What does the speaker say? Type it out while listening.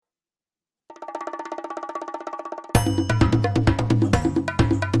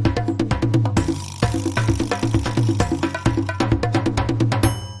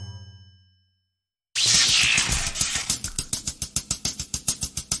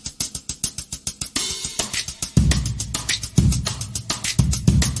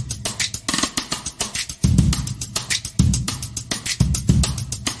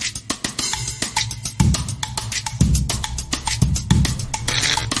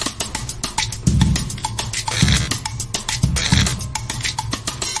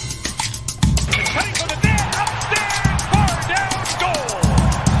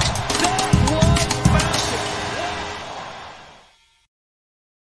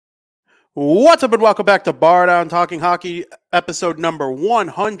What's up and welcome back to Bardown Talking Hockey, episode number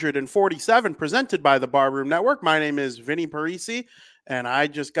 147, presented by the Barroom Network. My name is Vinnie Parise, and I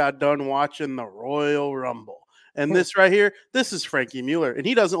just got done watching the Royal Rumble. And this right here, this is Frankie Mueller, and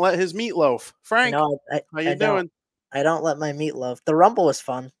he doesn't let his meatloaf. Frank, how you doing? I don't let my meatloaf. The Rumble was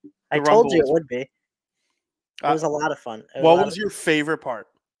fun. I told you it would be. It was a lot of fun. What was your favorite part?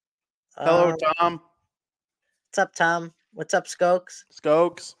 Hello, Tom. What's up, Tom? What's up, Skokes?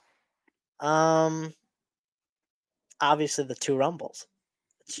 Obviously the two Rumbles.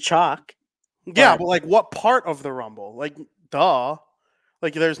 It's chalk. Yeah, but like what part of the Rumble? Like, duh.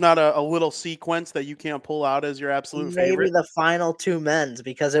 Like there's not a little sequence that you can't pull out as your absolute favorite? Maybe the final two men's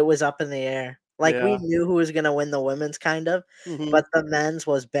because it was up in the air. Like we knew who was going to win the women's kind of, but the men's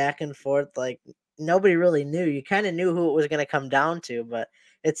was back and forth. Like nobody really knew. You kind of knew who it was going to come down to, but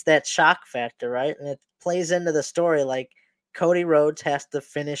it's that shock factor, right? And it plays into the story like Cody Rhodes has to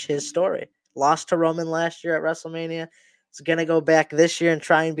finish his story. Lost to Roman last year at WrestleMania. He's going to go back this year and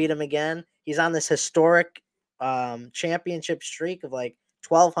try and beat him again. He's on this historic championship streak of like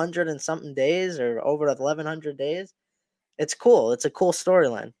 1,200 and something days or over 1,100 days. It's cool. It's a cool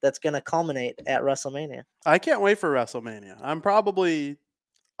storyline that's going to culminate at WrestleMania. I can't wait for WrestleMania. I'm probably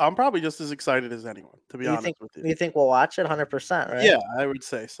just as excited as anyone, to be honest with you. You think we'll watch it 100%, right? Yeah, I would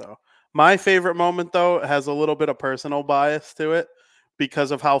say so. My favorite moment, though, has a little bit of personal bias to it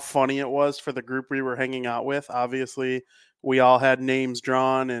because of how funny it was for the group we were hanging out with. Obviously, we all had names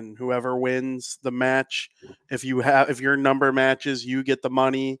drawn, and whoever wins the match, if your number matches, you get the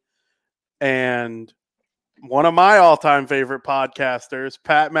money. And one of my all-time favorite podcasters,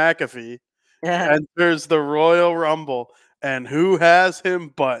 Pat McAfee, enters the Royal Rumble, and who has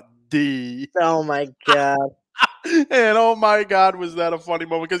him but D? Oh my God. And oh my God, was that a funny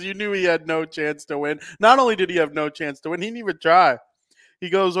moment because you knew he had no chance to win. Not only did he have no chance to win, he didn't even try. He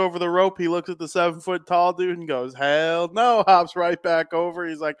goes over the rope, he looks at the 7-foot tall dude and goes, hell no, hops right back over.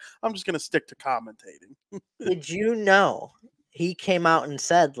 He's like, I'm just going to stick to commentating. Did you know he came out and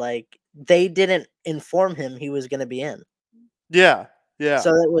said, like, they didn't inform him he was going to be in? Yeah, yeah.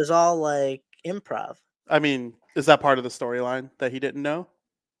 So it was all like improv. I mean, is that part of the storyline that he didn't know?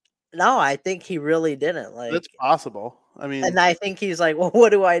 No, I think he really didn't. Like, that's possible. I mean, and I think he's like, well, what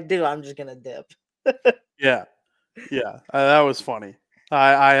do I do? I'm just gonna dip. Yeah. That was funny.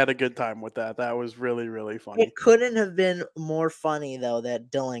 I had a good time with that. That was really, really funny. It couldn't have been more funny though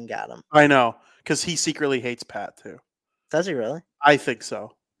that Dylan got him. I know, because he secretly hates Pat too. Does he really? I think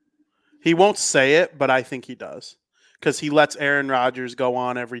so. He won't say it, but I think he does, because he lets Aaron Rodgers go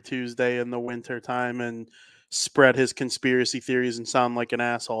on every Tuesday in the winter time and spread his conspiracy theories and sound like an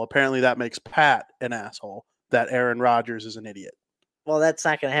asshole. Apparently that makes Pat an asshole, that Aaron Rodgers is an idiot. Well, that's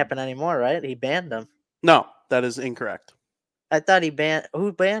not going to happen anymore, right? He banned him. No, that is incorrect. I thought he banned...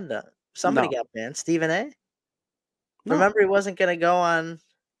 Who banned him? Somebody got banned. Stephen A? No. Remember, he wasn't going to go on...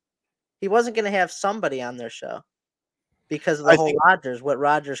 He wasn't going to have somebody on their show because of what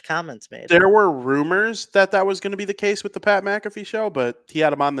Rodgers comments made. There were rumors that was going to be the case with the Pat McAfee show, but he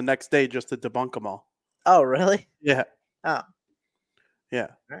had him on the next day just to debunk them all. Oh, really? Yeah. Oh. Yeah.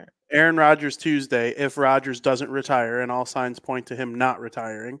 All right. Aaron Rodgers Tuesday, if Rodgers doesn't retire, and all signs point to him not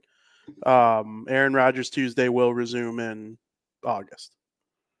retiring, Aaron Rodgers Tuesday will resume in August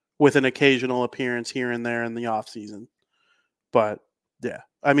with an occasional appearance here and there in the offseason. But, yeah.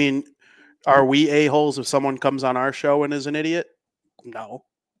 I mean, are we a-holes if someone comes on our show and is an idiot? No.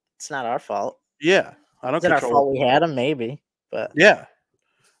 It's not our fault. Yeah. I don't Is it our fault we had him? Maybe. But yeah.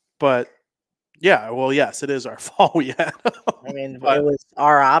 But... yeah, well, yes, it is our fault we had him. I mean, it was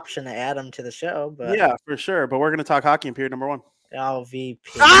our option to add him to the show. But yeah, for sure. But we're going to talk hockey in period number 1. Oh, VP.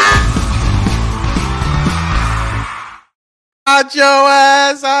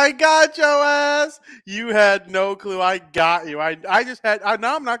 I got your ass. You had no clue. I got you. I just had.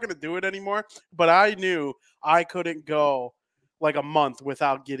 Now I'm not going to do it anymore, but I knew I couldn't go like a month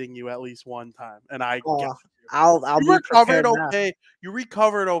without getting you at least one time. And I got you. I'll You recovered okay. You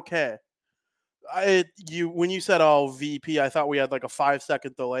recovered okay. When you said, "Oh, VP," I thought we had like a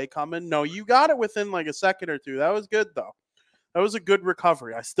 5-second delay coming. No, you got it within like a second or two. That was good though. That was a good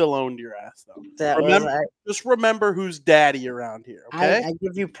recovery. I still owned your ass though. That was Remember, just remember who's daddy around here, okay? I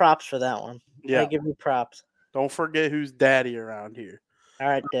give you props for that one. I Yeah. give you props. Don't forget who's daddy around here. All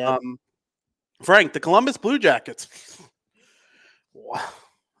right, Dad. Frank, the Columbus Blue Jackets. Wow.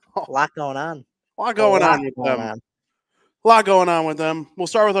 A lot going on. A lot going on with them. A lot going on with them. We'll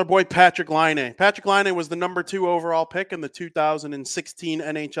start with our boy Patrick Laine. Patrick Laine was the number 2 overall pick in the 2016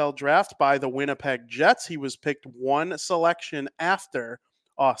 NHL draft by the Winnipeg Jets. He was picked 1 selection after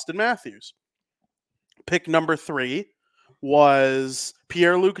Austin Matthews. Pick number 3 was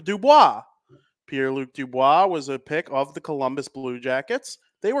Pierre-Luc Dubois. Pierre-Luc Dubois was a pick of the Columbus Blue Jackets.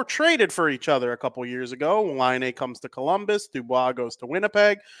 They were traded for each other a couple years ago. Laine comes to Columbus. Dubois goes to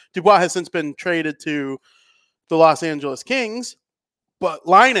Winnipeg. Dubois has since been traded to the Los Angeles Kings. But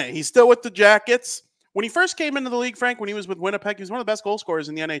Laine, he's still with the Jackets. When he first came into the league, Frank, when he was with Winnipeg, he was one of the best goal scorers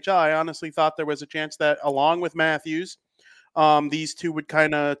in the NHL. I honestly thought there was a chance that, along with Matthews, these two would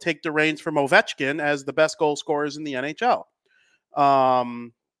kind of take the reins from Ovechkin as the best goal scorers in the NHL.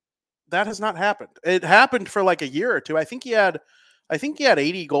 That has not happened. It happened for like a year or two. I think he had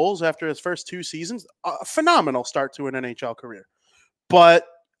 80 goals after his first 2 seasons. A phenomenal start to an NHL career. But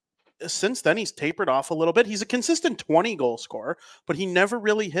since then, he's tapered off a little bit. He's a consistent 20 goal scorer, but he never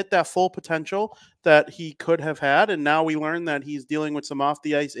really hit that full potential that he could have had. And now we learn that he's dealing with some off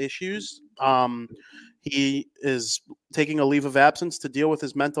the ice issues. He is taking a leave of absence to deal with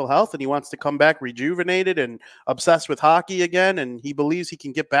his mental health, and he wants to come back rejuvenated and obsessed with hockey again. And he believes he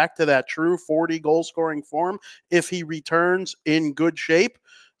can get back to that true 40 goal scoring form if he returns in good shape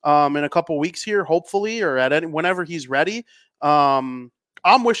in a couple weeks here, hopefully, or whenever he's ready.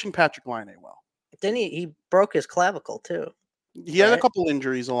 I'm wishing Patrick Laine well. Didn't he broke his clavicle too? He had a couple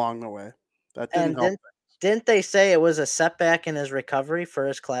injuries along the way. That didn't help. Didn't they say it was a setback in his recovery for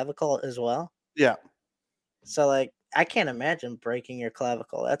his clavicle as well? Yeah. So like I can't imagine breaking your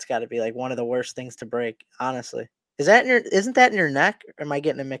clavicle. That's got to be like one of the worst things to break, honestly. Isn't that in your neck? Or am I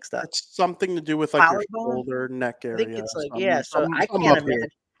getting it mixed up? It's something to do with like your shoulder, neck area. I think it's like so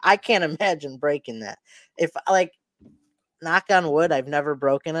I can't imagine breaking that. If like knock on wood, I've never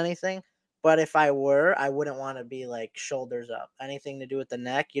broken anything. But if I were, I wouldn't want to be like shoulders up. Anything to do with the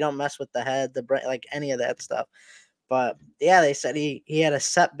neck, you don't mess with the head, the brain, like any of that stuff. But yeah, they said he had a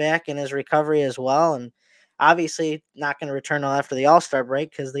setback in his recovery as well, and obviously not going to return until after the All-Star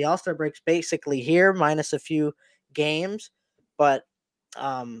break because the All-Star break's basically here minus a few games. But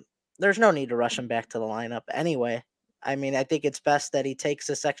there's no need to rush him back to the lineup anyway. I mean, I think it's best that he takes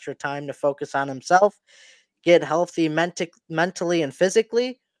this extra time to focus on himself, get healthy mentally and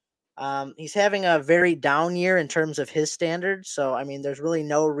physically. He's having a very down year in terms of his standards. So, I mean, there's really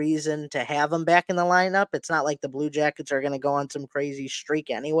no reason to have him back in the lineup. It's not like the Blue Jackets are going to go on some crazy streak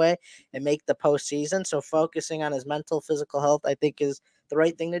anyway and make the postseason. So focusing on his mental, physical health, I think is the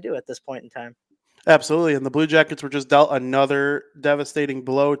right thing to do at this point in time. Absolutely. And the Blue Jackets were just dealt another devastating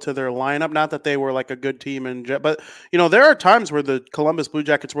blow to their lineup. Not that they were like a good team, but, you know, there are times where the Columbus Blue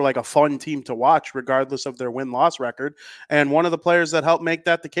Jackets were like a fun team to watch, regardless of their win-loss record. And one of the players that helped make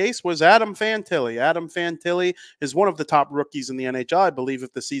that the case was Adam Fantilli. Adam Fantilli is one of the top rookies in the NHL. I believe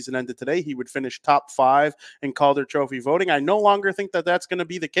if the season ended today, he would finish top 5 in Calder Trophy voting. I no longer think that that's going to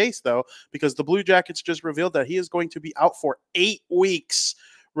be the case, though, because the Blue Jackets just revealed that he is going to be out for 8 weeks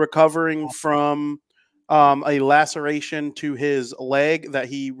recovering from a laceration to his leg that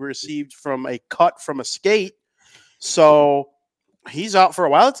he received from a cut from a skate. So he's out for a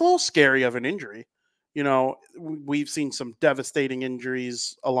while. It's a little scary of an injury. You know, we've seen some devastating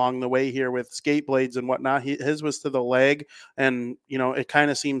injuries along the way here with skate blades and whatnot. His was to the leg. And, you know, it kind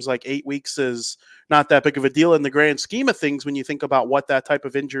of seems like 8 weeks is not that big of a deal in the grand scheme of things when you think about what that type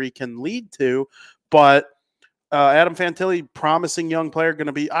of injury can lead to. But Adam Fantilli, promising young player, going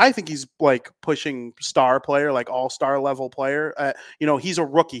to be, I think he's like pushing star player, like all-star level player. You know, he's a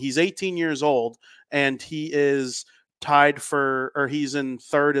rookie. He's 18 years old, and he is he's in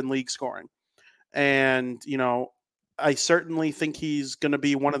 3rd in league scoring. And, you know, I certainly think he's going to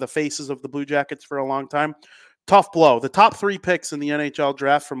be one of the faces of the Blue Jackets for a long time. Tough blow. The top 3 picks in the NHL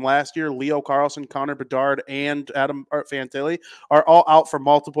draft from last year, Leo Carlsson, Connor Bedard, and Adam Fantilli, are all out for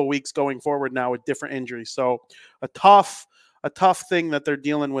multiple weeks going forward now with different injuries. So a tough thing that they're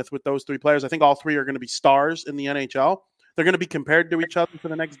dealing with those 3 players. I think all 3 are going to be stars in the NHL. They're going to be compared to each other for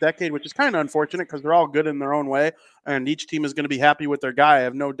the next decade, which is kind of unfortunate because they're all good in their own way, and each team is going to be happy with their guy. I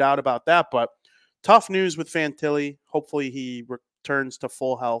have no doubt about that, but tough news with Fantilli. Hopefully he returns to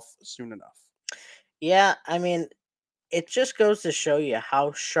full health soon enough. Yeah, I mean, it just goes to show you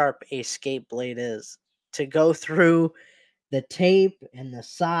how sharp a skate blade is to go through the tape and the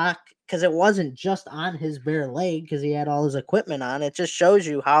sock, because it wasn't just on his bare leg because he had all his equipment on. It just shows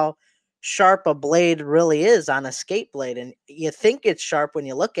you how sharp a blade really is on a skate blade. And you think it's sharp when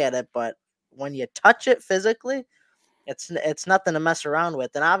you look at it, but when you touch it physically, it's nothing to mess around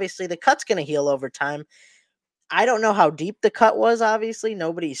with. And obviously the cut's going to heal over time. I don't know how deep the cut was. Obviously,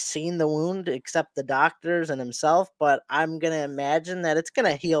 nobody's seen the wound except the doctors and himself, but I'm going to imagine that it's going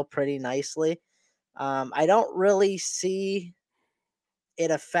to heal pretty nicely. I don't really see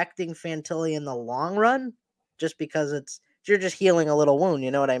it affecting Fantilli in the long run, just because you're just healing a little wound.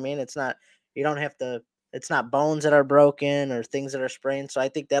 You know what I mean? It's not, you don't have to. It's not bones that are broken or things that are sprained. So I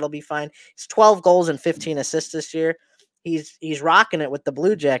think that'll be fine. He's 12 goals and 15 assists this year. He's rocking it with the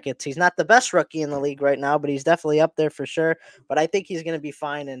Blue Jackets. He's not the best rookie in the league right now, but he's definitely up there for sure. But I think he's going to be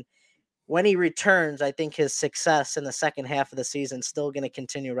fine. And when he returns, I think his success in the second half of the season is still going to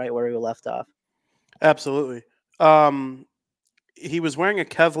continue right where he left off. Absolutely. He was wearing a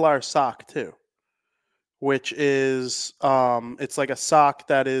Kevlar sock too, which is it's like a sock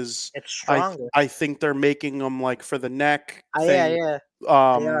that is, It's stronger. I think they're making them like for the neck thing. Yeah. They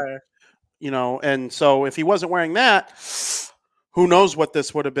are. And so if he wasn't wearing that, who knows what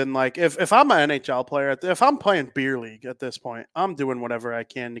this would have been like. If I'm an NHL player, if I'm playing beer league at this point, I'm doing whatever I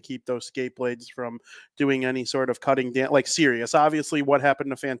can to keep those skate blades from doing any sort of cutting down, like serious. Obviously, what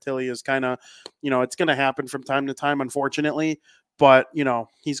happened to Fantilli is kind of, it's going to happen from time to time, unfortunately. But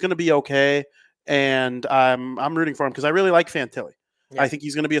he's going to be okay, and I'm rooting for him because I really like Fantilli. Yeah. I think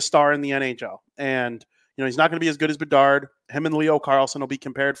he's going to be a star in the NHL, and he's not going to be as good as Bedard. Him and Leo Carlsson will be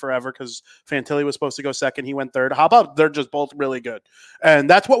compared forever because Fantilli was supposed to go second. He went third. How about they're just both really good? And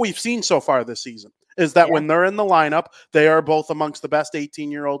that's what we've seen so far this season, is that when they're in the lineup, they are both amongst the best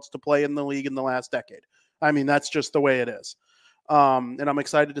 18-year-olds to play in the league in the last decade. I mean, that's just the way it is. And I'm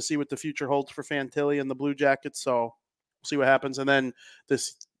excited to see what the future holds for Fantilli and the Blue Jackets. So we'll see what happens. And then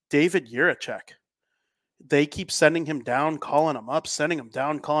this David Jiricek, they keep sending him down, calling him up, sending him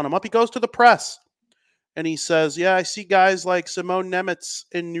down, calling him up. He goes to the press. And he says, yeah, I see guys like Simone Nemitz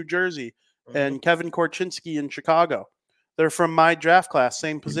in New Jersey and Kevin Korchinski in Chicago. They're from my draft class,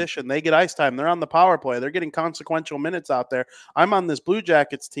 same position. They get ice time. They're on the power play. They're getting consequential minutes out there. I'm on this Blue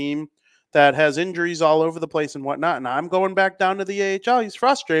Jackets team that has injuries all over the place and whatnot, and I'm going back down to the AHL. He's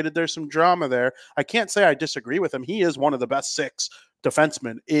frustrated. There's some drama there. I can't say I disagree with him. He is one of the best 6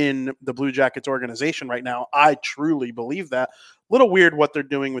 defensemen in the Blue Jackets organization right now. I truly believe that. A little weird what they're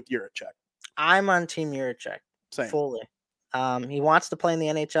doing with Jiricek. I'm on Team Jiricek fully. He wants to play in the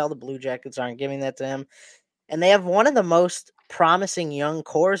NHL. The Blue Jackets aren't giving that to him. And they have one of the most promising young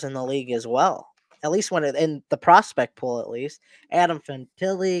cores in the league as well. At least in the prospect pool, at least. Adam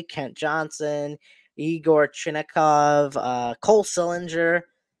Fantilli, Kent Johnson, Igor Chinnikov, Cole Sillinger,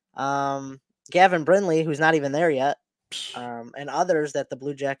 Gavin Brindley, who's not even there yet. And others that the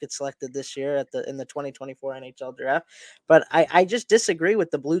Blue Jackets selected this year in the 2024 NHL draft. But I just disagree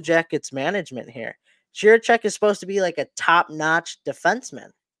with the Blue Jackets management here. Jiricek is supposed to be like a top-notch defenseman.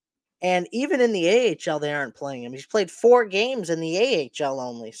 And even in the AHL, they aren't playing him. He's played 4 games in the AHL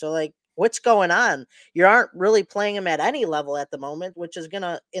only. So, like, what's going on? You aren't really playing him at any level at the moment, which is going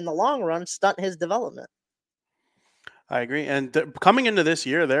to, in the long run, stunt his development. I agree. And coming into this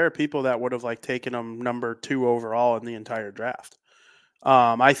year, there are people that would have taken him number 2 overall in the entire draft.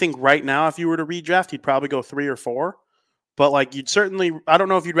 I think right now, if you were to redraft, he'd probably go 3 or 4. But you'd certainly, I don't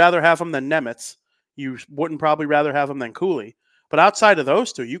know if you'd rather have him than Nemitz. You wouldn't probably rather have him than Cooley. But outside of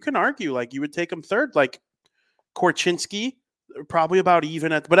those two, you can argue you would take him third. Korchinski, probably about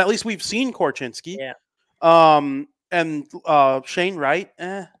even but at least we've seen Korchinski. Yeah. And Shane Wright,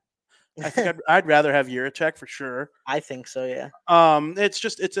 I think I'd rather have Jiricek for sure. I think so, yeah.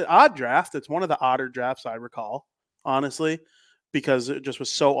 It's an odd draft. It's one of the odder drafts I recall, honestly, because it just was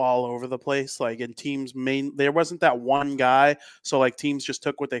so all over the place. And teams there wasn't that one guy, so teams just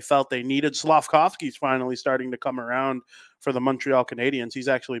took what they felt they needed. Slavkovsky's finally starting to come around for the Montreal Canadiens. He's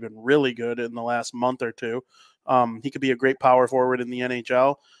actually been really good in the last month or two. He could be a great power forward in the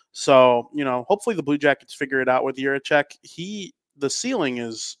NHL. So, hopefully the Blue Jackets figure it out with Jiricek. The ceiling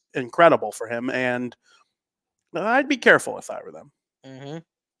is incredible for him, and I'd be careful if I were them.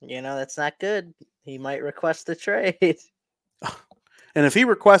 Mm-hmm. That's not good. He might request a trade. And if he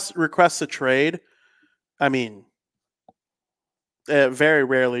requests a trade, I mean, very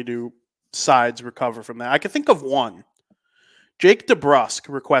rarely do sides recover from that. I can think of one. Jake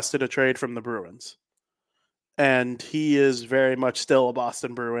DeBrusk requested a trade from the Bruins. And he is very much still a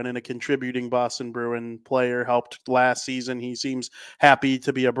Boston Bruin and a contributing Boston Bruin player. Helped last season. He seems happy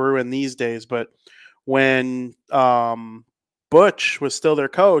to be a Bruin these days. But when Butch was still their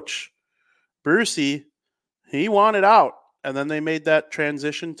coach, Brucey, he wanted out. And then they made that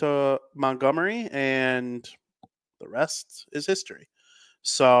transition to Montgomery, and the rest is history.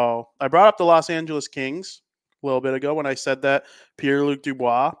 So I brought up the Los Angeles Kings a little bit ago when I said that Pierre-Luc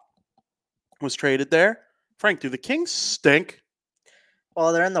Dubois was traded there. Frank, do the Kings stink?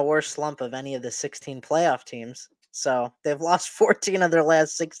 Well, they're in the worst slump of any of the 16 playoff teams. So they've lost 14 of their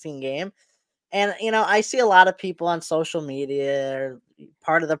last 16 games. And, I see a lot of people on social media or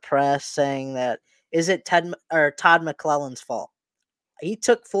part of the press saying that, is it Todd McClellan's fault? He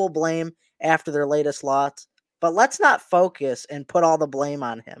took full blame after their latest loss, but let's not focus and put all the blame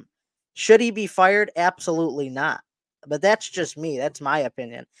on him. Should he be fired? Absolutely not. But that's just me. That's my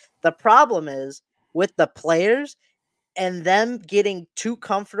opinion. The problem is with the players and them getting too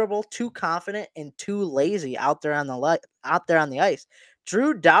comfortable, too confident, and too lazy out there on the ice.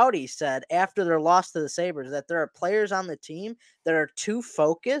 Drew Doughty said after their loss to the Sabres that there are players on the team that are too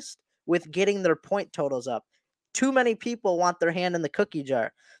focused with getting their point totals up. Too many people want their hand in the cookie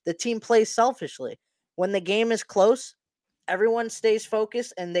jar. The team plays selfishly. When the game is close, everyone stays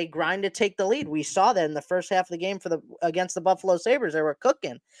focused and they grind to take the lead. We saw that in the first half of the game against the Buffalo Sabres. They were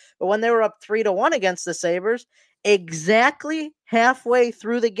cooking. But when they were up 3-1 against the Sabres, exactly halfway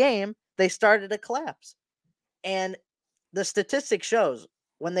through the game, they started to collapse. And the statistic shows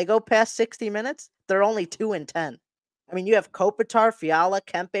when they go past 60 minutes, they're only 2-10. I mean, you have Kopitar, Fiala,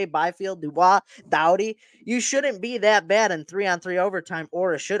 Kempe, Byfield, Dubois, Doughty. You shouldn't be that bad in 3-on-3 overtime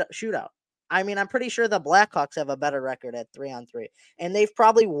or a shootout. I mean, I'm pretty sure the Blackhawks have a better record at 3-on-3. And they've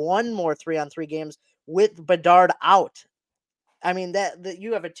probably won more 3-on-3 games with Bedard out. I mean, that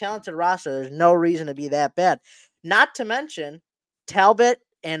you have a talented roster. There's no reason to be that bad. Not to mention, Talbot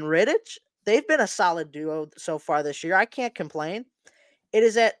and Rittich, they've been a solid duo so far this year. I can't complain. It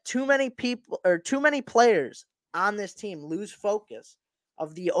is that too many players on this team lose focus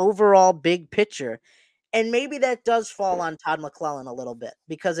of the overall big picture. And maybe that does fall on Todd McClellan a little bit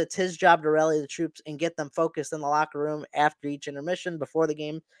because it's his job to rally the troops and get them focused in the locker room after each intermission, before the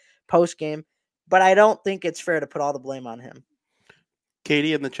game, post game. But I don't think it's fair to put all the blame on him.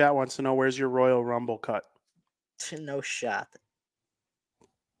 Katie in the chat wants to know, where's your Royal Rumble cut? No shot.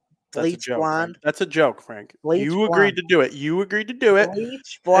 That's Bleach a joke, blonde. Frank. That's a joke, Frank. Bleach you blonde. Agreed to do it. You agreed to do it.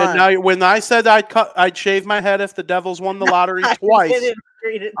 Bleach blonde. And now, when I said I'd shave my head if the Devils won the lottery twice,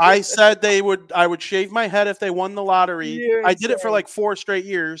 I said I would shave my head if they won the lottery. I did it for like 4 straight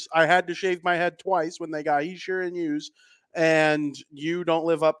years. I had to shave my head twice when they got Escher and Hughes, and you don't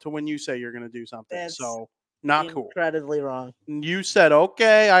live up to when you say you're going to do something. That's so not cool. Incredibly wrong. You said,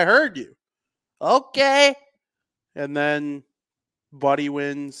 okay, I heard you. Okay. And then Buddy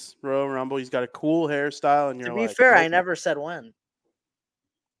wins Royal Rumble. He's got a cool hairstyle, and you're like, to be fair, I never said when.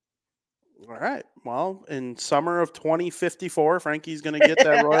 All right. Well, in summer of 2054, Frankie's going to get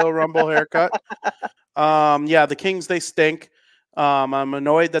that Royal Rumble haircut. Yeah, the Kings, they stink. I'm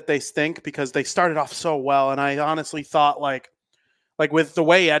annoyed that they stink because they started off so well, and I honestly thought like with the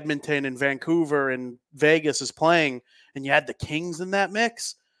way Edmonton and Vancouver and Vegas is playing, and you had the Kings in that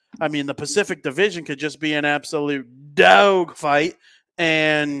mix, I mean, the Pacific Division could just be an absolute dog fight,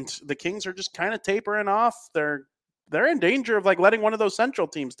 and the Kings are just kind of tapering off. They're in danger of like letting one of those Central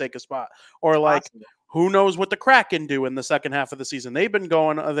teams take a spot, or like who knows what the Kraken do in the second half of the season. They've been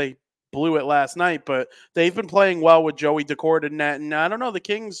going, they blew it last night, but they've been playing well with Joey Decord and net. And I don't know, the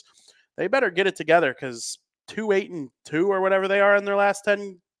Kings, they better get it together because 2-8-2 or whatever they are in their last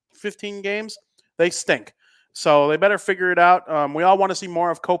 10, 15 games, they stink. So they better figure it out. We all want to see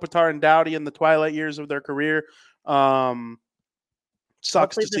more of Kopitar and Doughty in the twilight years of their career. Sucks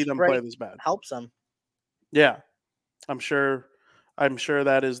Hopefully to see them play this bad. Helps them. Yeah, I'm sure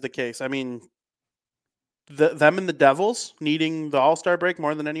that is the case. I mean, them and the Devils needing the All-Star break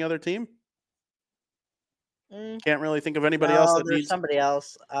more than any other team. Can't really think of anybody else that needs somebody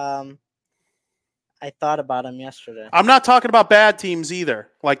else. I thought about him yesterday. I'm not talking about bad teams either,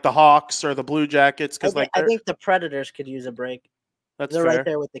 like the Hawks or the Blue Jackets, because I think the Predators could use a break. They're fair. Right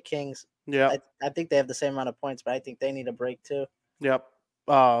there with the Kings. Yeah, I think they have the same amount of points, but I think they need a break too. Yep.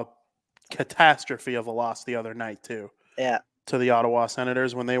 Catastrophe of a loss the other night too. Yeah. To the Ottawa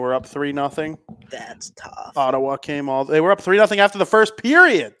Senators when they were up 3-0. That's tough. Ottawa they were up 3-0 after the first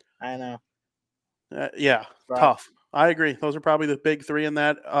period. I know. Yeah, right. Tough. I agree. Those are probably the big three in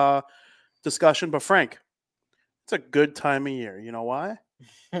that discussion. But Frank, it's a good time of year. You know why?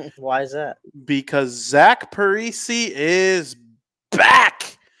 Why is that? Because Zach Parise is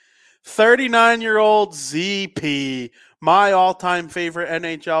back. 39-year-old ZP, my all-time favorite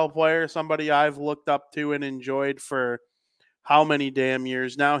NHL player, somebody I've looked up to and enjoyed for how many damn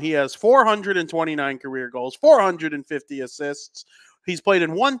years now. He has 429 career goals, 450 assists. He's played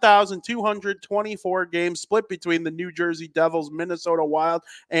in 1,224 games, split between the New Jersey Devils, Minnesota Wild,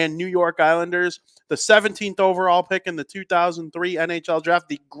 and New York Islanders. The 17th overall pick in the 2003 NHL draft,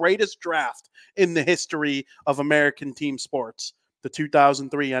 the greatest draft in the history of American team sports. The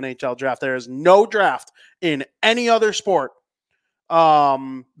 2003 NHL draft. There is no draft in any other sport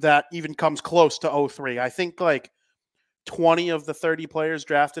that even comes close to 03. I think like 20 of the 30 players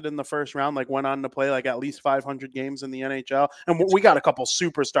drafted in the first round went on to play at least 500 games in the NHL. And we got a couple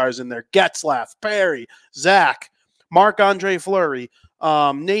superstars in there. Getzlaff, Perry, Zach, Marc-Andre Fleury,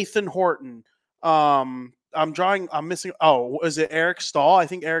 Nathan Horton. I'm missing. Oh, is it Eric Stahl? I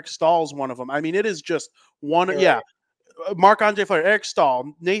think Eric Stahl is one of them. I mean, it is just one. Yeah. Marc-Andre Fleury, Eric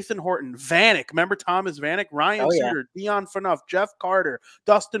Stahl, Nathan Horton, Vanek. Remember Thomas Vanek? Ryan Suter, Dion Phaneuf, Jeff Carter,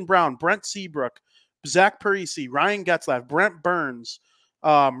 Dustin Brown, Brent Seabrook, Zach Parise, Ryan Getzlaff, Brent Burns,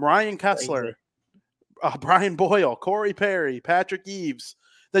 Ryan Kessler, Brian Boyle, Corey Perry, Patrick Eaves.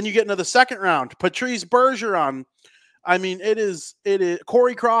 Then you get into the second round, Patrice Bergeron. I mean, it is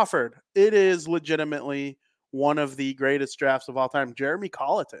Corey Crawford. It is legitimately one of the greatest drafts of all time. Jeremy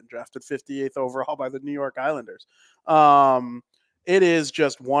Colleton drafted 58th overall by the New York Islanders. It is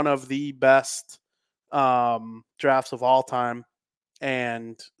just one of the best drafts of all time.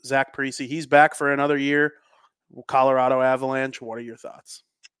 And Zach Parise, he's back for another year. Colorado Avalanche. What are your thoughts?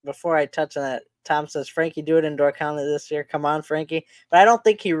 Before I touch on that, Tom says, Frankie, do it indoor county this year. Come on, Frankie. But I don't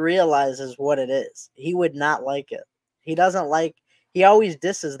think he realizes what it is. He would not like it. He doesn't like, he always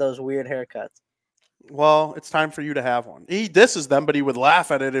disses those weird haircuts. Well, it's time for you to have one. He disses them, but he would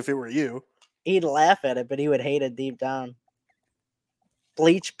laugh at it if it were you. He'd laugh at it, but he would hate it deep down.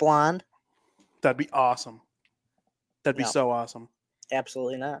 Bleach blonde. That'd be awesome. That'd be so awesome.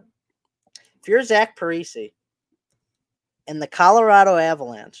 Absolutely not. If you're Zach Parise and the Colorado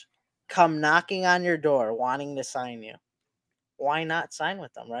Avalanche come knocking on your door wanting to sign you, why not sign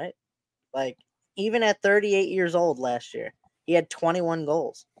with them, right? Like, even at 38 years old last year, he had 21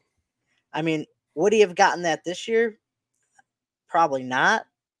 goals. I mean, would he have gotten that this year? Probably not.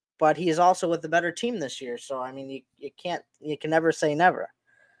 But he is also with a better team this year. So, I mean, you can never say never.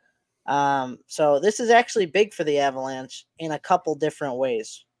 So this is actually big for the Avalanche in a couple different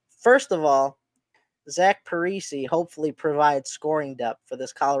ways. First of all, Zach Parise hopefully provides scoring depth for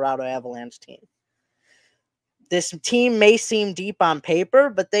this Colorado Avalanche team. This team may seem deep on paper,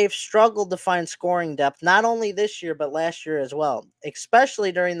 but they've struggled to find scoring depth, not only this year, but last year as well,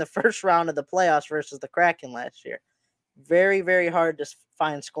 especially during the first round of the playoffs versus the Kraken last year. Very, very hard to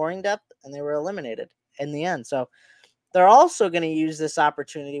find scoring depth, and they were eliminated in the end. So they're also going to use this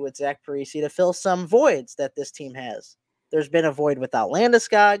opportunity with Zach Parise to fill some voids that this team has. There's been a void without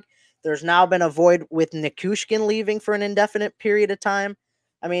Landeskog. There's now been a void with Nichushkin leaving for an indefinite period of time.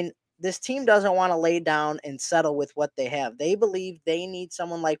 I mean, this team doesn't want to lay down and settle with what they have. They believe they need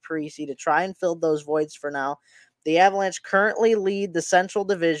someone like Parise to try and fill those voids for now. The Avalanche currently lead the Central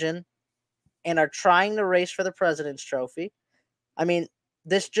Division and are trying to race for the President's Trophy. I mean,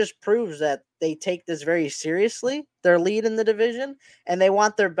 this just proves that they take this very seriously, their lead in the division, and they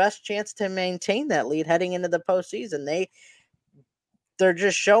want their best chance to maintain that lead heading into the postseason. They're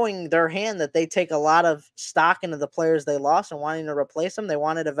just showing their hand that they take a lot of stock into the players they lost and wanting to replace them. They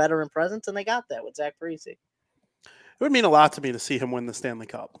wanted a veteran presence, and they got that with Zach Parise. It would mean a lot to me to see him win the Stanley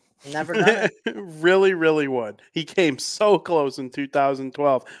Cup. Never done it. Really, really would. He came so close in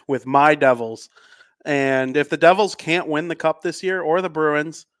 2012 with my Devils. And if the Devils can't win the Cup this year or the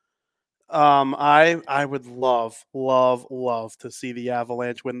Bruins, I would love to see the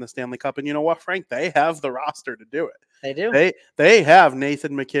Avalanche win the Stanley Cup. And you know what, Frank? They have the roster to do it. They do. They have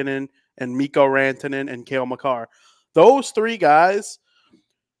Nathan MacKinnon and Mikko Rantanen and Cale Makar. Those three guys,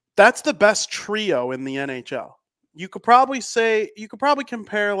 that's the best trio in the NHL. You could probably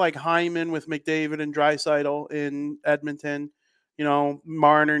compare like Hyman with McDavid and Draisaitl in Edmonton. You know,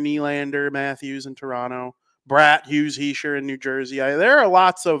 Marner, Nylander, Matthews in Toronto, Bratt, Hughes, Hischier in New Jersey. There are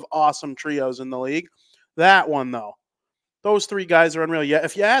lots of awesome trios in the league. That one, though, those three guys are unreal. Yeah,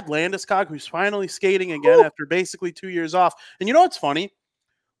 if you add Landeskog, who's finally skating again after basically 2 years off. And you know what's funny?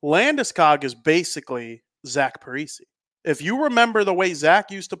 Landeskog is basically Zach Parise. If you remember the way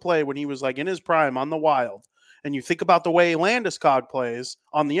Zach used to play when he was like in his prime on the Wild, and you think about the way Landeskog plays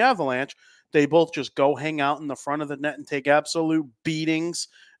on the Avalanche, they both just go hang out in the front of the net and take absolute beatings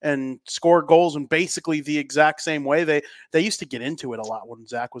and score goals in basically the exact same way. They used to get into it a lot when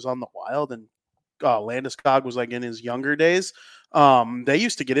Zach was on the Wild and Landeskog was like in his younger days. They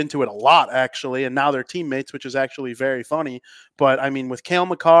used to get into it a lot, actually, and now they're teammates, which is actually very funny. But, I mean, with Cale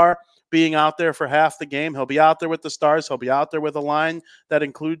Makar, being out there for half the game. He'll be out there with the stars. He'll be out there with a line that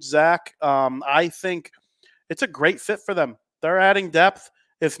includes Zach. I think it's a great fit for them. They're adding depth.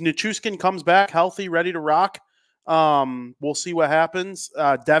 If Nichushkin comes back healthy, ready to rock, we'll see what happens.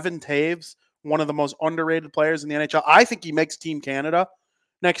 Devin Taves, one of the most underrated players in the NHL. I think he makes Team Canada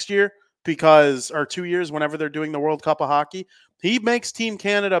next year or 2 years whenever they're doing the World Cup of Hockey. He makes Team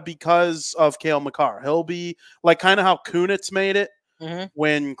Canada because of Cale Makar. He'll be like kind of how Kunitz made it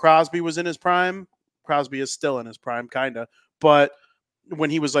when Crosby was in his prime. Crosby is still in his prime, kind of. But when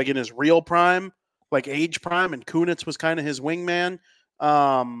he was like in his real prime, like age prime, and Kunitz was kind of his wingman,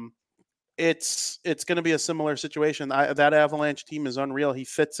 it's going to be a similar situation. That Avalanche team is unreal. He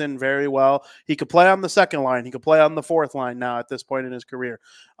fits in very well. He could play on the second line. He could play on the fourth line now at this point in his career.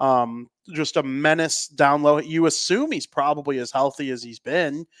 Just a menace down low. You assume he's probably as healthy as he's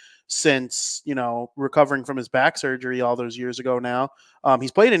been since, recovering from his back surgery all those years ago now.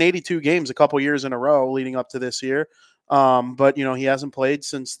 He's played in 82 games a couple years in a row leading up to this year. But, he hasn't played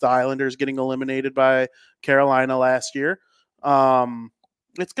since the Islanders getting eliminated by Carolina last year.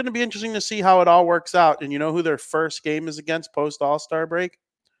 It's going to be interesting to see how it all works out. And you know who their first game is against post All-Star break?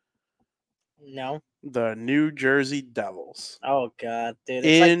 No. The New Jersey Devils. Oh, God, dude.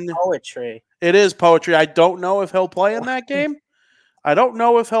 It's like poetry. It is poetry. I don't know if he'll play in that game.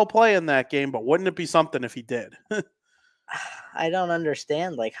 But wouldn't it be something if he did? I don't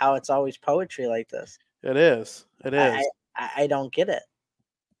understand how it's always poetry like this. It is. I don't get it.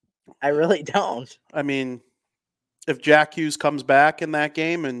 I really don't. I mean, if Jack Hughes comes back in that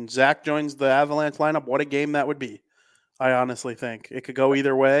game and Zach joins the Avalanche lineup, what a game that would be. I honestly think it could go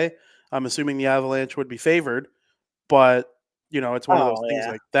either way. I'm assuming the Avalanche would be favored, but it's one of those things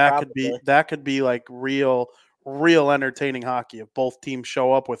like that. Probably. Could be like real entertaining hockey if both teams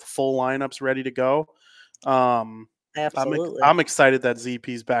show up with full lineups ready to go. Absolutely. I'm excited that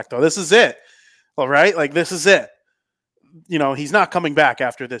ZP's back though. This is it. All right. This is it. He's not coming back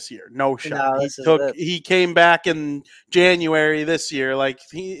after this year. No shot. He came back in January this year.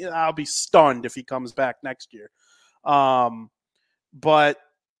 I'll be stunned if he comes back next year. But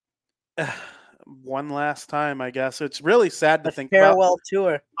one last time, I guess it's really sad to think farewell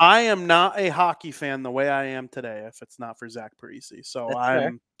tour. I am not a hockey fan the way I am today if it's not for Zach Parise. So That's I'm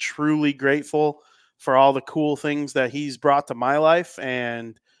fair. Truly grateful for all the cool things that he's brought to my life,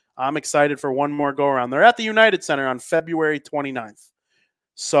 and I'm excited for one more go around. They're at the United Center on February 29th.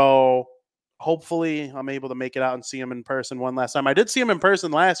 So hopefully I'm able to make it out and see him in person one last time. I did see him in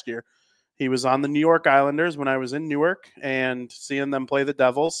person last year. He was on the New York Islanders when I was in Newark and seeing them play the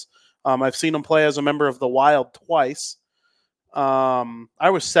Devils. I've seen him play as a member of the Wild twice. I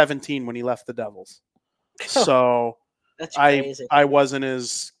was 17 when he left the Devils. So that's crazy. I wasn't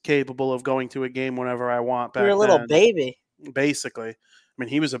as capable of going to a game whenever I want back then. You're a little baby. Basically. I mean,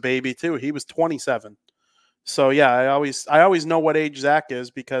 he was a baby too. He was 27. So yeah, I always know what age Zach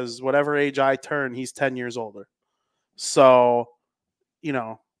is because whatever age I turn, he's 10 years older. So,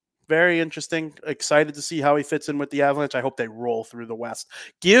 very interesting. Excited to see how he fits in with the Avalanche. I hope they roll through the West.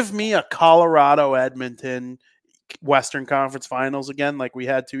 Give me a Colorado Edmonton Western Conference Finals again, like we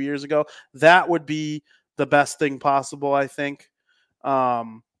had 2 years ago. That would be the best thing possible, I think.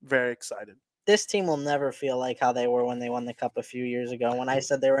 Very excited. This team will never feel like how they were when they won the Cup a few years ago. When I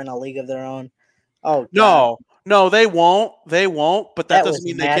said they were in a league of their own. Oh, God. No, they won't. They won't. But that doesn't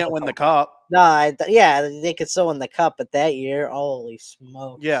mean magical. They can't win the Cup. No, they could still win the Cup, but that year, holy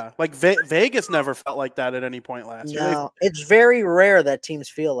smokes. Yeah, Vegas never felt like that at any point last year. No, it's very rare that teams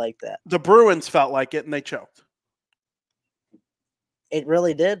feel like that. The Bruins felt like it, and they choked. It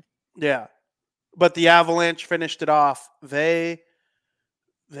really did. Yeah, but the Avalanche finished it off. They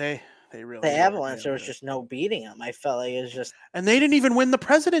really. The Avalanche, there was just no beating them. I felt like it was just, and they didn't even win the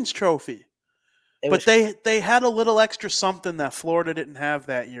President's Trophy. But they had a little extra something that Florida didn't have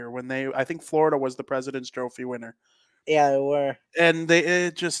that year I think Florida was the President's Trophy winner. Yeah, they were. And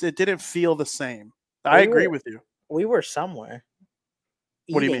it didn't feel the same. I agree with you. We were somewhere.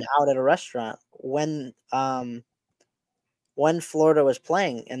 What do you mean? Out at a restaurant when Florida was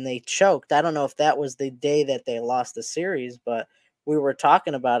playing and they choked. I don't know if that was the day that they lost the series, but we were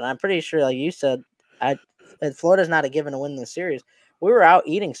talking about it. I'm pretty sure, like you said, Florida's not a given to win the series. We were out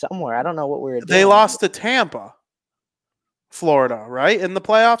eating somewhere. I don't know what we were doing. They lost to Tampa, Florida, right? In the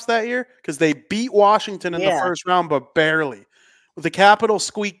playoffs that year? Because they beat Washington in the first round, but barely. The Capitals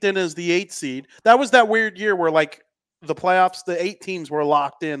squeaked in as the 8th seed. That was that weird year where, the playoffs, the 8 teams were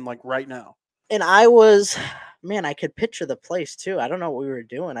locked in, right now. And I could picture the place, too. I don't know what we were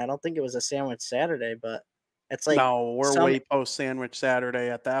doing. I don't think it was a Sandwich Saturday, but It's like no, we're way post sandwich Saturday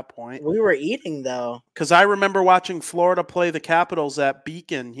at that point. We were eating though. Because I remember watching Florida play the Capitals at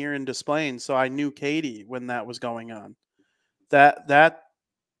Beacon here in Des Plaines, so I knew Katie when that was going on. I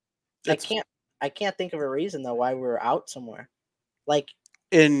can't think of a reason though why we were out somewhere. Like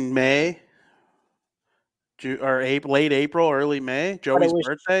in May, or late April, early May, Joey's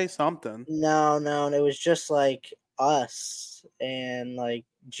birthday, something. No, it was just like us and like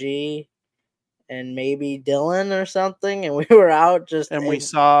G and maybe Dylan or something, and we were out just. And we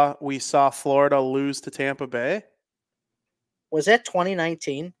saw Florida lose to Tampa Bay. Was that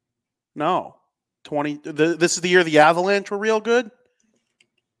 2019? No, this is the year the Avalanche were real good.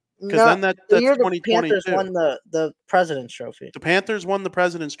 Because no, then that's the year 2022. The Panthers won the President's Trophy. The Panthers won the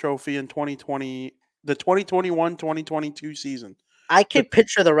President's Trophy in 2020, the 2021-2022 season. I could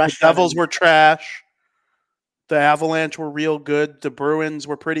picture the restaurant. The Devils were trash. The Avalanche were real good. The Bruins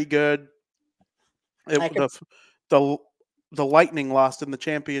were pretty good. The Lightning lost in the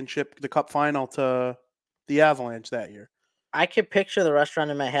championship, the Cup final to the Avalanche that year. I could picture the restaurant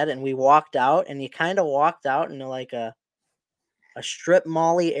in my head, and we walked out, and you kind of walked out into like a strip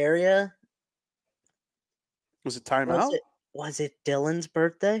mall-y area. Was it timeout? Was it Dylan's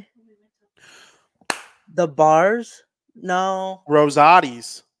birthday? The bars? No.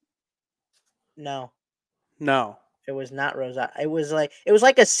 Rosati's? No. It was not Rosati. It was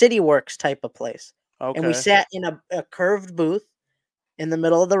like a City Works type of place. Okay. And we sat in a curved booth in the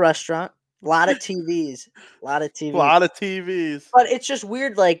middle of the restaurant. A lot of TVs. But it's just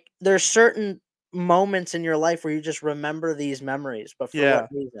weird. Like, there's certain moments in your life where you just remember these memories, but for what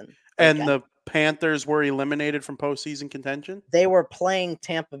reason? And the Panthers were eliminated from postseason contention? They were playing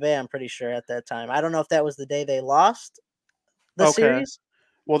Tampa Bay, I'm pretty sure, at that time. I don't know if that was the day they lost the series.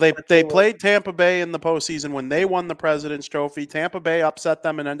 Well, they played Tampa Bay in the postseason when they won the President's Trophy. Tampa Bay upset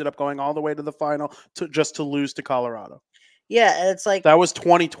them and ended up going all the way to the final to lose to Colorado. Yeah, it's like that was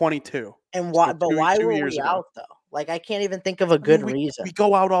 2022. And why? But why were we out though? Like, I can't even think of a good reason. We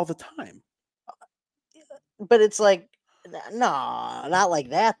go out all the time. But it's like, no, not like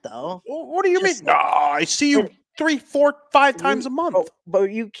that though. What do you mean? No, I see you 3, 4, 5 times a month.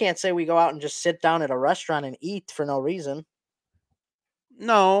 But you can't say we go out and just sit down at a restaurant and eat for no reason.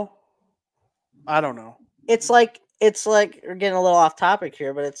 No, I don't know. It's like we're getting a little off topic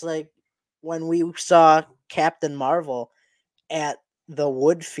here, but it's like when we saw Captain Marvel at the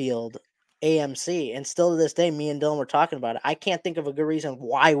Woodfield AMC, and still to this day, me and Dylan were talking about it. I can't think of a good reason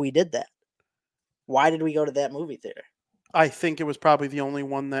why we did that. Why did we go to that movie theater? I think it was probably the only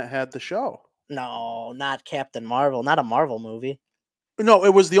one that had the show. No, not Captain Marvel, not a Marvel movie. No,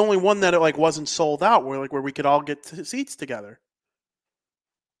 it was the only one that it wasn't sold out, where we could all get seats together.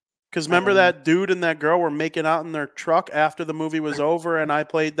 Because remember that dude and that girl were making out in their truck after the movie was over, and I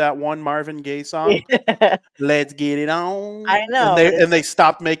played that one Marvin Gaye song, "Let's Get It On." I know, and they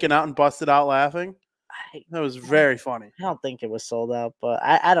stopped making out and busted out laughing. That was very funny. I don't think it was sold out, but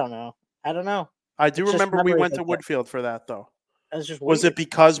I don't know. I do remember we went to Woodfield for that though. Was it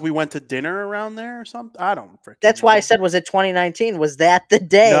because we went to dinner around there or something? I don't freaking That's know. why I said, was it 2019? Was that the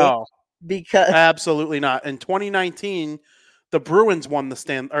day? No, because absolutely not. In 2019. The Bruins won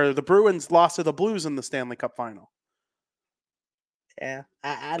the Bruins lost to the Blues in the Stanley Cup final. Yeah,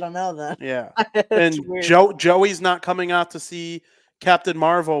 I don't know that. Yeah, and Joey's not coming out to see Captain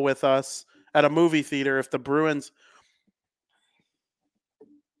Marvel with us at a movie theater if the Bruins.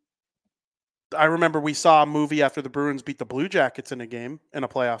 I remember we saw a movie after the Bruins beat the Blue Jackets in a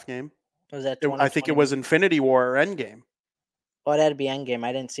playoff game. Was that? I think it was Infinity War or Endgame. Oh, that'd be Endgame.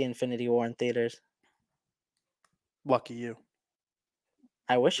 I didn't see Infinity War in theaters. Lucky you.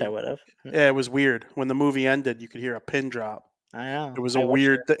 I wish I would have. Yeah, it was weird. When the movie ended, you could hear a pin drop. I know. It was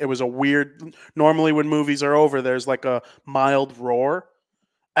a weird. Normally, when movies are over, there's like a mild roar.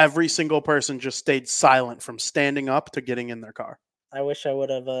 Every single person just stayed silent from standing up to getting in their car. I wish I would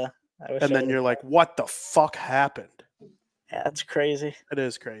have. And then you're like, "What the fuck happened?" Yeah, that's crazy. It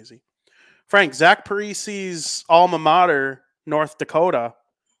is crazy. Frank, Zach Parise's alma mater, North Dakota,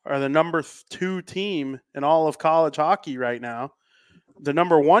 are the number 2 team in all of college hockey right now. The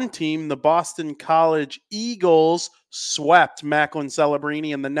number 1 team, the Boston College Eagles, swept Macklin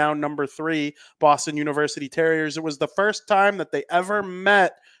Celebrini and the now number 3 Boston University Terriers. It was the first time that they ever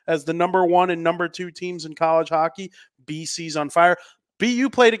met as the number 1 and number 2 teams in college hockey. BC's on fire. BU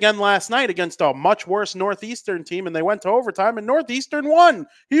played again last night against a much worse Northeastern team, and they went to overtime, and Northeastern won.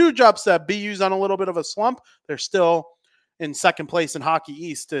 Huge upset. BU's on a little bit of a slump. They're still in second place in Hockey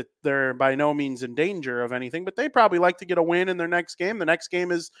East. They're by no means in danger of anything, but they probably like to get a win in their next game. The next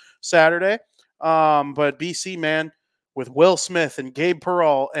game is Saturday. But BC, man, with Will Smith and Gabe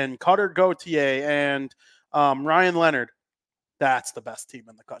Perreault and Cutter Gauthier and Ryan Leonard, that's the best team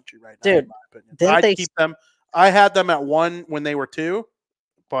in the country right now, Dude, in my opinion. didn't I'd they keep them. I had them at 1 when they were 2,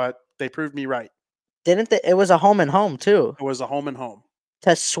 but they proved me right. it was a home and home too. It was a home and home.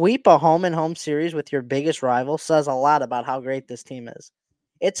 To sweep a home and home series with your biggest rival says a lot about how great this team is.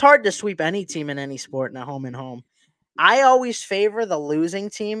 It's hard to sweep any team in any sport in a home and home. I always favor the losing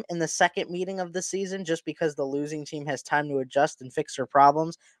team in the second meeting of the season just because the losing team has time to adjust and fix their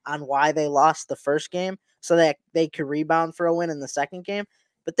problems on why they lost the first game so that they could rebound for a win in the second game.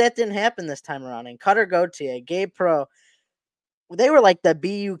 But that didn't happen this time around. And Cutter Gauthier, Gabe Pro, they were like the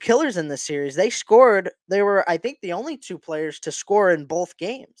BU killers in the series. They scored. They were, I think, the only 2 players to score in both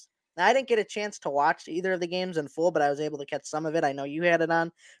games. Now, I didn't get a chance to watch either of the games in full, but I was able to catch some of it. I know you had it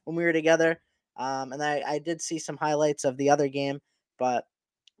on when we were together. And I did see some highlights of the other game, but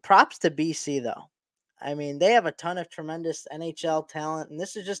props to BC though. I mean, they have a ton of tremendous NHL talent, and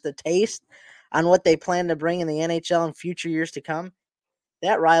this is just a taste on what they plan to bring in the NHL in future years to come.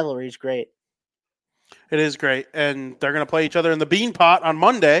 That rivalry is great. It is great, and they're going to play each other in the Bean Pot on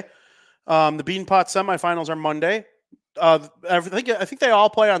Monday. The Bean Pot semifinals are Monday. I think they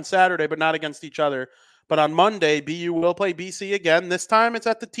all play on Saturday, but not against each other. But on Monday, BU will play BC again. This time it's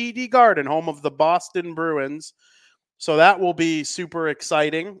at the TD Garden, home of the Boston Bruins. So that will be super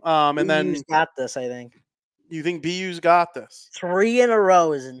exciting. And then BU's got this, I think. You think BU's got this? 3 in a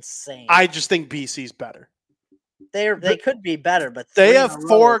row is insane. I just think BC's better. They could be better, but they have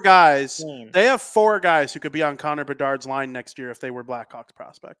 4 guys. insane. They have 4 guys who could be on Connor Bedard's line next year if they were Blackhawks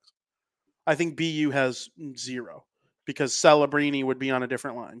prospects. I think BU has 0 because Celebrini would be on a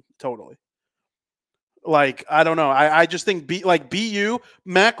different line totally. Like, I don't know. I just think BU,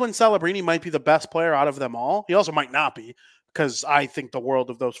 Macklin Celebrini might be the best player out of them all. He also might not be because I think the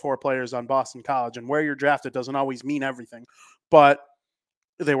world of those 4 players on Boston College, and where you're drafted doesn't always mean everything, but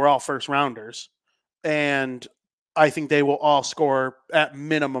they were all first rounders. And I think they will all score at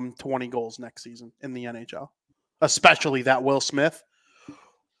minimum 20 goals next season in the NHL, especially that Will Smith.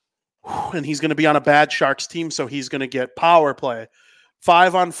 And he's going to be on a bad Sharks team, so he's going to get power play,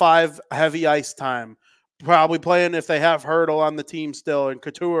 5-on-5 heavy ice time, probably playing if they have Hurdle on the team still, and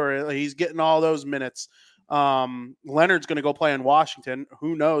Couture, he's getting all those minutes. Leonard's going to go play in Washington.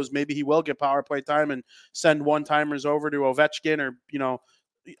 Who knows? Maybe he will get power play time and send one-timers over to Ovechkin, or,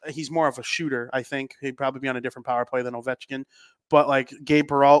 he's more of a shooter, I think. He'd probably be on a different power play than Ovechkin. But, like, Gabe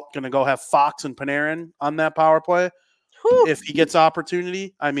Perreault going to go have Fox and Panarin on that power play. Whew. If he gets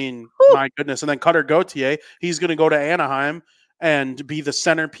opportunity. I mean, my goodness. And then Cutter Gauthier, he's going to go to Anaheim and be the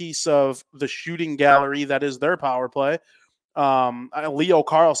centerpiece of the shooting gallery that is their power play. Leo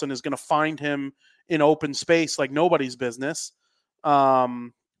Carlson is going to find him in open space like nobody's business.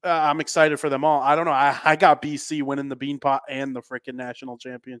 I'm excited for them all. I don't know. I got BC winning the Beanpot and the freaking national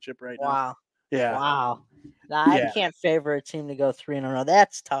championship right now. Wow. Yeah. Wow. Now, I can't favor a team to go 3 in a row.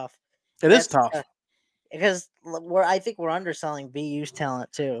 That's tough. It is tough. Because I think we're underselling BU's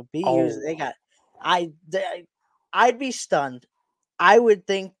talent too. They got. I'd be stunned. I would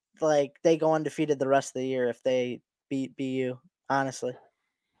think like they go undefeated the rest of the year if they beat BU. Honestly,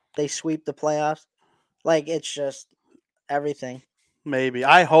 they sweep the playoffs. Like, it's just everything. Maybe.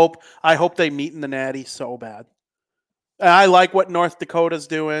 I hope they meet in the Natty so bad. I like what North Dakota's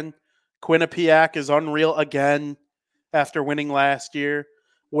doing. Quinnipiac is unreal again after winning last year.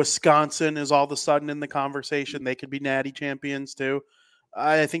 Wisconsin is all of a sudden in the conversation. They could be Natty champions too.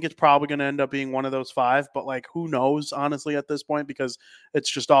 I think it's probably going to end up being one of those 5, but like, who knows, honestly, at this point, because it's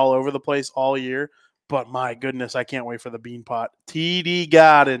just all over the place all year. But my goodness, I can't wait for the Beanpot. TD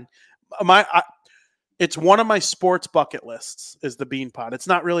Garden. It's one of my sports bucket lists is the Beanpot. It's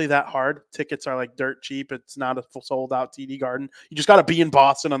not really that hard. Tickets are like dirt cheap. It's not a sold out TD Garden. You just got to be in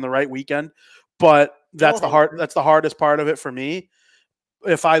Boston on the right weekend. But that's the hardest part of it for me.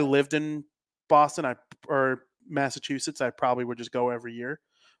 If I lived in Boston or Massachusetts, I probably would just go every year.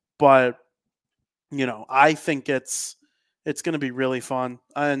 But, I think it's going to be really fun.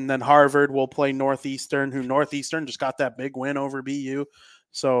 And then Harvard will play Northeastern, who Northeastern just got that big win over BU.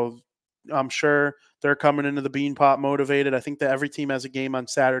 So I'm sure they're coming into the Beanpot motivated. I think that every team has a game on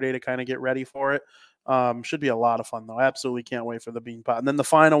Saturday to kind of get ready for it. Should be a lot of fun, though. Absolutely can't wait for the Beanpot. And then the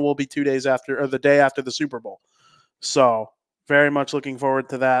final will be 2 days after, or the day after the Super Bowl. So very much looking forward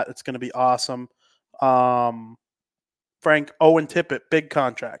to that. It's going to be awesome. Frank, Owen Tippett, big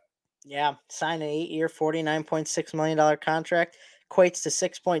contract. Yeah, signed an 8-year, $49.6 million contract. Equates to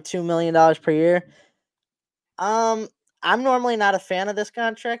 $6.2 million per year. I'm normally not a fan of this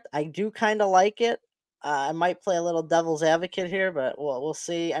contract. I do kind of like it. I might play a little devil's advocate here, but we'll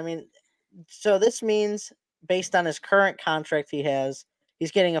see. I mean, so this means based on his current contract he has,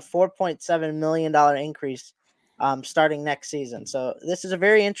 He's getting a $4.7 million increase starting next season. So this is a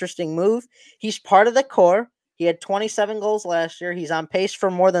very interesting move. He's part of the core. He had 27 goals last year. He's on pace for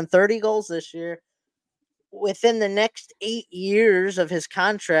more than 30 goals this year. Within the next 8 years of his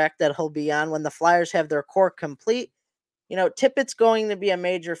contract that he'll be on when the Flyers have their core complete, Tippett's going to be a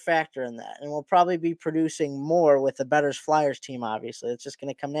major factor in that, and will probably be producing more with the better Flyers team, obviously. It's just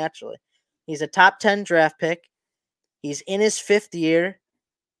going to come naturally. He's a top 10 draft pick. He's in his 5th year.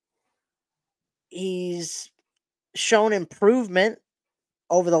 He's shown improvement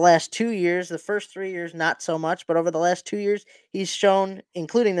over the last 2 years. The first 3 years, not so much, but over the last 2 years, he's shown,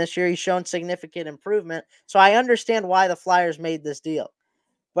 including this year, he's shown significant improvement. So I understand why the Flyers made this deal.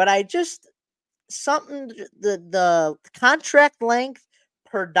 But the contract length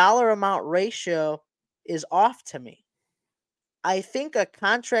per dollar amount ratio is off to me. I think a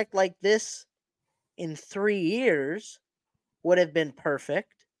contract like this in 3 years would have been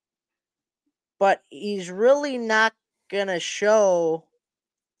perfect, but he's really not going to show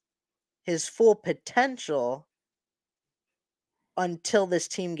his full potential until this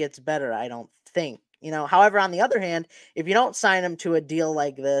team gets better, I don't think. However, on the other hand, if you don't sign him to a deal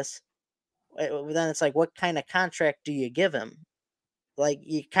like this, then it's like, what kind of contract do you give him? Like,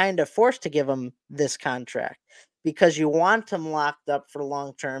 you kind of forced to give him this contract because you want him locked up for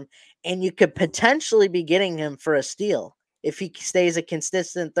long term, and you could potentially be getting him for a steal if he stays a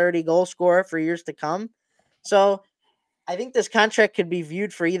consistent 30 goal scorer for years to come. So I think this contract could be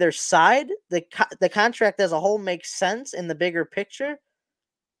viewed for either side. The contract as a whole makes sense in the bigger picture.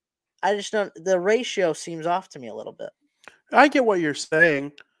 I just don't. The ratio seems off to me a little bit. I get what you're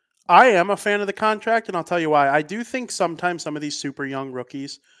saying. I am a fan of the contract, and I'll tell you why. I do think sometimes some of these super young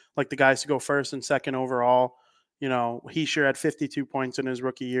rookies, like the guys who go first and second overall, he sure had 52 points in his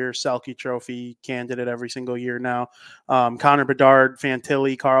rookie year, Selke Trophy candidate every single year now. Connor Bedard,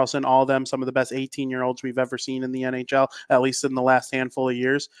 Fantilli, Carlson, all of them, some of the best 18-year-olds we've ever seen in the NHL, at least in the last handful of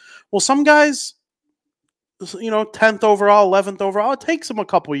years. Well, some guys, 10th overall, 11th overall, it takes them a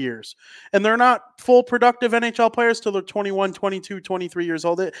couple years. And they're not full productive NHL players till they're 21, 22, 23 years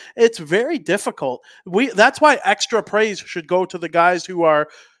old. It's very difficult. That's why extra praise should go to the guys who are,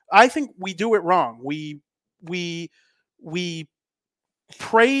 I think we do it wrong. We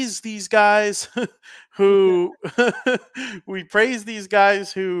praise these guys who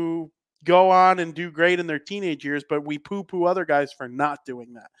go on and do great in their teenage years, but we poo-poo other guys for not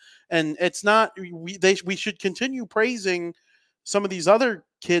doing that. And it's not, we should continue praising some of these other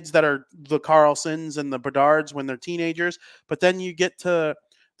kids that are the Carlsons and the Bedards when they're teenagers. But then you get to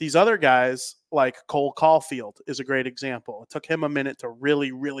these other guys, like Cole Caulfield is a great example. It took him a minute to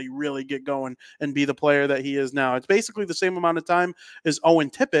really, really, really get going and be the player that he is now. It's basically the same amount of time as Owen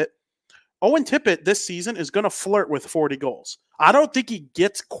Tippett. Owen Tippett this season is going to flirt with 40 goals. I don't think he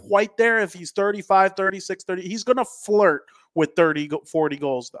gets quite there if he's 35, 36, 30. He's going to flirt with 40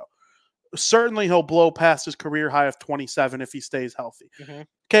 goals, though. Certainly he'll blow past his career high of 27 if he stays healthy. Mm-hmm.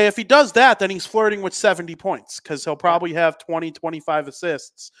 Okay, if he does that, then he's flirting with 70 points because he'll probably have 20, 25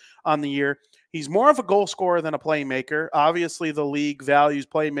 assists on the year. He's more of a goal scorer than a playmaker. Obviously, the league values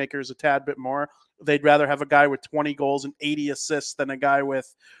playmakers a tad bit more. They'd rather have a guy with 20 goals and 80 assists than a guy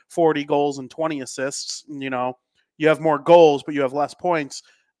with 40 goals and 20 assists. You have more goals, but you have less points.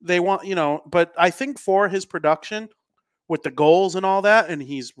 They want, but I think for his production with the goals and all that, and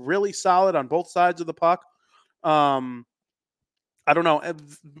he's really solid on both sides of the puck. I don't know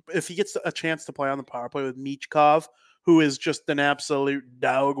if he gets a chance to play on the power play with Michkov, who is just an absolute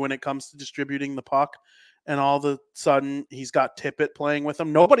dog when it comes to distributing the puck. And all of a sudden, he's got Tippett playing with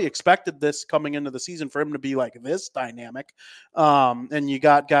him. Nobody expected this coming into the season for him to be like this dynamic. And you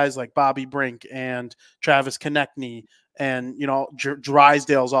got guys like Bobby Brink and Travis Konechny and,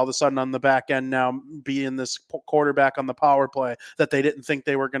 Drysdale's all of a sudden on the back end now being this quarterback on the power play that they didn't think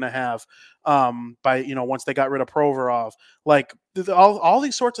they were going to have once they got rid of Provorov. Like all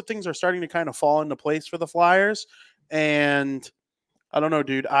these sorts of things are starting to kind of fall into place for the Flyers. And I don't know,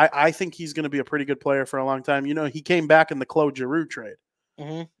 dude. I think he's going to be a pretty good player for a long time. He came back in the Claude Giroux trade.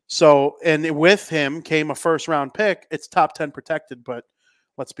 Mm-hmm. So, and with him came a first-round pick. It's top 10 protected, but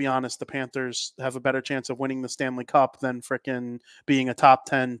let's be honest, the Panthers have a better chance of winning the Stanley Cup than frickin' being a top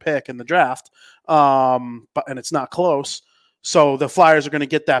 10 pick in the draft. And it's not close. So the Flyers are going to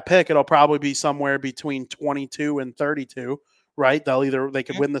get that pick. It'll probably be somewhere between 22 and 32. Right? They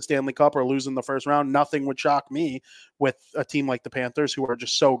could win the Stanley Cup or lose in the first round. Nothing would shock me with a team like the Panthers, who are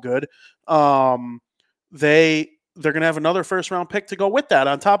just so good. They're going to have another first round pick to go with that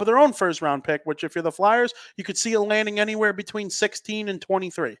on top of their own first round pick, which if you're the Flyers, you could see it landing anywhere between 16 and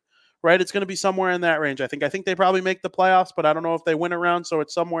 23. right? It's going to be somewhere in that range. I think they probably make the playoffs, but I don't know if they win a round, so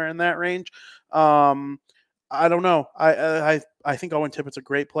it's somewhere in that range. I don't know. I think Owen Tippett's a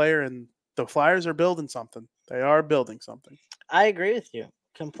great player, and the Flyers are building something. They are building something. I agree with you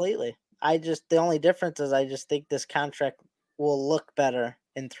completely. The only difference is I just think this contract will look better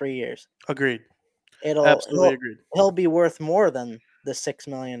in 3 years. Agreed. Absolutely agreed. He'll be worth more than the $6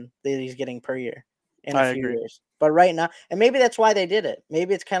 million that he's getting per year in a few years. But right now, and maybe that's why they did it.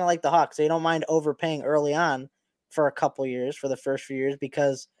 Maybe it's kind of like the Hawks. They don't mind overpaying early on for a couple years, for the first few years,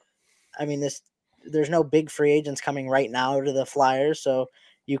 because I mean there's no big free agents coming right now to the Flyers, so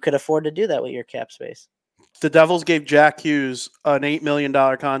you could afford to do that with your cap space. The Devils gave Jack Hughes an $8 million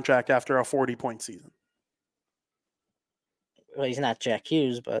contract after a 40-point season. Well, he's not Jack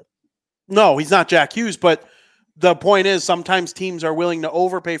Hughes, but no, he's not Jack Hughes, but the point is sometimes teams are willing to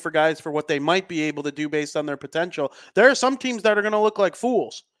overpay for guys for what they might be able to do based on their potential. There are some teams that are going to look like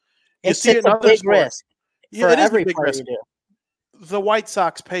fools. It's a big risk for every player you do. The White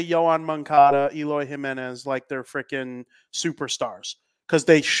Sox pay Yohan Moncada, Eloy Jimenez like they're freaking superstars because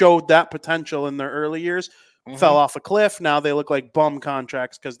they showed that potential in their early years, fell off a cliff. Now they look like bum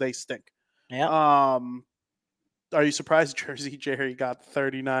contracts because they stink. Yeah. Are you surprised Jersey Jerry got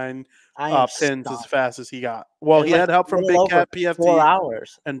 39 pins as fast as he got? Well, he had help from Big Cat PFT 4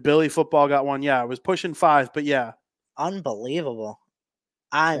 hours. And Billy Football got one. Yeah, it was pushing 5, but yeah. Unbelievable.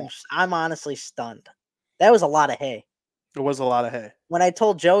 I'm honestly stunned. That was a lot of hay. It was a lot of hay. When I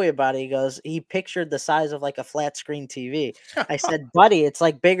told Joey about it, he pictured the size of like a flat screen TV. I said, buddy, it's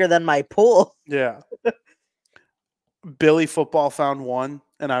like bigger than my pool. Yeah. Billy Football found one,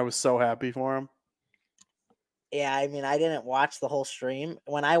 and I was so happy for him. Yeah, I mean, I didn't watch the whole stream.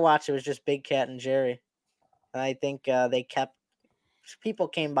 When I watched, it was just Big Cat and Jerry. I think people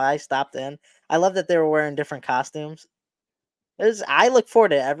came by, stopped in. I love that they were wearing different costumes. I look forward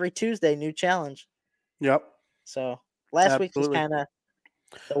to every Tuesday, new challenge. Yep. So last week was kind of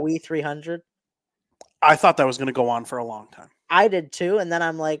the Wii 300. I thought that was going to go on for a long time. I did too, and then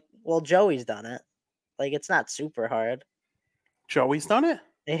I'm like, well, Joey's done it. Like, it's not super hard. Joey's done it?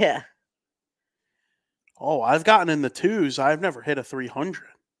 Yeah. Oh, I've gotten in the 2s. I've never hit a 300.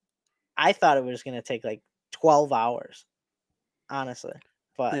 I thought it was going to take like 12 hours, honestly.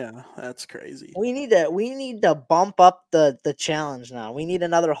 But yeah, that's crazy. We need to bump up the challenge now. We need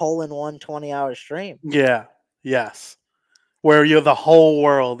another hole-in-one 20-hour stream. Yeah. Yes. Where the whole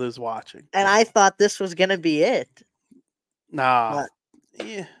world is watching. And I thought this was going to be it. Nah.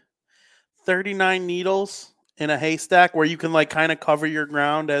 39 needles in a haystack where you can like kind of cover your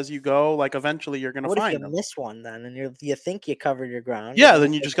ground as you go. Like eventually you're going to find them. What if you miss one then and you think you covered your ground? Yeah,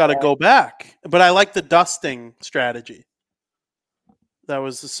 then you just got to go back. But I like the dusting strategy. That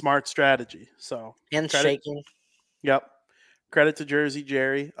was a smart strategy. So shaking. Yep. Credit to Jersey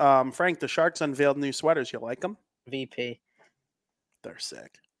Jerry. Frank, the Sharks unveiled new sweaters. You like them? VP. They're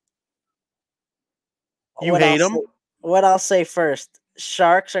sick. You hate them? What I'll say first.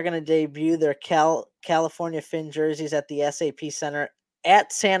 Sharks are going to debut their California Fin jerseys at the SAP Center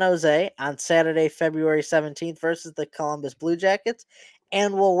at San Jose on Saturday, February 17th versus the Columbus Blue Jackets,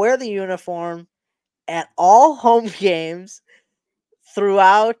 and will wear the uniform at all home games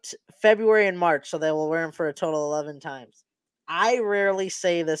throughout February and March, so they will wear them for a total of 11 times. I rarely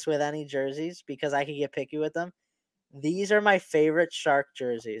say this with any jerseys because I can get picky with them. These are my favorite Shark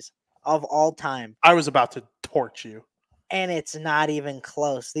jerseys of all time. I was about to torch you. And it's not even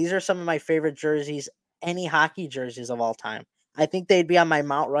close. These are some of my favorite jerseys, any hockey jerseys of all time. I think they'd be on my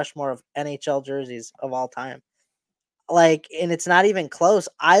Mount Rushmore of NHL jerseys of all time. And it's not even close.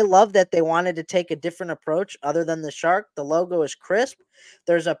 I love that they wanted to take a different approach other than the Shark. The logo is crisp.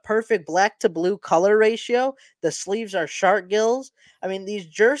 There's a perfect black to blue color ratio. The sleeves are shark gills. I mean, these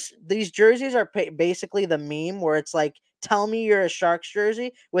jerseys are basically the meme where it's like, tell me you're a Sharks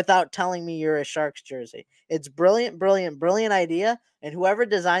jersey without telling me you're a Sharks jersey. It's brilliant, brilliant, brilliant idea. And whoever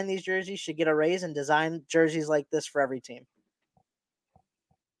designed these jerseys should get a raise and design jerseys like this for every team.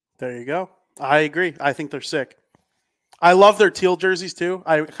 There you go. I agree. I think they're sick. I love their teal jerseys too.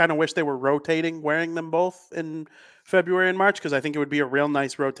 I kind of wish they were rotating, wearing them both in February and March because I think it would be a real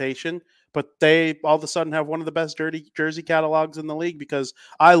nice rotation. But they all of a sudden have one of the best jersey catalogs in the league because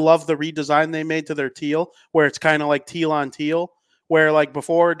I love the redesign they made to their teal, where it's kind of like teal on teal, where like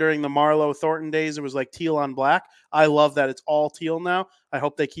before during the Marlowe Thornton days, it was like teal on black. I love that it's all teal now. I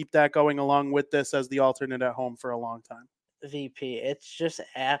hope they keep that going along with this as the alternate at home for a long time. VP, it's just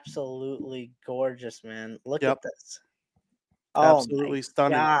absolutely gorgeous, man. Look Yep. at this. Absolutely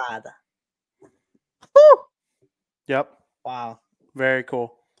stunning. God. Woo! Yep. Wow. Very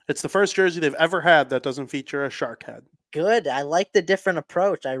cool. It's the first jersey they've ever had that doesn't feature a shark head. good. I like the different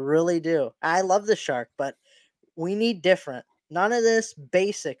approach. I really do. I love the shark, but we need different. None of this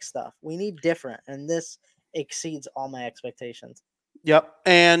basic stuff. We need different, and this exceeds all my expectations. Yep.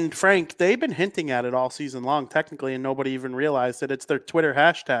 And Frank, they've been hinting at it all season long, technically, and nobody even realized that it's their Twitter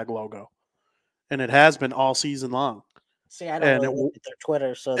hashtag logo, and it has been all season long. See, I don't And really look at their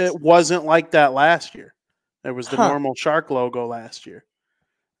Twitter, so it's it wasn't like that last year. It was the huh. normal shark logo last year.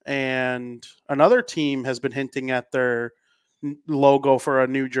 And another team has been hinting at their logo for a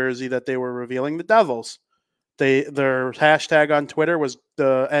new jersey that they were revealing, the Devils. Their hashtag on Twitter was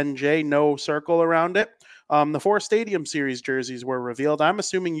the NJ, no circle around it. The 4 Stadium Series jerseys were revealed. I'm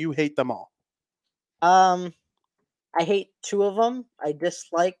assuming you hate them all. I hate 2 of them. I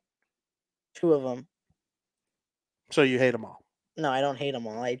dislike 2 of them. So you hate them all. No, I don't hate them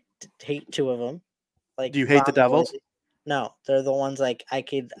all. I hate 2 of them. Like Do you hate the Von Devils? Boy. No, they're the ones like I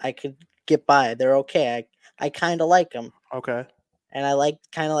could get by. They're okay. I kind of like them, Okay. and I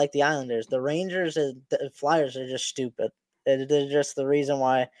kind of like the Islanders. The Rangers and the Flyers are just stupid. They're just the reason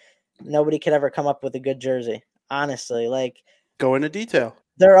why nobody could ever come up with a good jersey. Honestly, like Go into detail.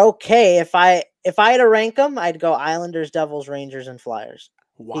 they're okay. If I had to rank them, I'd go Islanders, Devils, Rangers, and Flyers.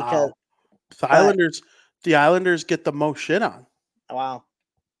 Because, Wow. The but Islanders, the Islanders get the most shit on. wow,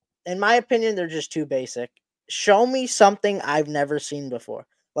 in my opinion, they're just too basic. Show me something I've never seen before,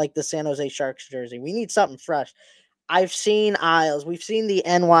 like the San Jose Sharks jersey. We need something fresh. I've seen Isles. We've seen the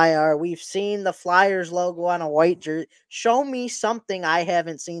NYR. We've seen the Flyers logo on a white jersey. Show me something I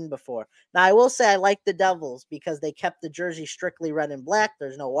haven't seen before. Now, I will say I like the Devils because they kept the jersey strictly red and black.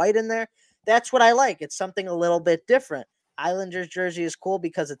 There's no white in there. That's what I like. It's something a little bit different. Islanders jersey is cool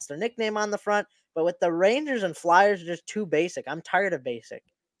because it's their nickname on the front. But with the Rangers and Flyers, just too basic. I'm tired of basic.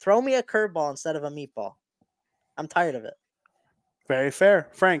 Throw me a curveball instead of a meatball. I'm tired of it. Very fair.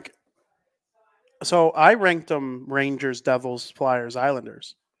 Frank, so I ranked them Rangers, Devils, Flyers,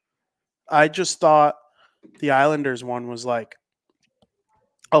 Islanders. I just thought the Islanders one was like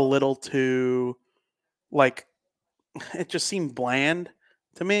a little too, like, it just seemed bland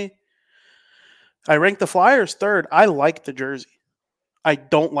to me. I ranked the Flyers third. I like the jersey. I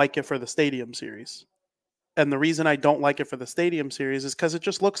don't like it for the Stadium Series. And the reason I don't like it for the Stadium Series is because it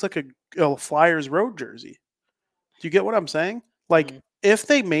just looks like a Flyers road jersey. Do you get what I'm saying? Like, if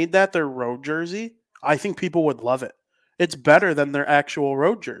they made that their road jersey, I think people would love it. It's better than their actual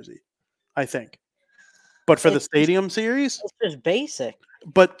road jersey, I think. But for the Stadium Series, It's just basic.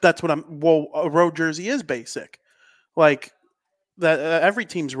 but that's what a road jersey is basic. Like, that every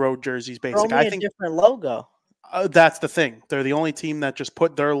team's road jersey is Throw basic. me I a think different logo. that's the thing. They're the only team that just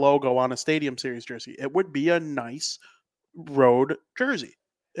put their logo on a Stadium Series jersey. It would be a nice road jersey.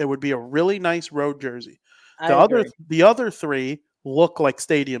 It would be a really nice road jersey. I agree. The other 3 look like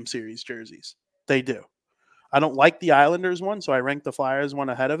Stadium Series jerseys. They do. I don't like the Islanders one, so I rank the Flyers one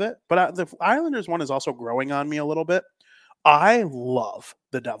ahead of it. But the Islanders one is also growing on me a little bit. I love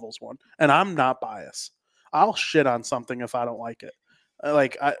the Devils one, and I'm not biased. I'll shit on something if I don't like it.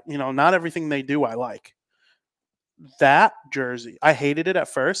 Not everything they do I like. That jersey, I hated it at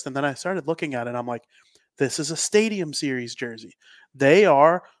first, and then I started looking at it, and I'm like, this is a Stadium Series jersey.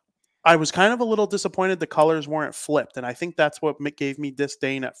 I was kind of a little disappointed the colors weren't flipped, and I think that's what gave me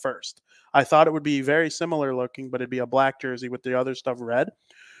disdain at first. I thought it would be very similar looking, but it'd be a black jersey with the other stuff red.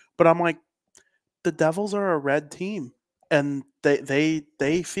 But I'm like, the Devils are a red team, and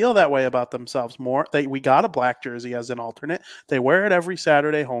they feel that way about themselves more. We got a black jersey as an alternate. They wear it every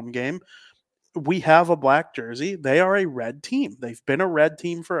Saturday home game. We have a black jersey. They are a red team. They've been a red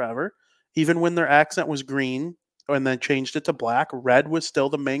team forever. Even when their accent was green and then changed it to black, red was still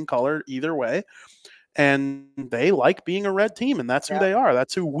the main color either way. And they like being a red team, and that's who they are.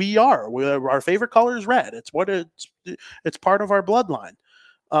 That's who we are. Our favorite color is red. It's part of our bloodline.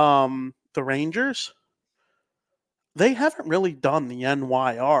 The Rangers, they haven't really done the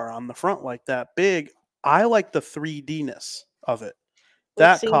NYR on the front like that big. I like the 3D-ness of it.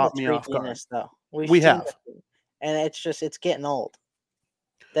 That caught me off guard. Though. We have. And it's getting old.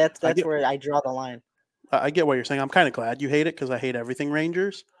 That's where I draw the line. I get what you're saying. I'm kind of glad you hate it because I hate everything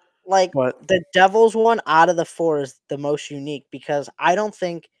Rangers. Like, But the Devils one out of the 4 is the most unique because I don't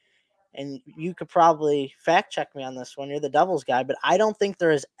think, and you could probably fact check me on this one, you're the Devils guy, but I don't think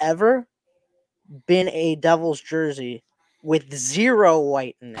there has ever been a Devils jersey with 0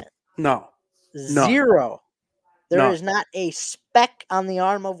 white in it. no. 0. There No. is not a speck on the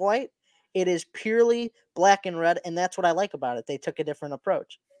arm of white. It is purely black and red, and that's what I like about it. They took a different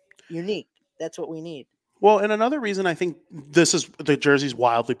approach. Unique. That's what we need. Well, and another reason I think the jersey's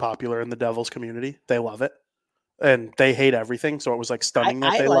wildly popular in the Devils community. They love it. And they hate everything, so it was like stunning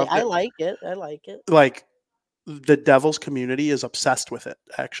that they loved it. I like it. I like it. Like, the Devils community is obsessed with it.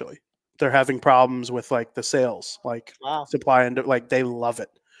 Actually, they're having problems with like the sales, like Wow. supply and like they love it.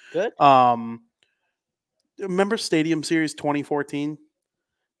 Good. Remember Stadium Series 2014?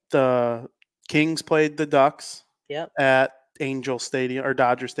 The Kings played the Ducks Yep. at Angel Stadium or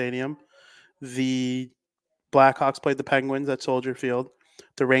Dodger Stadium. The Blackhawks played the Penguins at Soldier Field.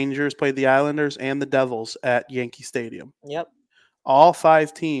 The Rangers played the Islanders and the Devils at Yankee Stadium. Yep. All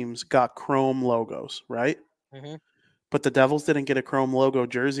 5 teams got chrome logos, right? Mm-hmm. But the Devils didn't get a chrome logo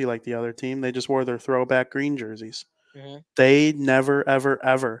jersey like the other team. They just wore their throwback green jerseys. Mm-hmm. They never, ever,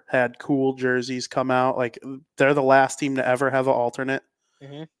 ever had cool jerseys come out. Like they're the last team to ever have an alternate.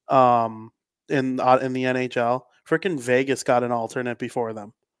 Mm-hmm. In the NHL. Freaking Vegas got an alternate before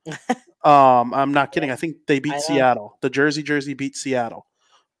them. I'm not kidding. Yeah, I think they beat I know. Seattle. The jersey beat Seattle,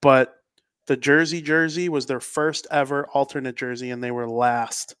 but the jersey was their first ever alternate jersey, and they were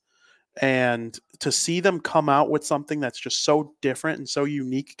last. And to see them come out with something that's just so different and so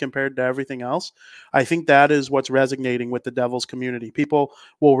unique compared to everything else, I think that is what's resonating with the Devils community. People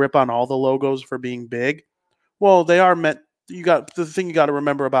will rip on all the logos for being big. Well, they are meant. You got the thing you got to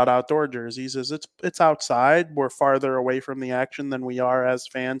remember about outdoor jerseys is it's outside. We're farther away from the action than we are as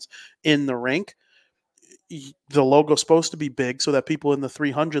fans in the rink. The logo's supposed to be big so that people in the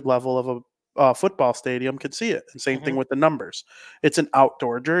 300 level of a football stadium could see it. And same Mm-hmm. thing with the numbers. It's an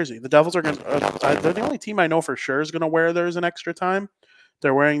outdoor jersey. The Devils are going to, they're the only team I know for sure is going to wear theirs an extra time.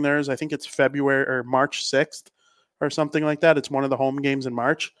 They're wearing theirs, I think it's February or March 6th or something like that. It's one of the home games in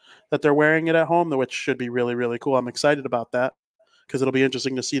March that they're wearing it at home, which should be really, really cool. I'm excited about that because it'll be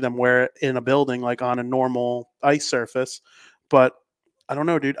interesting to see them wear it in a building, like on a normal ice surface. But I don't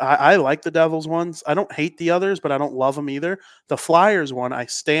know, dude. I like the Devils ones. I don't hate the others, but I don't love them either. The Flyers one, I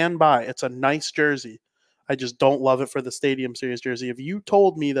stand by. It's a nice jersey. I just don't love it for the Stadium Series jersey. If you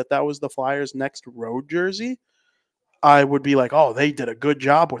told me that that was the Flyers' next road jersey, I would be like, oh, they did a good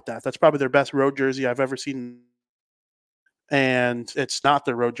job with that. That's probably their best road jersey I've ever seen. And it's not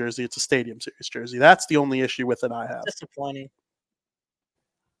their road jersey, it's a Stadium Series jersey. That's the only issue with it I have. Disappointing.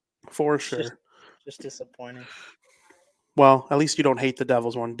 For It's sure. just disappointing. Well, at least you don't hate the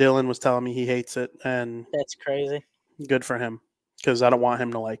Devils one. Dylan was telling me he hates it, and That's crazy. good for him because I don't want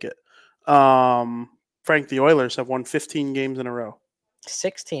him to like it. Frank, the Oilers have won 15 games in a row.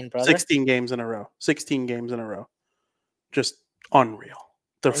 16, brother. 16 games in a row. 16 games in a row. Just unreal.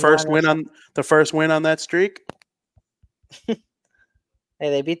 The And first win on that streak. Hey,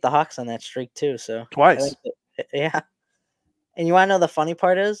 they beat the Hawks on that streak too. So Twice. Yeah. And you want to know the funny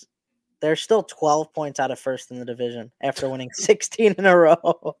part is they're still 12 points out of first in the division after winning 16 in a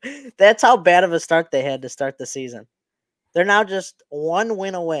row. That's how bad of a start they had to start the season. They're now just one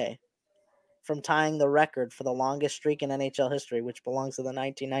win away from tying the record for the longest streak in NHL history, which belongs to the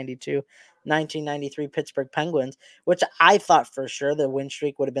 1992-1993 Pittsburgh Penguins, which I thought for sure the win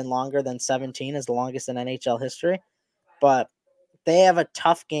streak would have been longer than 17 as the longest in NHL history. But they have a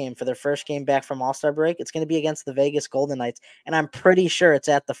tough game for their first game back from All-Star break. It's going to be against the Vegas Golden Knights, and I'm pretty sure it's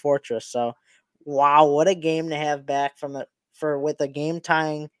at the Fortress. So, wow, what a game to have back with a game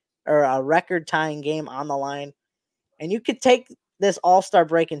tying or a record tying game on the line. And you could take this All-Star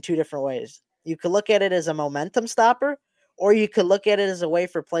break in 2 different ways. You could look at it as a momentum stopper, or you could look at it as a way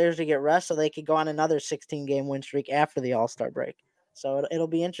for players to get rest so they could go on another 16-game win streak after the All-Star break. So it'll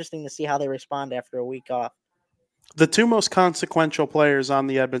be interesting to see how they respond after a week off. The 2 most consequential players on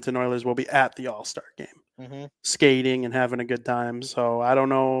the Edmonton Oilers will be at the All-Star game, skating and having a good time. So I don't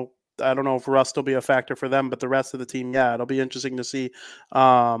know if rust will be a factor for them, but the rest of the team, yeah, it'll be interesting to see.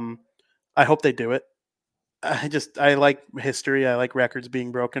 I hope they do it. I like history. I like records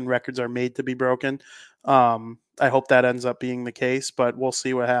being broken. Records are made to be broken. I hope that ends up being the case, but we'll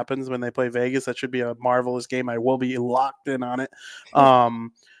see what happens when they play Vegas. That should be a marvelous game. I will be locked in on it.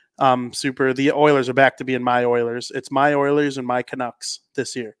 Super. The Oilers are back to being my Oilers. It's my Oilers and my Canucks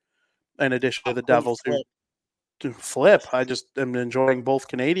this year, in addition to the Devils who flip. I just am enjoying both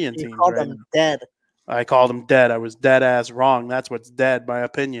Canadian teams called right them now. dead. I called them dead. I was dead ass wrong. That's what's dead. My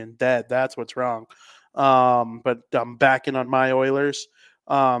opinion, dead. That's what's wrong. But I'm backing on my Oilers.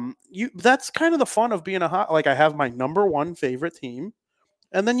 That's kind of the fun of being I have my number one favorite team,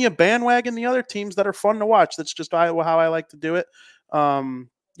 and then you bandwagon the other teams that are fun to watch. That's just how I like to do it.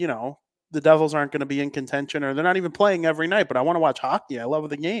 The Devils aren't going to be in contention, or they're not even playing every night, but I want to watch hockey. I love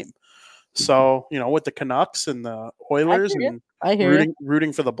the game. So, with the Canucks and the Oilers and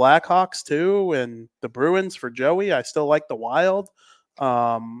rooting for the Blackhawks too, and the Bruins for Joey. I still like the Wild.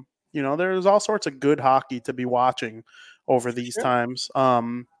 There's all sorts of good hockey to be watching over these times. A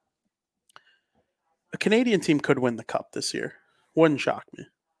Canadian team could win the cup this year. Wouldn't shock me.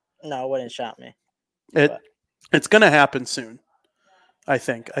 No, it wouldn't shock me. It It's going to happen soon. I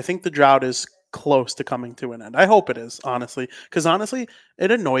think the drought is close to coming to an end. I hope it is, honestly, because honestly,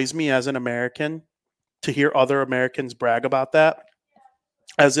 it annoys me as an American to hear other Americans brag about that,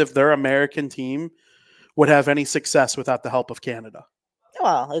 as if their American team would have any success without the help of Canada.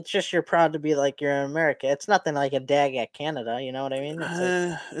 Well, it's just you're proud to be like you're in America. It's nothing like a dag at Canada. You know what I mean?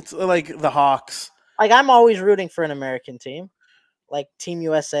 It's like the Hawks. Like I'm always rooting for an American team, like Team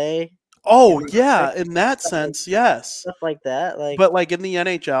USA. Oh yeah, in that sense, yes. Stuff like that. But like in the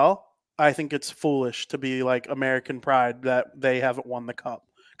NHL, I think it's foolish to be like American pride that they haven't won the cup,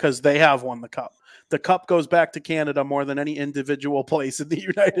 because they have won the cup. The cup goes back to Canada more than any individual place in the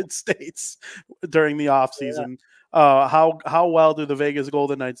United States during the offseason. Yeah. How well do the Vegas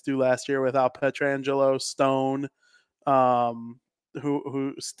Golden Knights do last year without Pietrangelo, Stone,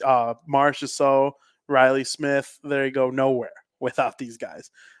 Marchessault, Riley Smith? There you go, nowhere without these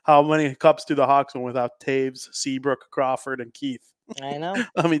guys. How many cups do the Hawks win without Taves, Seabrook, Crawford, and Keith? I know.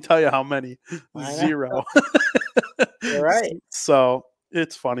 Let me tell you how many. Zero. You're right. So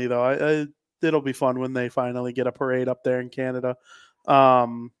it's funny though. It'll be fun when they finally get a parade up there in Canada.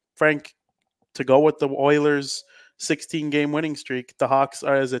 Frank, to go with the Oilers' 16-game winning streak, the Hawks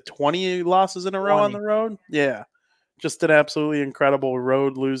are, is it 20 losses in a row on the road? Yeah. Just an absolutely incredible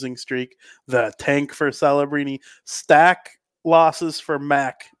road losing streak. The tank for Celebrini. Stack losses for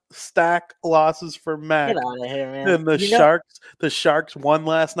Mac. Stack losses for Mac. Get out of here, man. And the Sharks won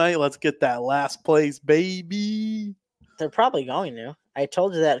last night. Let's get that last place, baby. They're probably going to. I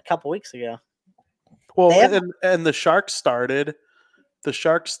told you that a couple weeks ago. Well, and the Sharks started. The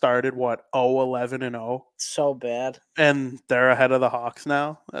Sharks started what, 0-11-0. So bad. And they're ahead of the Hawks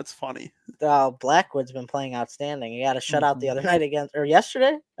now. That's funny. Blackwood's been playing outstanding. He had a shutout the other night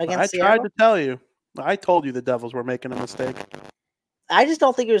yesterday against Seattle. I tried to tell you. I told you the Devils were making a mistake. I just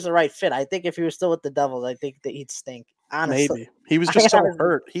don't think he was the right fit. I think if he was still with the Devils, I think that he'd stink. Honestly. Maybe. He was just so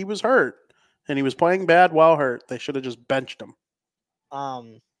hurt. He was hurt. And he was playing bad while hurt. They should have just benched him.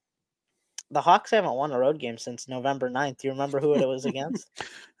 The Hawks haven't won a road game since November 9th. Do you remember who it was against?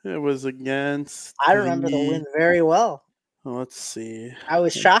 It was against... I remember the win very well. Let's see. I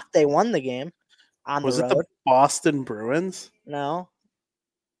was shocked they won the game on the road. Was it the Boston Bruins? No.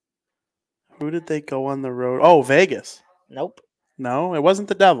 Who did they go on the road? Oh, Vegas. Nope. No, it wasn't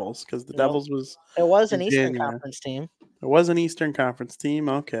the Devils, because the Devils was... It was an Eastern Conference team. It was an Eastern Conference team.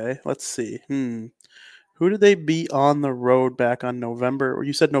 Okay, let's see. Who did they beat on the road back on November?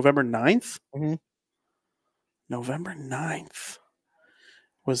 You said November 9th? Mm-hmm. November 9th.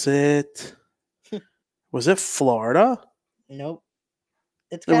 Was it Florida? Nope.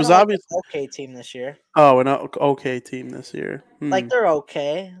 It was obviously an okay team this year. Oh, an okay team this year. Like, they're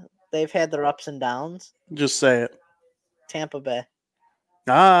okay. They've had their ups and downs. Just say it. Tampa Bay.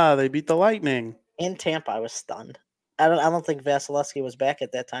 They beat the Lightning. In Tampa, I was stunned. I don't think Vasilevsky was back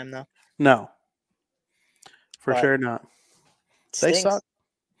at that time, though. No. For sure not. They suck.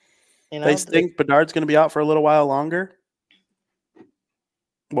 They stink. Bedard's going to be out for a little while longer.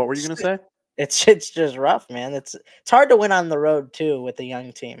 What were you going to say? It's just rough, man. It's hard to win on the road, too, with a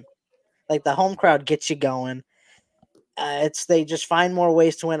young team. Like, the home crowd gets you going. They just find more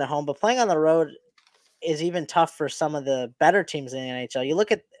ways to win at home. But playing on the road is even tough for some of the better teams in the NHL. You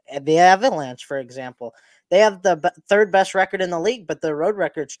look at the Avalanche, for example. They have the third best record in the league, but the road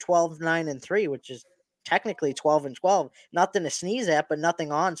record's 12-9-3, which is technically 12-12. Nothing to sneeze at, but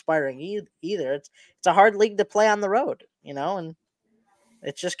nothing awe-inspiring either. It's a hard league to play on the road, and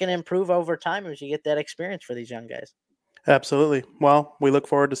it's just going to improve over time as you get that experience for these young guys. Absolutely. Well, we look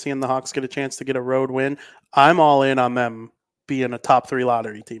forward to seeing the Hawks get a chance to get a road win. I'm all in on them being a top 3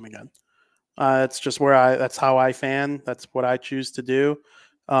 lottery team again. It's just that's how I fan. That's what I choose to do.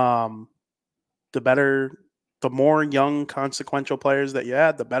 The more young, consequential players that you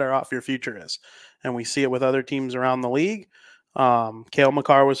add, the better off your future is. And we see it with other teams around the league. Cale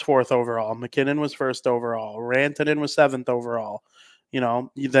Makar was 4th overall. McKinnon was 1st overall. Rantanen was 7th overall.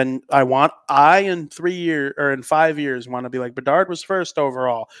 Then in 5 years want to be like, Bedard was 1st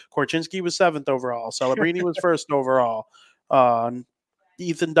overall. Korchinski was 7th overall. Celebrini was 1st overall.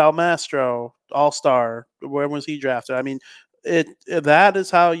 Ethan Dalmastro, all-star. When was he drafted? I mean, that is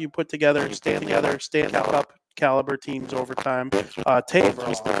how you put together Stanley Cup caliber teams over time.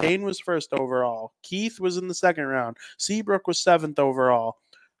 Kane was 1st overall. Keith was in the 2nd round. Seabrook was 7th overall.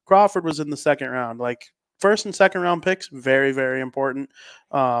 Crawford was in the 2nd round. Like, 1st and 2nd round picks, very, very important.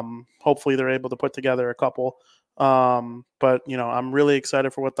 Hopefully they're able to put together a couple. But I'm really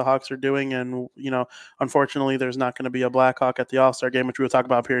excited for what the Hawks are doing. And, unfortunately, there's not going to be a Blackhawk at the All-Star game, which we'll talk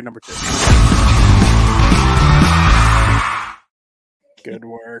about period number 2. Good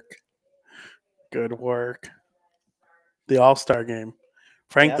work. The All-Star game.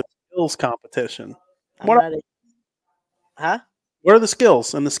 Frank, Yep. the skills competition. I'm ready. Huh? What are the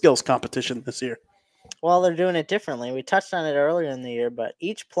skills in the skills competition this year? Well, they're doing it differently. We touched on it earlier in the year, but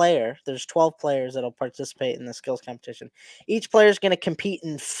each player, there's 12 players that'll participate in the skills competition. Each player is going to compete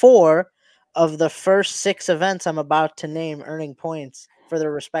in 4 of the first 6 events I'm about to name, earning points for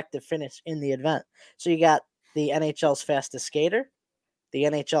their respective finish in the event. So you got the NHL's fastest skater, the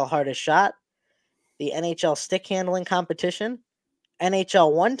NHL hardest shot, the NHL stick handling competition,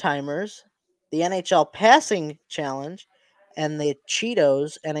 NHL one-timers, the NHL passing challenge, and the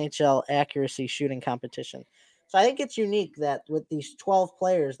Cheetos NHL accuracy shooting competition. So I think it's unique that with these 12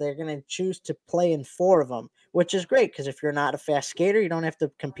 players, they're going to choose to play in 4 of them, which is great because if you're not a fast skater, you don't have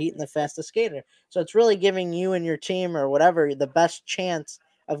to compete in the fastest skater. So it's really giving you and your team or whatever the best chance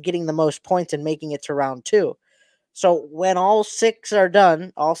of getting the most points and making it to round 2. So when all 6 are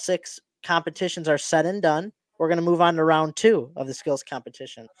done, all 6 competitions are said and done, we're going to move on to round 2 of the skills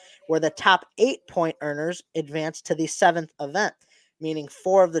competition, where the top 8-point earners advance to the 7th event, meaning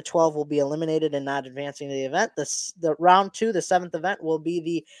 4 of the 12 will be eliminated and not advancing to the event. The round 2, the 7th event, will be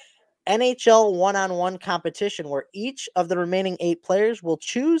the NHL one-on-one competition, where each of the remaining 8 players will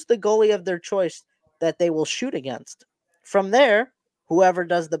choose the goalie of their choice that they will shoot against. From there, whoever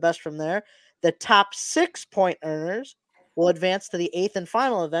does the best from there, the top 6-point earners will advance to the 8th and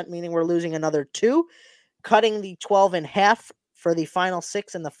final event, meaning we're losing another 2, cutting the 12 in half for the final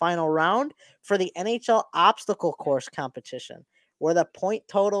 6 in the final round for the NHL obstacle course competition, where the point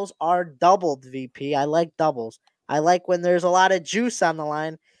totals are doubled, VP. I like doubles. I like when there's a lot of juice on the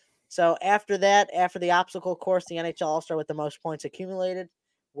line. So after that, after the obstacle course, the NHL All-Star with the most points accumulated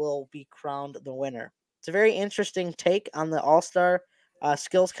will be crowned the winner. It's a very interesting take on the All-Star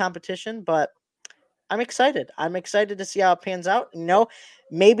skills competition, but I'm excited. I'm excited to see how it pans out.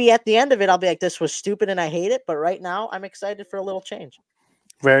 Maybe at the end of it, I'll be like, this was stupid and I hate it. But right now, I'm excited for a little change.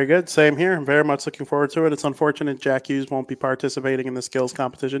 Very good. Same here. I'm very much looking forward to it. It's unfortunate Jack Hughes won't be participating in the skills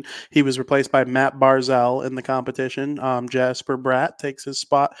competition. He was replaced by Matt Barzell in the competition. Jasper Bratt takes his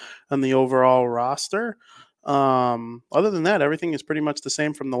spot on the overall roster. Other than that, everything is pretty much the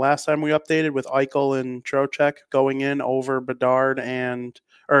same from the last time we updated, with Eichel and Trocheck going in over Bedard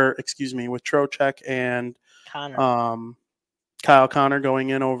with Trocheck and Connor. Kyle Connor going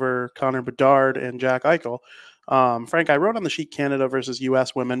in over Connor Bedard and Jack Eichel. Frank, I wrote on the sheet Canada versus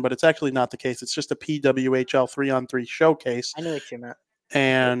U.S. women, but it's actually not the case. It's just a PWHL 3-on-3 showcase. I knew what you meant.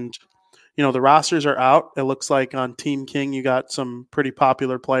 And, the rosters are out. It looks like on Team King, you got some pretty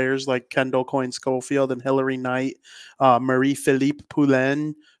popular players like Kendall Coyne Schofield and Hillary Knight, Marie-Philippe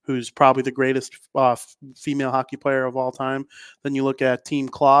Poulin, who's probably the greatest female hockey player of all time. Then you look at Team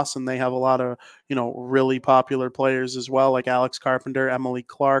Kloss, and they have a lot of, really popular players as well, like Alex Carpenter, Emily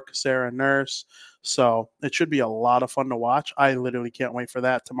Clark, Sarah Nurse. So it should be a lot of fun to watch. I literally can't wait for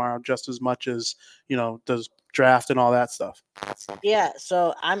that tomorrow, just as much as, does draft and all that stuff. Yeah,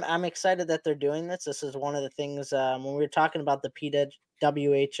 so I'm excited that they're doing this. This is one of the things when we were talking about the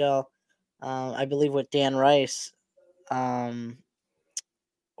PWHL, I believe with Dan Rice, I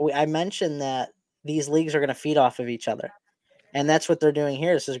mentioned that these leagues are going to feed off of each other. And that's what they're doing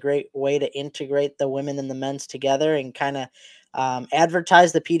here. This is a great way to integrate the women and the men's together and kind of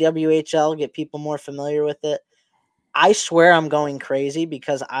advertise the PWHL, get people more familiar with it. I swear I'm going crazy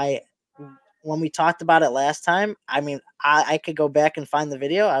because when we talked about it last time, I could go back and find the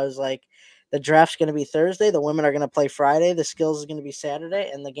video. I was like, the draft's going to be Thursday. The women are going to play Friday. The skills is going to be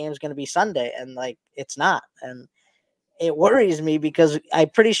Saturday and the game's going to be Sunday. And it's not. And it worries me because I'm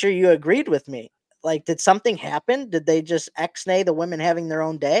pretty sure you agreed with me. Did something happen? Did they just ex-nay the women having their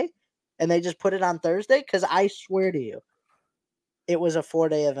own day and they just put it on Thursday? Because I swear to you, it was a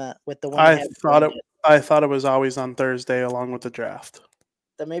 4-day event with the women having their own day. I thought it was always on Thursday along with the draft.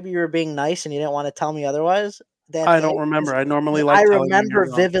 That maybe you were being nice and you didn't want to tell me otherwise. I don't remember. I normally like I telling remember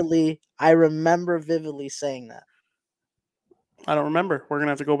you. vividly. I remember vividly saying that. I don't remember. We're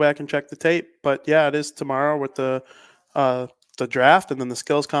gonna have to go back and check the tape. But yeah, it is tomorrow with the draft, and then the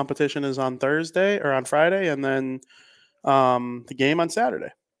skills competition is on Thursday or on Friday, and then the game on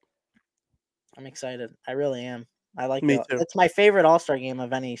Saturday. I'm excited. I really am. I like Me it. too. It's my favorite All-Star game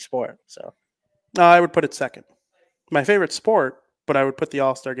of any sport. So I would put it second. My favorite sport, but I would put the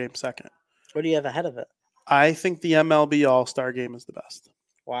All-Star game second. what do you have ahead of it? I think the MLB All-Star game is the best.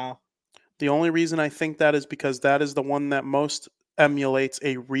 Wow. The only reason I think that is because that is the one that most emulates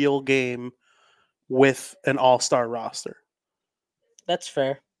a real game with an all-star roster. That's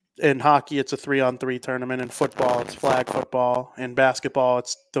fair. In hockey, it's a 3-on-3 tournament. In football, it's flag football. In basketball,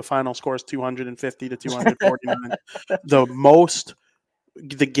 it's the final score is 250 to 249.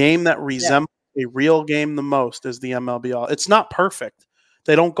 The game that resembles a real game the most is the MLB All. It's not perfect.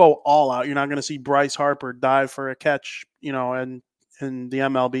 They don't go all out. You're not going to see Bryce Harper dive for a catch, and in the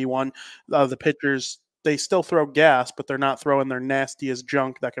MLB one, the pitchers, they still throw gas, but they're not throwing their nastiest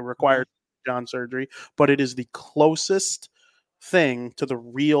junk that can require John surgery. But it is the closest thing to the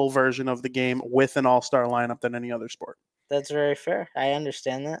real version of the game with an all-star lineup than any other sport. That's very fair. I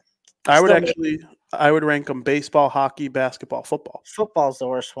understand that. I would rank them baseball, hockey, basketball, football. Football's the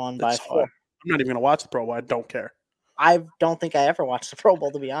worst one by far. I'm not even going to watch the Pro Bowl. I don't care. I don't think I ever watched the Pro Bowl,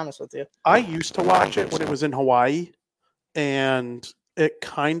 to be honest with you. I used to watch it when it was in Hawaii, and it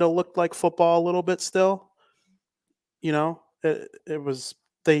kind of looked like football a little bit still. It was,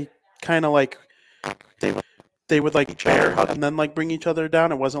 they kind of like, they would like bear hug and then like bring each other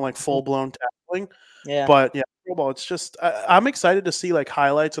down. It wasn't like full blown tackling. Yeah. But yeah, Pro Bowl, it's just, I'm excited to see like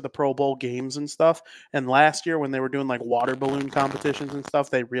highlights of the Pro Bowl games and stuff. And last year when they were doing like water balloon competitions and stuff,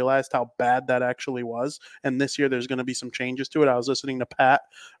 they realized how bad that actually was. And this year there's going to be some changes to it. I was listening to Pat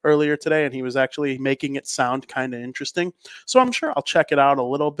earlier today and he was actually making it sound kind of interesting. So I'm sure I'll check it out a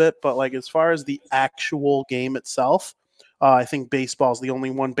little bit. But like as far as the actual game itself, I think baseball is the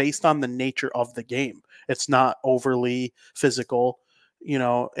only one based on the nature of the game. It's not overly physical.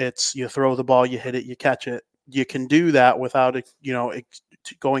 It's you throw the ball, you hit it, you catch it. You can do that without,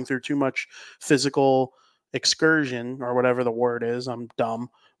 going through too much physical excursion or whatever the word is. I'm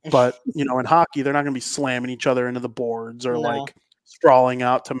dumb. But, in hockey, they're not going to be slamming each other into the boards or like sprawling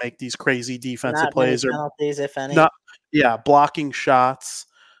out to make these crazy defensive plays. Or penalties, if any. Blocking shots,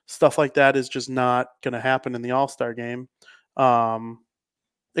 stuff like that is just not going to happen in the All-Star game.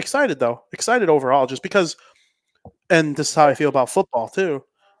 Excited overall, just because, and this is how I feel about football too.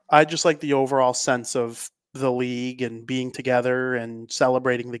 I just like the overall sense of the league and being together and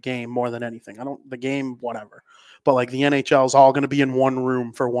celebrating the game more than anything. The game, whatever, but like the NHL is all going to be in one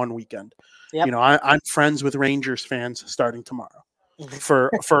room for one weekend. Yep. I'm friends with Rangers fans starting tomorrow for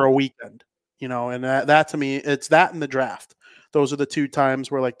a weekend, and that to me, it's that and the draft. Those are the two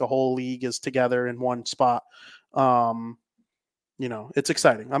times where like the whole league is together in one spot. It's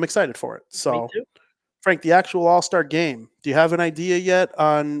exciting. I'm excited for it. So, me too. Frank, the actual All-Star game, do you have an idea yet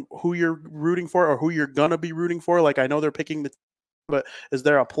on who you're rooting for or who you're going to be rooting for? Like, I know they're picking but is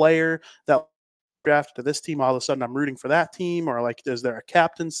there a player that drafted to this team, all of a sudden I'm rooting for that team? Or like, is there a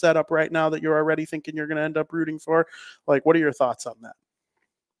captain set up right now that you're already thinking you're going to end up rooting for? Like, what are your thoughts on that?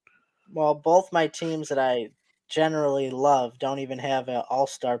 Well, both my teams that I generally love don't even have an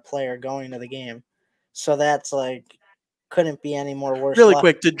all-star player going to the game. So that's like, couldn't be any more worse. Really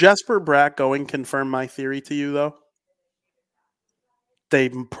quick, did Jesper Bratt going confirm my theory to you, though? They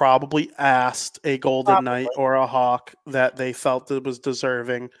probably asked a Golden Knight or a Hawk that they felt that was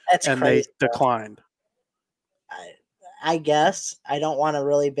deserving, and crazy, they declined. I guess. I don't want to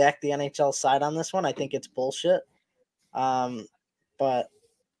really back the NHL side on this one. I think it's bullshit. But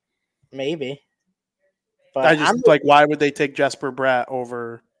maybe. But I just why would they take Jesper Bratt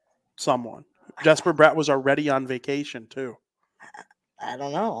over someone? Jesper Bratt was already on vacation too. I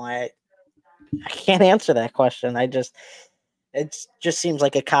don't know. I can't answer that question. It just seems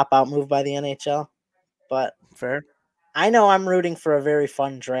like a cop-out move by the NHL. But fair. I know I'm rooting for a very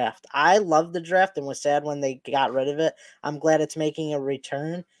fun draft. I love the draft and was sad when they got rid of it. I'm glad it's making a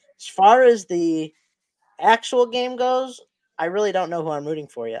return. As far as the actual game goes, I really don't know who I'm rooting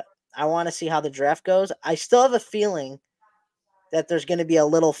for yet. I want to see how the draft goes. I still have a feeling that there's going to be a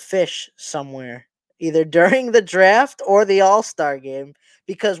little fish somewhere, either during the draft or the All-Star game,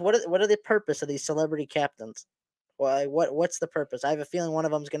 because what are the purpose of these celebrity captains? Well, what's the purpose? I have a feeling one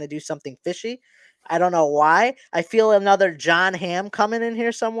of them is going to do something fishy. I don't know why. I feel another John Hamm coming in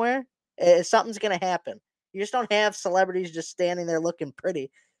here somewhere. Something's going to happen. You just don't have celebrities just standing there looking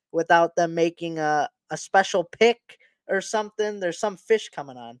pretty without them making a special pick or something. There's some fish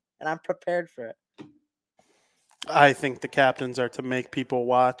coming on, and I'm prepared for it. I think the captains are to make people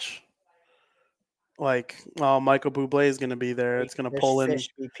watch. Like, Michael Bublé is going to be there. It's going to pull in.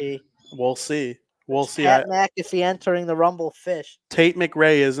 BP. We'll see. We'll see. Pat McAfee entering the Rumble fish. Tate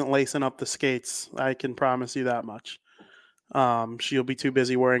McRae isn't lacing up the skates. I can promise you that much. She'll be too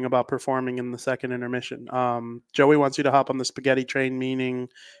busy worrying about performing in the second intermission. Joey wants you to hop on the spaghetti train, meaning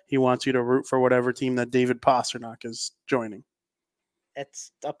he wants you to root for whatever team that David Pastrnak is joining.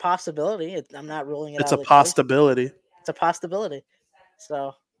 It's a possibility. I'm not ruling it out. It's a possibility. It's a possibility.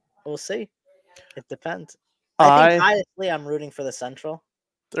 So we'll see. It depends. I think honestly, I'm rooting for the Central.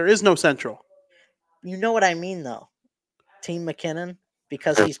 There is no Central. You know what I mean, though. Team McKinnon,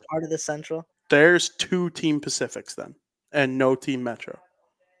 because he's part of the Central. There's 2 Team Pacifics then, and no Team Metro.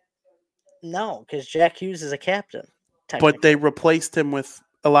 No, because Jack Hughes is a captain. But they replaced him with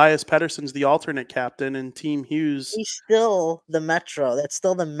Elias Pettersson's the alternate captain, and Team Hughes. He's still the Metro. That's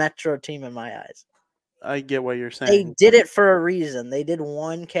still the Metro team in my eyes. I get what you're They saying. did it for a reason. They did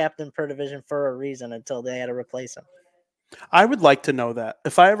one captain per division for a reason until they had to replace him. I would like to know that.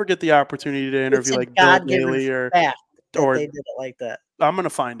 If I ever get the opportunity to interview It's a like Bill God-given Daly or fact that or they did it like that. I'm gonna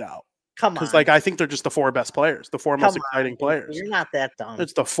find out. Come Because on, like I think they're just the four best players, the four most come on, exciting VP. players. You're not that dumb.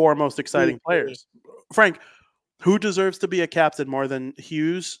 It's the four most exciting VP. players. Frank, who deserves to be a captain more than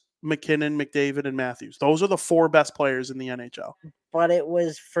Hughes, McKinnon, McDavid, and Matthews? Those are the four best players in the NHL. But it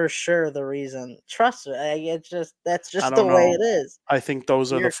was for sure the reason. Trust me, it's just that's I just the don't way know. it is. I think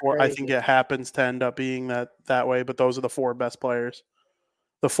those are the You're four. I think crazy. it happens to end up being that way, but those are the four best players.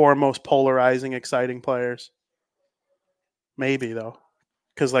 The four most polarizing, exciting players. Maybe though.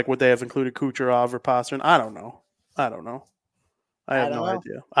 Because like would they have included Kucherov or Pasternak? I don't know. I I have don't no know.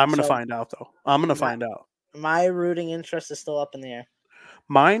 idea. I'm gonna So find out though. I'm gonna my find out. my rooting interest is still up in the air.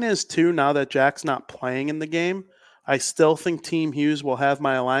 Mine is too. Now that Jack's not playing in the game, I still think Team Hughes will have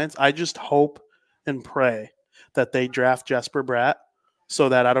my alliance. I just hope and pray that they draft Jesper Bratt so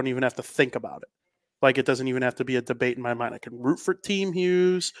that I don't even have to think about it. Like it doesn't even have to be a debate in my mind. I can root for Team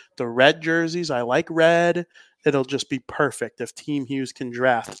Hughes. The red jerseys, I like red. It'll just be perfect if Team Hughes can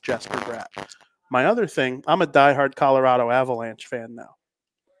draft Jesper Bratt. My other thing, I'm a diehard Colorado Avalanche fan now.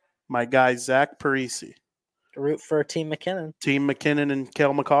 My guy Zach Parise, Root for Team McKinnon. Team McKinnon and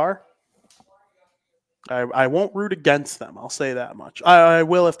Cale Makar. I won't root against them. I'll say that much. I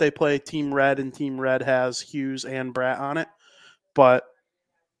will if they play Team Red and Team Red has Hughes and Bratt on it. But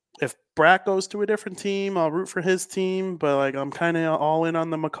if Bratt goes to a different team, I'll root for his team. But like I'm kind of all in on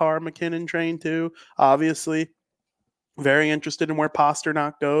the Makar McKinnon train too. Obviously, very interested in where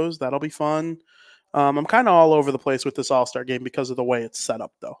Pasternak goes. That'll be fun. I'm kind of all over the place with this All-Star game because of the way it's set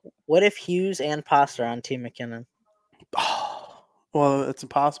up, though. What if Hughes and Pasta are on Team McKinnon? Well, it's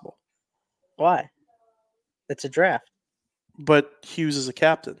impossible. Why? It's a draft. But Hughes is a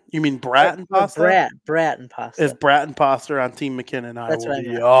captain. You mean Bratt and Pasta? Bratt and Pasta. If Bratt and Pasta are on Team McKinnon, I That's will what I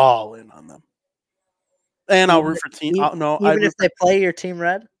be meant. all in on them. And I'll Even root for Team. even if they play your Team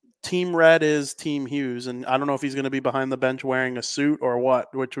Red. Team Red is Team Hughes, and I don't know if he's going to be behind the bench wearing a suit or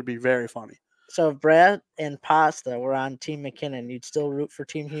what, which would be very funny. So if Bratt and Pasta were on Team McKinnon, you'd still root for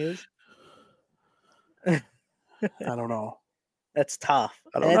Team Hughes? I don't know. That's tough.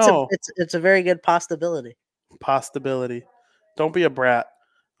 I don't know. It's a very good possibility. Possibility. Don't be a brat.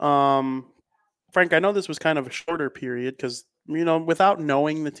 Frank, I know this was kind of a shorter period because, without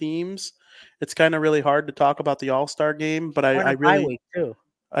knowing the teams, it's kind of really hard to talk about the All-Star game. But I really, week too.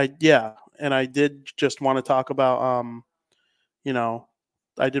 And I did just want to talk about,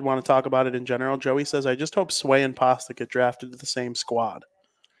 I did want to talk about it in general. Joey says, I just hope Sway and Pasta get drafted to the same squad.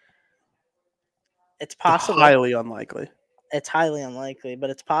 It's possible. Highly unlikely. It's highly unlikely, but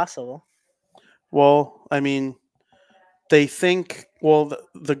it's possible. Well, I mean, they think,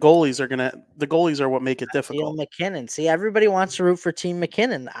 the goalies are what make it difficult. McKinnon. See, everybody wants to root for Team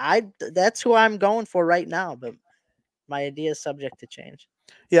McKinnon. That's who I'm going for right now, but my idea is subject to change.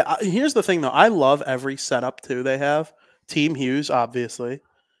 Yeah, here's the thing, though. I love every setup, too, they have. Team Hughes, obviously.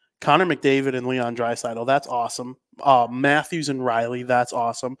 Connor McDavid and Leon Draisaitl, that's awesome. Matthews and Riley, that's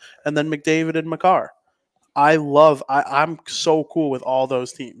awesome. And then McDavid and Makar. I'm so cool with all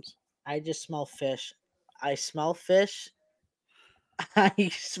those teams. I just smell fish. I smell fish. I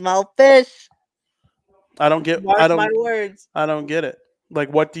smell fish. My words. I don't get it.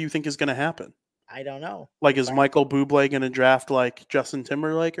 Like, what do you think is going to happen? I don't know. Like, is Michael Bublé going to draft like Justin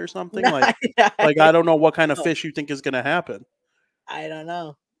Timberlake or something? Like, I don't know what kind of fish you think is going to happen. I don't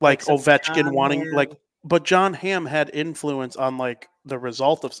know. Like Ovechkin wanting but John Hamm had influence on like the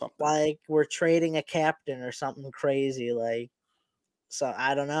result of something. Like we're trading a captain or something crazy. So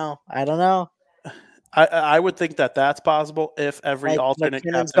I don't know. I would think that's possible if every alternate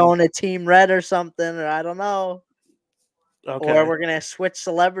McKinnon's captain going to Team Red or something, or I don't know. Okay. Or we're gonna switch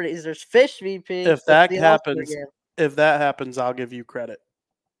celebrities. There's fish VP. If that happens, I'll give you credit.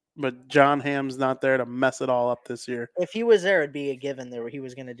 But John Hamm's not there to mess it all up this year. If he was there, it'd be a given there where he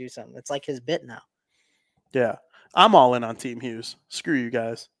was gonna do something. It's like his bit now. Yeah. I'm all in on Team Hughes. Screw you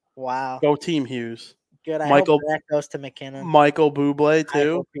guys. Wow. Go Team Hughes. Good. I hope that goes to McKinnon. Michael Bublé too. I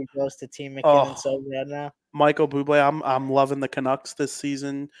hope he goes to Team McKinnon so good now. Michael Bublé, I'm loving the Canucks this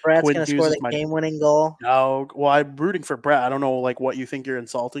season. Brad's going to score the game-winning goal. No, well, I'm rooting for Brad. I don't know, like, what you think you're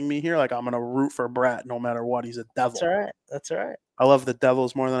insulting me here. Like, I'm going to root for Brad no matter what. He's a devil. That's all right. I love the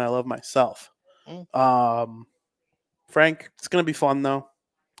Devils more than I love myself. Frank, it's going to be fun, though.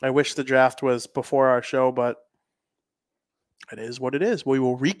 I wish the draft was before our show, but It is what it is. We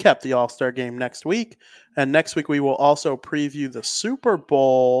will recap the All-Star game next week. And next week we will also preview the Super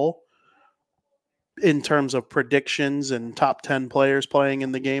Bowl in terms of predictions and top 10 players playing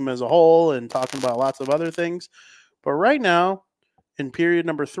in the game as a whole and talking about lots of other things. But right now, in period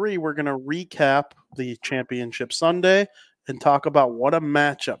number 3, we're going to recap the Championship Sunday and talk about what a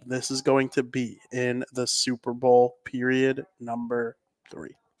matchup this is going to be in the Super Bowl period number 3.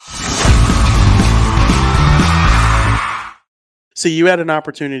 See, you had an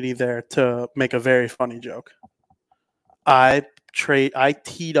opportunity there to make a very funny joke. I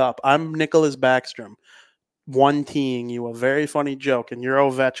teed up. I'm Nicholas Backstrom, one-teeing you a very funny joke, and you're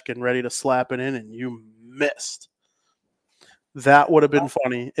Ovechkin ready to slap it in, and you missed. That would have been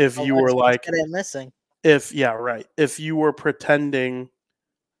funny if you were like, missing. If you were pretending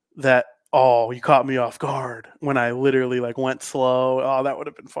that, oh, you caught me off guard when I literally like went slow. Oh, that would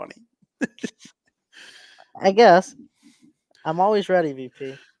have been funny. I guess. I'm always ready,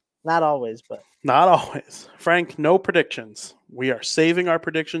 VP. Not always, but. Not always. Frank, no predictions. We are saving our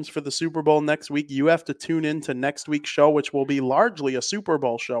predictions for the Super Bowl next week. You have to tune in to next week's show, which will be largely a Super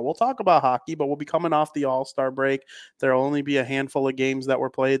Bowl show. We'll talk about hockey, but we'll be coming off the All-Star break. There will only be a handful of games that were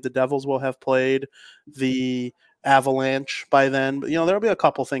played. The Devils will have played the Avalanche by then. But, there'll be a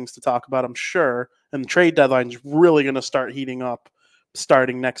couple things to talk about, I'm sure. And the trade deadline is really going to start heating up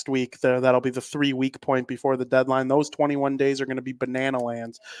starting next week. That'll be the 3-week point before the deadline. Those 21 days are going to be banana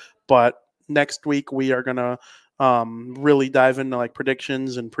lands. But next week, we are going to really dive into like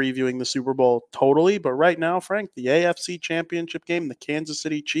predictions and previewing the Super Bowl totally. But right now, Frank, the AFC Championship game, the Kansas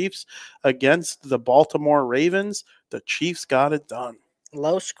City Chiefs against the Baltimore Ravens, the Chiefs got it done.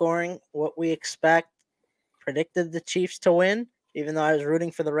 Low scoring, what we expect. Predicted the Chiefs to win, even though I was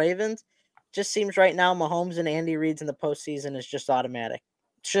rooting for the Ravens. Just seems right now Mahomes and Andy Reid's in the postseason is just automatic.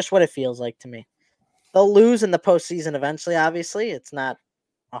 It's just what it feels like to me. They'll lose in the postseason eventually, obviously. It's not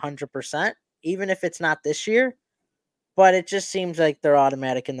 100%, even if it's not this year. But it just seems like they're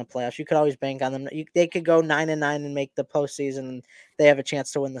automatic in the playoffs. You could always bank on them. They could go 9-9 and make the postseason, and they have a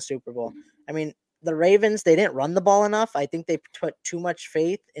chance to win the Super Bowl. I mean, the Ravens, they didn't run the ball enough. I think they put too much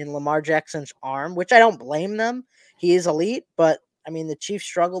faith in Lamar Jackson's arm, which I don't blame them. He is elite, but I mean, the Chiefs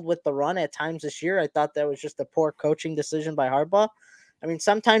struggled with the run at times this year. I thought that was just a poor coaching decision by Harbaugh. I mean,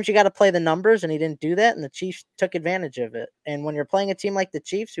 sometimes you got to play the numbers, and he didn't do that, and the Chiefs took advantage of it. And when you're playing a team like the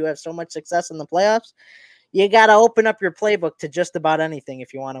Chiefs, who have so much success in the playoffs, you got to open up your playbook to just about anything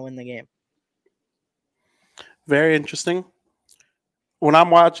if you want to win the game. Very interesting. When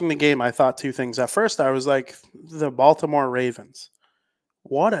I'm watching the game, I thought two things. At first, I was like, the Baltimore Ravens.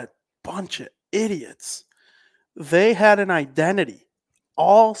 What a bunch of idiots. They had an identity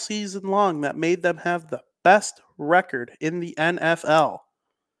all season long that made them have the best record in the NFL.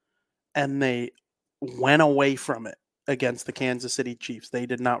 And they went away from it against the Kansas City Chiefs. They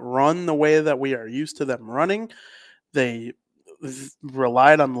did not run the way that we are used to them running. They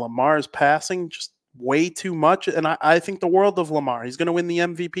relied on Lamar's passing just way too much. And I think the world of Lamar. He's going to win the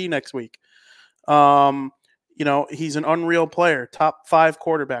MVP next week. He's an unreal player. Top 5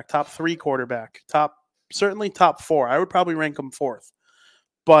 quarterback, top 3 quarterback, certainly top 4. I would probably rank him 4th.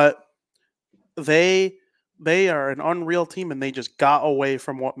 But they are an unreal team, and they just got away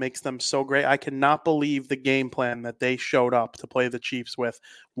from what makes them so great. I cannot believe the game plan that they showed up to play the Chiefs with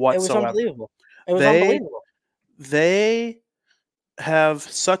whatsoever. It was unbelievable. They have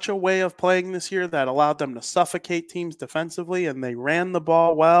such a way of playing this year that allowed them to suffocate teams defensively, and they ran the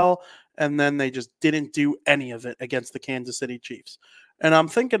ball well, and then they just didn't do any of it against the Kansas City Chiefs. And I'm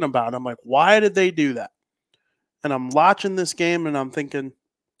thinking about it. I'm like, why did they do that? And I'm watching this game, and I'm thinking,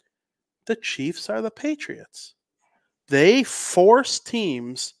 the Chiefs are the Patriots. They force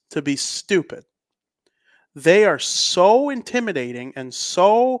teams to be stupid. They are so intimidating and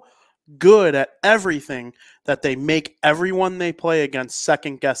so good at everything that they make everyone they play against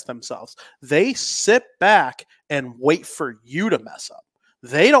second guess themselves. They sit back and wait for you to mess up.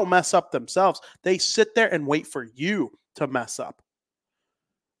 They don't mess up themselves. They sit there and wait for you to mess up.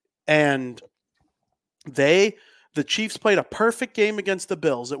 And the Chiefs played a perfect game against the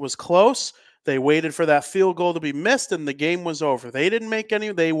Bills. It was close. They waited for that field goal to be missed, and the game was over. They didn't make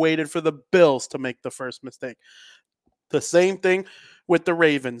any. They waited for the Bills to make the first mistake. The same thing with the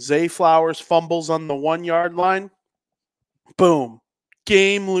Ravens. Zay Flowers fumbles on the 1-yard line. Boom.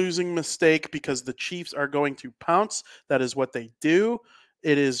 Game-losing mistake because the Chiefs are going to pounce. That is what they do.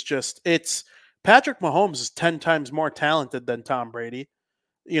 Patrick Mahomes is 10 times more talented than Tom Brady.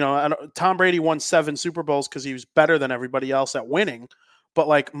 Tom Brady won 7 Super Bowls because he was better than everybody else at winning. But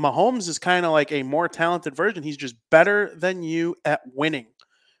like Mahomes is kind of like a more talented version. He's just better than you at winning.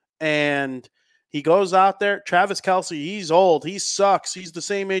 And He goes out there. Travis Kelce, he's old. He sucks. He's the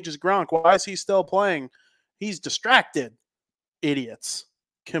same age as Gronk. Why is he still playing? He's distracted. Idiots.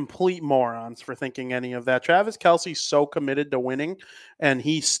 Complete morons for thinking any of that. Travis Kelce's so committed to winning, and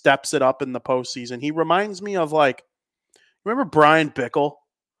he steps it up in the postseason. He reminds me of, like, remember Brian Bickle?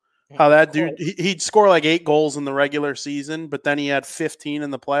 How that dude, he'd score like 8 goals in the regular season, but then he had 15 in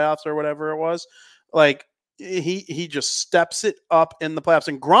the playoffs or whatever it was. Like, he just steps it up in the playoffs.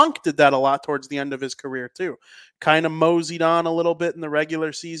 And Gronk did that a lot towards the end of his career too. Kind of moseyed on a little bit in the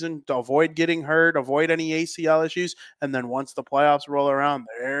regular season to avoid getting hurt, avoid any ACL issues. And then once the playoffs roll around,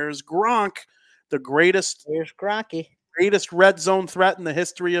 there's Gronk, the greatest. There's Gronky. Greatest red zone threat in the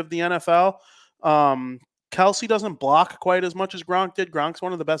history of the NFL. Kelce doesn't block quite as much as Gronk did. Gronk's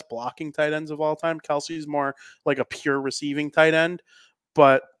one of the best blocking tight ends of all time. Kelce's more like a pure receiving tight end,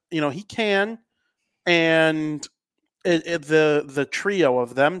 but he can. And the trio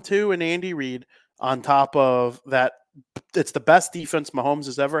of them two and Andy Reid on top of that, it's the best defense Mahomes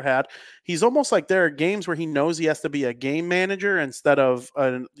has ever had. He's almost like there are games where he knows he has to be a game manager instead of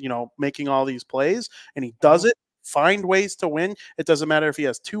making all these plays, and he does it. Find ways to win. It doesn't matter if he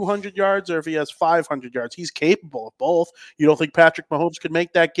has 200 yards or if he has 500 yards. He's capable of both. You don't think Patrick Mahomes could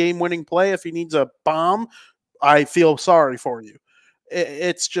make that game-winning play if he needs a bomb? I feel sorry for you.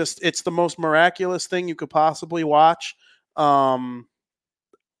 It's the most miraculous thing you could possibly watch. They're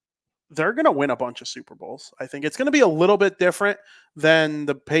going to win a bunch of Super Bowls. I think it's going to be a little bit different than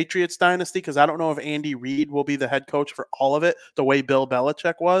the Patriots dynasty because I don't know if Andy Reid will be the head coach for all of it the way Bill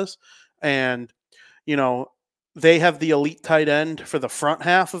Belichick was. And, they have the elite tight end for the front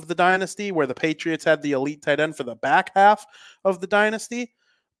half of the dynasty, where the Patriots had the elite tight end for the back half of the dynasty.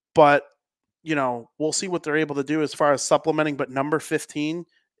 But, we'll see what they're able to do as far as supplementing. But number 15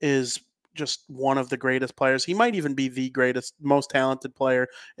 is just one of the greatest players. He might even be the greatest, most talented player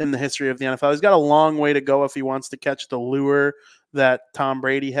in the history of the NFL. He's got a long way to go if he wants to catch the lure that Tom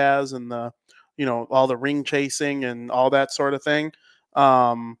Brady has and the, all the ring chasing and all that sort of thing.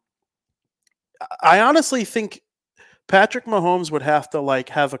 I honestly think Patrick Mahomes would have to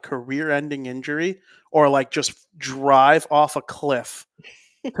have a career-ending injury or just drive off a cliff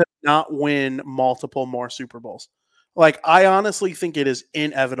to not win multiple more Super Bowls. I honestly think it is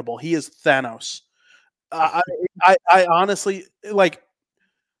inevitable. He is Thanos. I honestly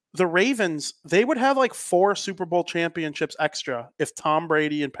the Ravens. They would have 4 Super Bowl championships extra if Tom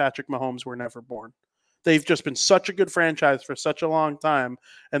Brady and Patrick Mahomes were never born. They've just been such a good franchise for such a long time,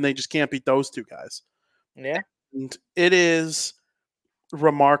 and they just can't beat those two guys. Yeah. And it is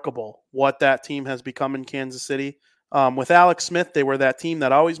remarkable what that team has become in Kansas City. With Alex Smith, they were that team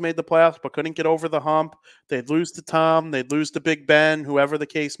that always made the playoffs but couldn't get over the hump. They'd lose to Tom. They'd lose to Big Ben, whoever the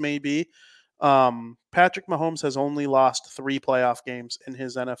case may be. Patrick Mahomes has only lost 3 playoff games in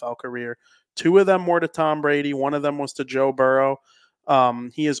his NFL career. 2 of them were to Tom Brady. 1 of them was to Joe Burrow.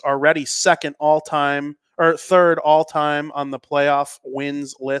 He is already third all-time on the playoff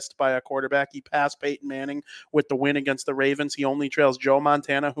wins list by a quarterback. He passed Peyton Manning with the win against the Ravens. He only trails Joe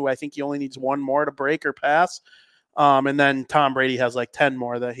Montana, who I think he only needs 1 more to break or pass. And then Tom Brady has 10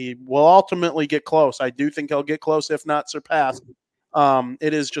 more that he will ultimately get close. I do think he'll get close, if not surpass.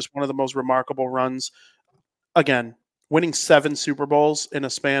 It is just one of the most remarkable runs. Again, winning 7 Super Bowls in a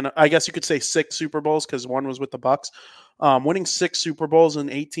span, I guess you could say 6 Super Bowls because 1 was with the Bucs. Winning 6 Super Bowls in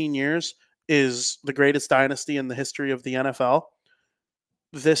 18 years is the greatest dynasty in the history of the NFL.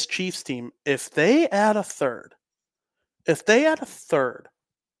 This Chiefs team, if they add a third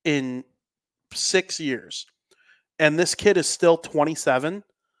in 6 years, and this kid is still 27,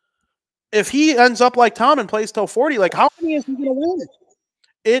 if he ends up like Tom and plays till 40, how many is he going to win?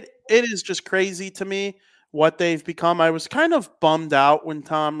 It is just crazy to me what they've become. I was kind of bummed out when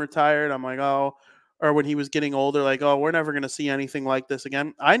Tom retired. I'm like, or when he was getting older, we're never going to see anything like this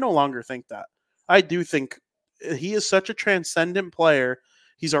again. I no longer think that. I do think he is such a transcendent player.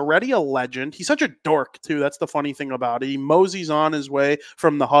 He's already a legend. He's such a dork, too. That's the funny thing about it. He moseys on his way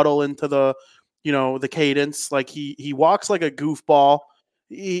from the huddle into the, the cadence. He walks like a goofball.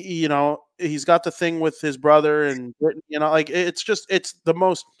 He's got the thing with his brother and, it's the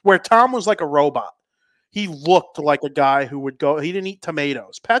most, where Tom was like a robot. He looked like a guy who would go, he didn't eat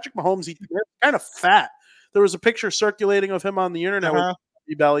tomatoes. Patrick Mahomes, he's kind of fat. There was a picture circulating of him on the internet with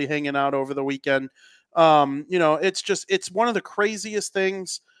belly hanging out over the weekend. It's one of the craziest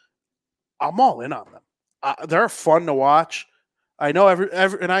things. I'm all in on them. They're fun to watch. I know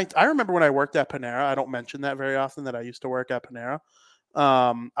and I remember when I worked at Panera, I don't mention that very often that I used to work at Panera.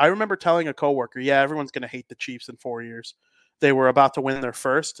 I remember telling a coworker, everyone's going to hate the Chiefs in 4 years. They were about to win their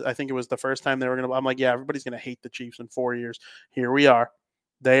first. I think it was the first time they were going to. I'm like, everybody's going to hate the Chiefs in 4 years. Here we are.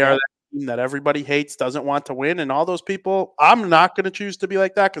 They are that team that everybody hates, doesn't want to win, and all those people, I'm not going to choose to be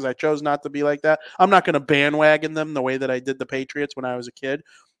like that because I chose not to be like that. I'm not going to bandwagon them the way that I did the Patriots when I was a kid.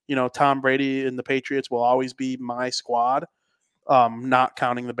 Tom Brady and the Patriots will always be my squad, not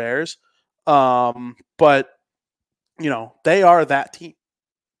counting the Bears. But they are that team.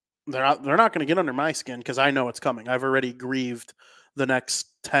 They're not going to get under my skin because I know it's coming. I've already grieved the next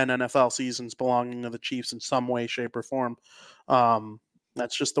 10 NFL seasons belonging to the Chiefs in some way, shape, or form.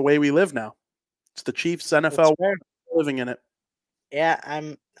 That's just the way we live now. It's the Chiefs NFL living in it. Yeah,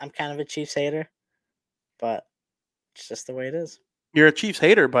 I'm kind of a Chiefs hater, but it's just the way it is. You're a Chiefs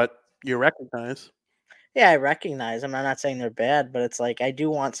hater, but you recognize. Yeah, I recognize them. I'm not saying they're bad, but it's like I do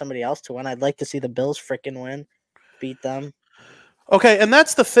want somebody else to win. I'd like to see the Bills freaking win, beat them. Okay, and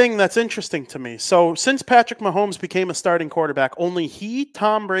that's the thing that's interesting to me. So since Patrick Mahomes became a starting quarterback, only he,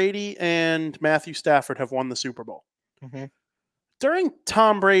 Tom Brady, and Matthew Stafford have won the Super Bowl. Mm-hmm. During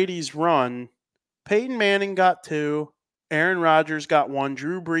Tom Brady's run, Peyton Manning got 2, Aaron Rodgers got 1,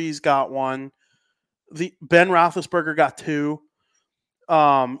 Drew Brees got 1, Ben Roethlisberger got 2,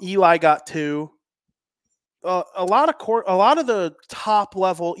 Eli got 2. A lot of the top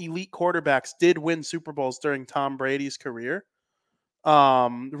level elite quarterbacks did win Super Bowls during Tom Brady's career.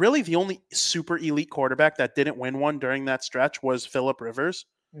 Really, the only super elite quarterback that didn't win one during that stretch was Phillip Rivers.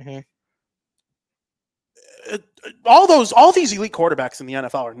 Mm-hmm. All these elite quarterbacks in the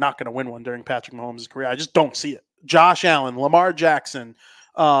NFL are not going to win one during Patrick Mahomes' career. I just don't see it. Josh Allen, Lamar Jackson,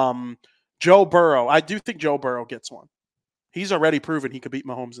 Joe Burrow. I do think Joe Burrow gets one. He's already proven he could beat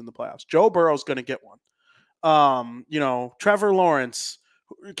Mahomes in the playoffs. Joe Burrow's going to get one. Trevor Lawrence,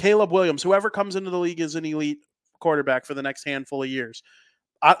 Caleb Williams, whoever comes into the league is an elite quarterback for the next handful of years.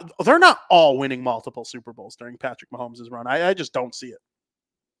 They're not all winning multiple Super Bowls during Patrick Mahomes' run. I just don't see it.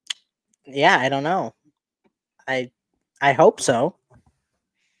 Yeah, I don't know. I hope so.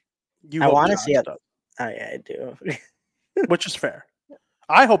 I want to see it. I do. Which is fair.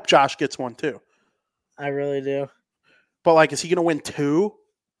 I hope Josh gets one too. I really do. But is he going to win 2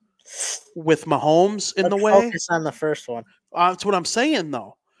 with Mahomes in the way? Focus on the first one. That's what I'm saying,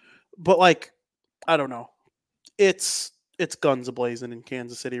 though. But I don't know. It's guns a-blazing in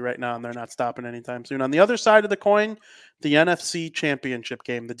Kansas City right now, and they're not stopping anytime soon. On the other side of the coin, the NFC Championship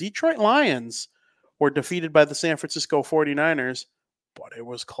game. The Detroit Lions were defeated by the San Francisco 49ers, but it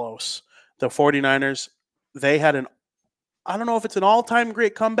was close. The 49ers, they had I don't know if it's an all-time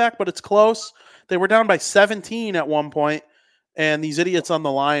great comeback, but it's close. They were down by 17 at one point, and these idiots on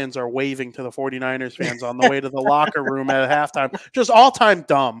the Lions are waving to the 49ers fans on the way to the locker room at halftime. Just all-time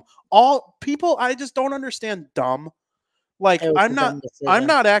dumb. I just don't understand dumb. I'm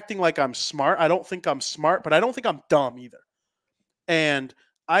not acting like I'm smart. I don't think I'm smart, but I don't think I'm dumb either. And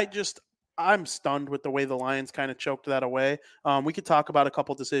I'm stunned with the way the Lions kind of choked that away. We could talk about a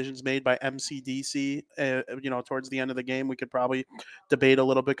couple decisions made by MCDC, towards the end of the game. We could probably debate a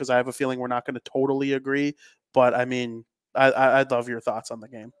little bit because I have a feeling we're not going to totally agree. But, I mean, I'd love your thoughts on the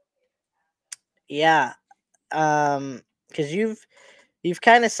game. Yeah. Because you've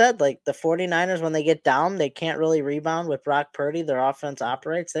kind of said, the 49ers, when they get down, they can't really rebound with Brock Purdy. Their offense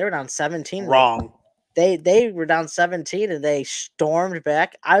operates. They were down 17. Wrong. They were down 17 and they stormed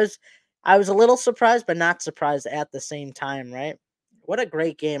back. I was a little surprised, but not surprised at the same time, right? What a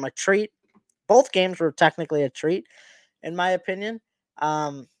great game. A treat. Both games were technically a treat, in my opinion.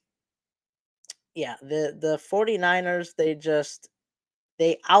 Yeah, the 49ers,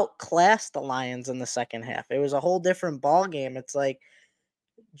 they outclassed the Lions in the second half. It was a whole different ball game. It's like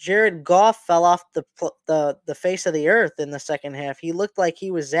Jared Goff fell off the face of the earth in the second half. He looked like he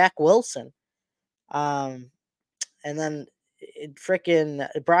was Zach Wilson. And then freaking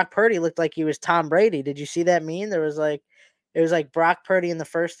Brock Purdy looked like he was Tom Brady. Did you see that meme? It was like Brock Purdy in the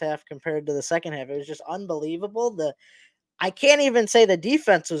first half compared to the second half. It was just unbelievable. I can't even say the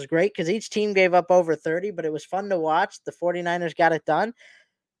defense was great because each team gave up over 30, but it was fun to watch. The 49ers got it done.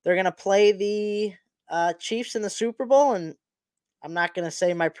 They're going to play the Chiefs in the Super Bowl, and I'm not going to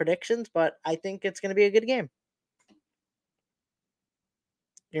say my predictions, but I think it's going to be a good game.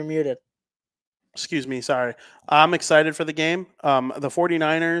 You're muted. Excuse me, sorry. I'm excited for the game. The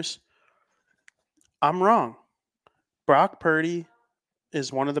 49ers, I'm wrong. Brock Purdy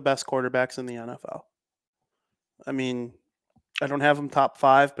is one of the best quarterbacks in the NFL. I mean, I don't have him top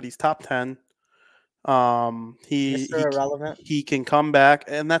 5, but he's top 10. He can come back,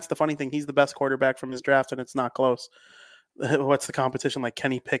 and that's the funny thing. He's the best quarterback from his draft, and it's not close. What's the competition like?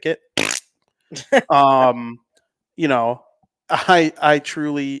 Kenny Pickett. I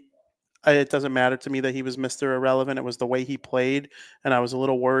truly. It doesn't matter to me that he was Mr. Irrelevant. It was the way he played, and I was a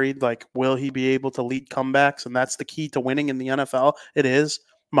little worried. Will he be able to lead comebacks? And that's the key to winning in the NFL. It is.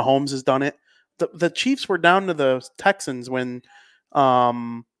 Mahomes has done it. The Chiefs were down to the Texans when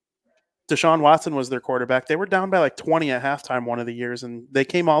Deshaun Watson was their quarterback. They were down by like 20 at halftime one of the years, and they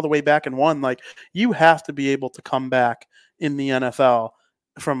came all the way back and won. Like, you have to be able to come back in the NFL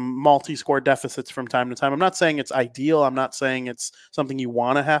from multi-score deficits from time to time. I'm not saying it's ideal. I'm not saying it's something you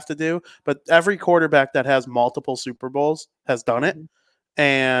want to have to do, but every quarterback that has multiple Super Bowls has done it.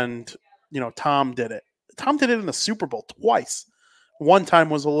 And, Tom did it. Tom did it in the Super Bowl twice. One time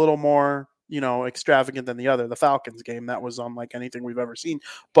was a little more, extravagant than the other. The Falcons game, that was unlike anything we've ever seen.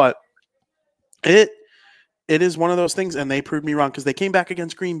 But it is one of those things, and they proved me wrong because they came back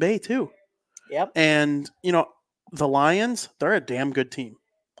against Green Bay too. Yep. And, the Lions, they're a damn good team,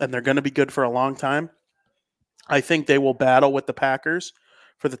 and they're going to be good for a long time. I think they will battle with the Packers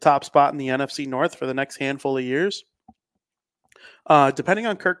for the top spot in the NFC North for the next handful of years. Depending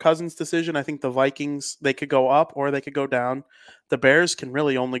on Kirk Cousins' decision, I think the Vikings, they could go up or they could go down. The Bears can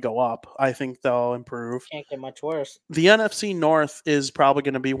really only go up. I think they'll improve. Can't get much worse. The NFC North is probably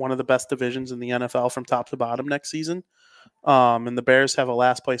going to be one of the best divisions in the NFL from top to bottom next season. And the Bears have a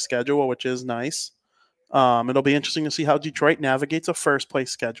last place schedule, which is nice. It'll be interesting to see how Detroit navigates a first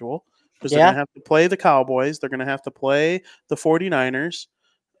place schedule because they're going to have to play the Cowboys. They're going to have to play the 49ers.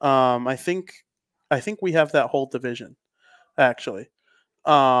 I think we have that whole division, actually.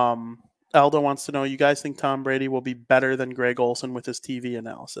 Aldo wants to know, you guys think Tom Brady will be better than Greg Olsen with his TV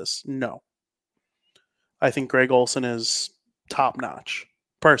analysis? No. I think Greg Olsen is top notch,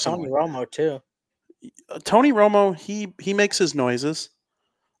 personally. Tony Romo, too. Tony Romo, he makes his noises.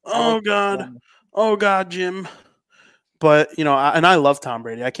 Oh, God. Oh, God, Jim. But, and I love Tom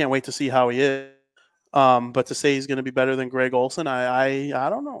Brady. I can't wait to see how he is. But to say he's going to be better than Greg Olsen, I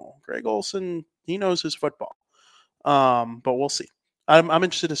don't know. Greg Olsen, he knows his football. But we'll see. I'm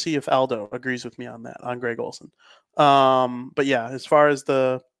interested to see if Aldo agrees with me on that, on Greg Olsen. But yeah, as far as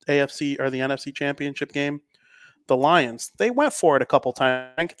the AFC or the NFC Championship game, the Lions, they went for it a couple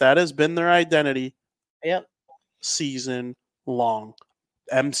times. That has been their identity. Yep. Season long.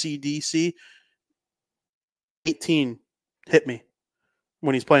 MCDC 18 hit me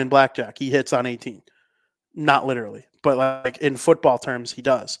when he's playing blackjack. He hits on 18. Not literally, but like in football terms, he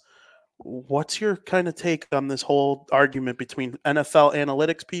does. What's your kind of take on this whole argument between NFL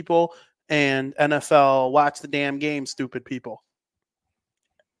analytics people and NFL watch the damn game stupid people?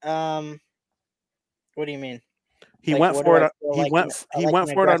 What do you mean? He went for it. He went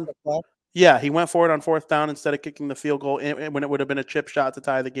for it on. Yeah, he went for it on fourth down instead of kicking the field goal when it would have been a chip shot to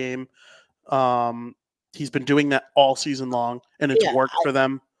tie the game. He's been doing that all season long, and it's worked for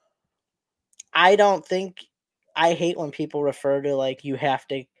them. I don't think. I hate when people refer to like you have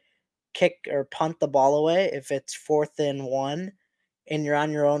to kick or punt the ball away if it's 4th and 1 and you're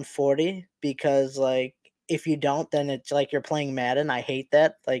on your own 40, because like if you don't, then it's like you're playing Madden. I hate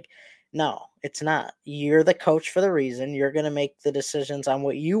that. Like, no, it's not. You're the coach for the reason. You're going to make the decisions on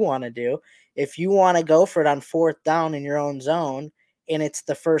what you want to do. If you want to go for it on 4th down in your own zone and it's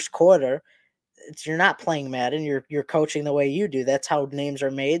the first quarter, you're not playing Madden. You're coaching the way you do. That's how names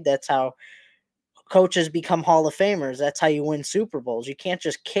are made. That's how coaches become Hall of Famers. That's how you win Super Bowls. You can't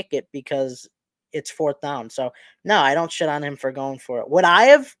just kick it because it's 4th down. So, no, I don't shit on him for going for it. Would I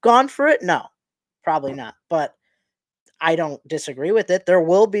have gone for it? No, probably not. But I don't disagree with it. There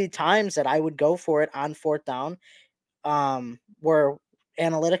will be times that I would go for it on 4th down where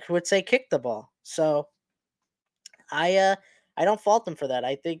analytics would say kick the ball. So, I don't fault him for that.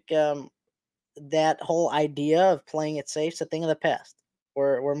 I think that whole idea of playing it safe is a thing of the past.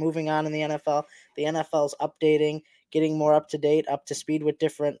 We're moving on in the NFL. The NFL's updating, getting more up to date, up to speed with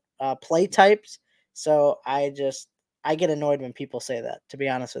different play types. So I get annoyed when people say that, to be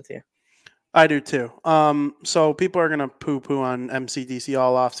honest with you. I do too. So people are going to poo-poo on MCDC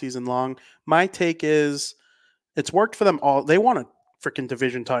all off season long. My take is it's worked for them all. They want a freaking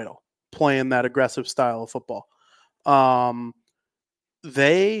division title playing that aggressive style of football.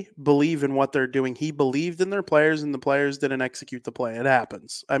 They believe in what they're doing. He believed in their players, and the players didn't execute the play. It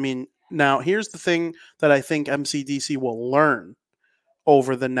happens. I mean, now here's the thing that I think MCDC will learn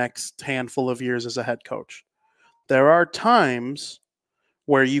over the next handful of years as a head coach. There are times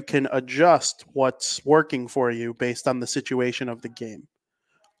where you can adjust what's working for you based on the situation of the game.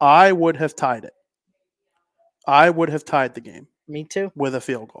 I would have tied it. I would have tied the game. Me too. With a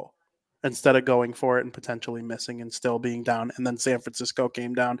field goal, instead of going for it and potentially missing and still being down. And then San Francisco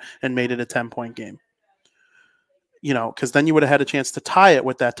came down and made it a 10-point game. Because then you would have had a chance to tie it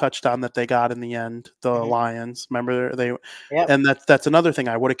with that touchdown that they got in the end, the Lions. Remember, and that's another thing.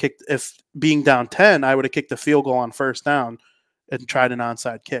 I would have kicked, if being down 10, I would have kicked the field goal on first down and tried an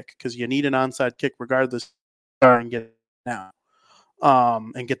onside kick, because you need an onside kick regardless and get it now.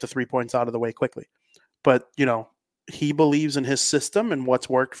 and get the 3 points out of the way quickly. But, he believes in his system and what's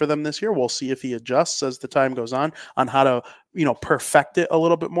worked for them this year. We'll see if he adjusts as the time goes on how to, perfect it a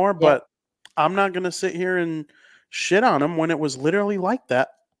little bit more. Yeah. But I'm not going to sit here and shit on him when it was literally like that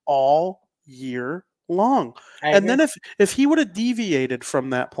all year long. And then if he would have deviated from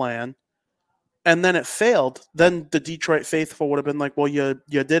that plan and then it failed, then the Detroit faithful would have been like, well, you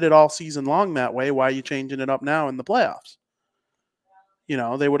did it all season long that way. Why are you changing it up now in the playoffs?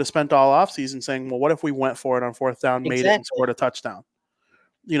 They would have spent all offseason saying, well, what if we went for it on fourth down, made it, and scored a touchdown?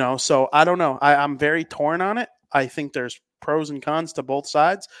 So I don't know. I'm very torn on it. I think there's pros and cons to both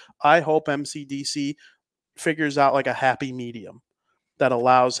sides. I hope MCDC figures out like a happy medium that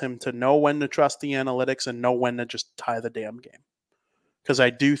allows him to know when to trust the analytics and know when to just tie the damn game. Because I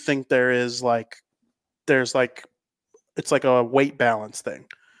do think it's like a weight balance thing.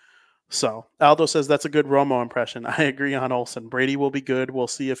 So Aldo says that's a good Romo impression. I agree on Olsen. Brady will be good. We'll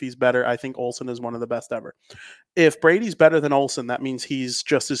see if he's better. I think Olsen is one of the best ever. If Brady's better than Olsen, that means he's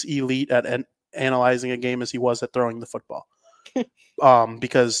just as elite at analyzing a game as he was at throwing the football.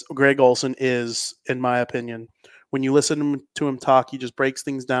 Because Greg Olsen is, in my opinion, when you listen to him talk, he just breaks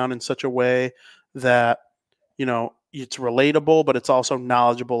things down in such a way that, it's relatable, but it's also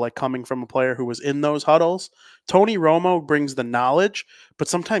knowledgeable, like coming from a player who was in those huddles. Tony Romo brings the knowledge, but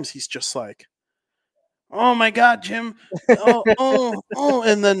sometimes he's just like, oh my God, Jim. Oh.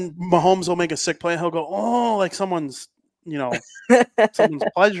 And then Mahomes will make a sick play. He'll go, oh, like someone's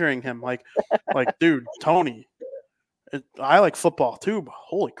pleasuring him. Like, dude, Tony, I like football too, but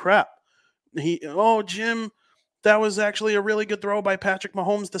holy crap. Jim, that was actually a really good throw by Patrick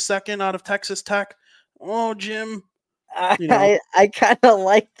Mahomes II out of Texas Tech. Oh, Jim. I kind of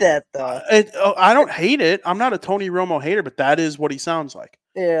like that though. I don't hate it. I'm not a Tony Romo hater, but that is what he sounds like.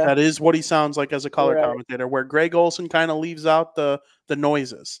 Yeah, that is what he sounds like as a color commentator. Where Greg Olsen kind of leaves out the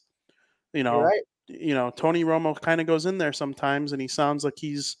noises. Tony Romo kind of goes in there sometimes, and he sounds like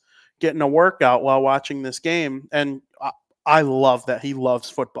he's getting a workout while watching this game. And I love that he loves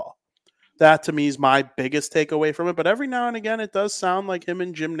football. That to me is my biggest takeaway from it. But every now and again, it does sound like him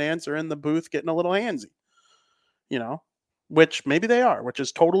and Jim Nantz are in the booth getting a little handsy. Which maybe they are, which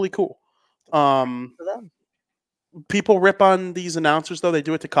is totally cool. People rip on these announcers, though. They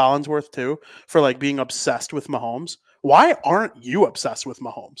do it to Collinsworth, too, for like being obsessed with Mahomes. Why aren't you obsessed with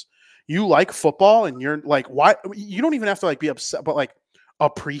Mahomes? You like football, and you're like, why? You don't even have to like be upset, but like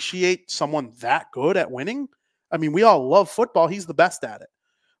appreciate someone that good at winning. I mean, we all love football. He's the best at it.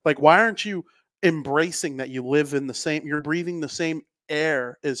 Like, why aren't you embracing that you live in you're breathing the same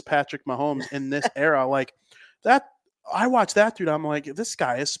air as Patrick Mahomes in this era? Like that. I watch that dude. I'm like, this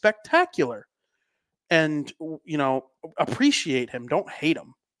guy is spectacular, and appreciate him. Don't hate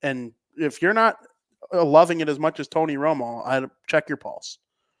him. And if you're not loving it as much as Tony Romo, I'd check your pulse.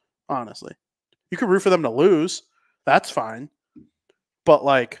 Honestly, you could root for them to lose. That's fine. But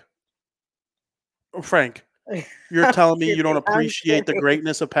like, Frank, you're telling me you don't appreciate the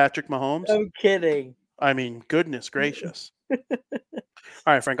greatness of Patrick Mahomes? I'm kidding. I mean, goodness gracious. All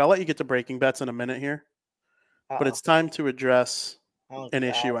right, Frank, I'll let you get to breaking bets in a minute here. But it's time to address an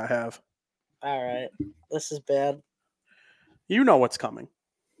issue I have. All right. This is bad. You know what's coming.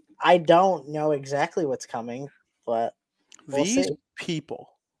 I don't know exactly what's coming, but these people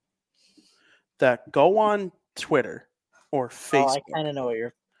that go on Twitter or Facebook. I kind of know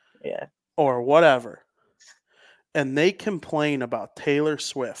what or whatever, and they complain about Taylor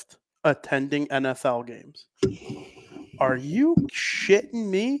Swift attending NFL games. Are you shitting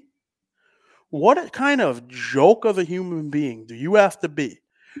me? What kind of joke of a human being do you have to be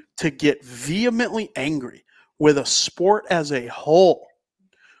to get vehemently angry with a sport as a whole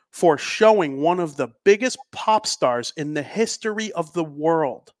for showing one of the biggest pop stars in the history of the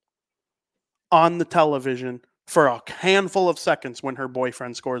world on the television for a handful of seconds when her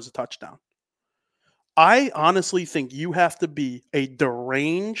boyfriend scores a touchdown? I honestly think you have to be a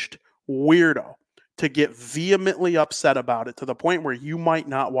deranged weirdo to get vehemently upset about it to the point where you might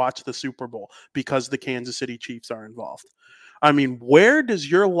not watch the Super Bowl because the Kansas City Chiefs are involved. I mean, where does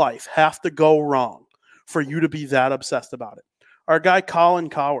your life have to go wrong for you to be that obsessed about it? Our guy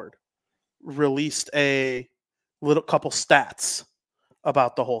Colin Cowherd released a little couple stats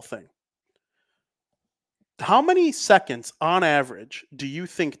about the whole thing. How many seconds on average do you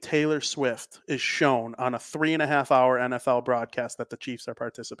think Taylor Swift is shown on a 3.5-hour NFL broadcast that the Chiefs are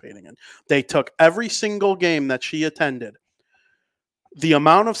participating in? They took every single game that she attended, the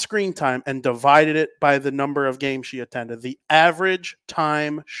amount of screen time, and divided it by the number of games she attended. The average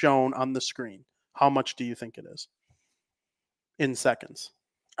time shown on the screen. How much do you think it is? In seconds.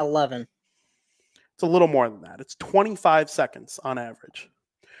 11. It's a little more than that. It's 25 seconds on average.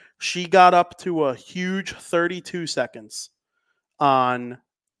 She got up to a huge 32 seconds on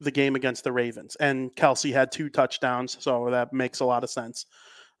the game against the Ravens. And Kelsey had 2 touchdowns, so that makes a lot of sense.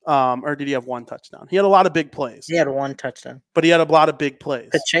 Or did he have 1 touchdown? He had a lot of big plays. He had 1 touchdown. But he had a lot of big plays.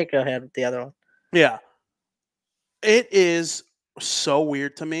 Pacheco had the other one. Yeah. It is so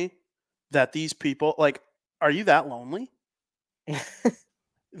weird to me that these people, like, are you that lonely?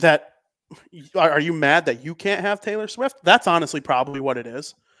 Are you mad that you can't have Taylor Swift? That's honestly probably what it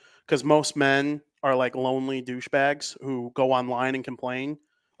is. Because most men are like lonely douchebags who go online and complain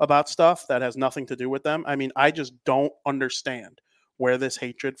about stuff that has nothing to do with them. I mean, I just don't understand where this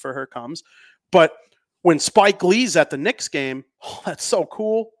hatred for her comes. But when Spike Lee's at the Knicks game, oh, that's so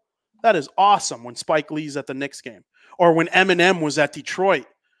cool. That is awesome when Spike Lee's at the Knicks game. Or when Eminem was at Detroit.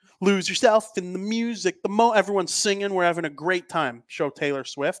 Lose yourself in the music. Everyone's singing. We're having a great time. Show Taylor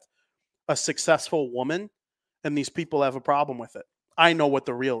Swift, a successful woman, and these people have a problem with it. I know what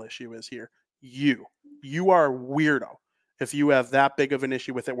the real issue is here. You are a weirdo if you have that big of an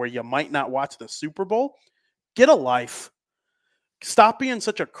issue with it where you might not watch the Super Bowl. Get a life. Stop being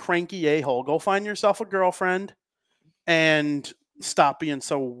such a cranky a-hole. Go find yourself a girlfriend and stop being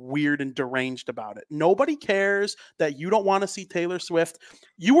so weird and deranged about it. Nobody cares that you don't want to see Taylor Swift.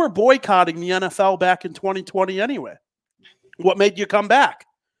 You were boycotting the NFL back in 2020 anyway. What made you come back?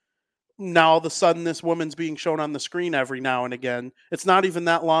 Now all of a sudden this woman's being shown on the screen every now and again. It's not even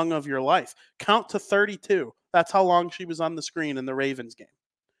that long of your life. Count to 32. That's how long she was on the screen in the Ravens game.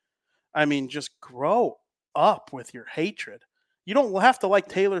 I mean, just grow up with your hatred. You don't have to like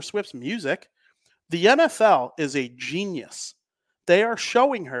Taylor Swift's music. The NFL is a genius. They are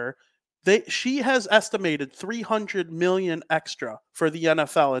showing her she has estimated $300 million extra for the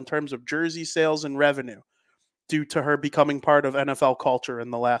NFL in terms of jersey sales and revenue due to her becoming part of NFL culture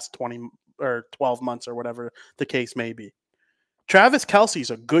in the last 20 or 12 months or whatever the case may be. Travis Kelce's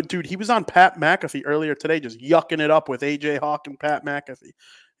a good dude. He was on Pat McAfee earlier today just yucking it up with AJ Hawk and Pat McAfee.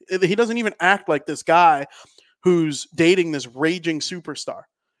 He doesn't even act like this guy who's dating this raging superstar.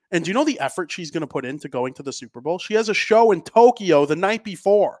 And do you know the effort she's going to put into going to the Super Bowl? She has a show in Tokyo the night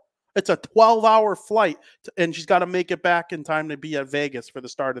before. It's a 12-hour flight, and she's got to make it back in time to be at Vegas for the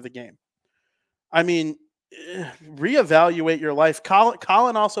start of the game. I mean, reevaluate your life.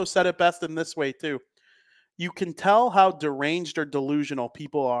 Colin also said it best in this way, too. You can tell how deranged or delusional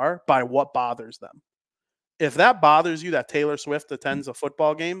people are by what bothers them. If that bothers you that Taylor Swift attends a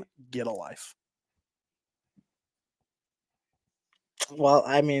football game, get a life. Well,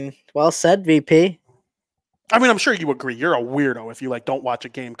 I mean, well said, VP. I mean, I'm sure you agree. You're a weirdo if you don't watch a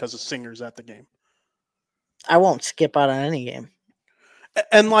game because a singer's at the game. I won't skip out on any game.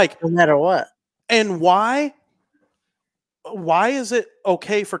 And no matter what. And why is it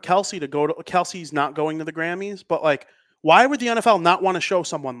okay for Kelsey to go to Kelsey's not going to the Grammys, but why would the NFL not want to show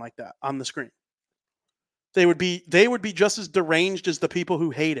someone like that on the screen? They would be just as deranged as the people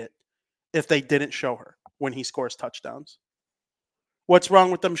who hate it if they didn't show her when he scores touchdowns. What's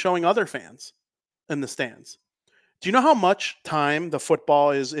wrong with them showing other fans in the stands? Do you know how much time the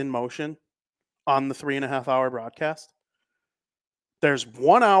football is in motion on the 3.5-hour broadcast? There's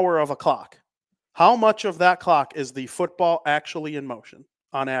 1 hour of a clock. How much of that clock is the football actually in motion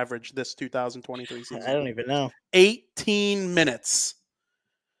on average this 2023 season? I don't even know. 18 minutes.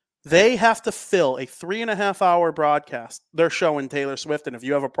 They have to fill a 3.5-hour broadcast. They're showing Taylor Swift, and if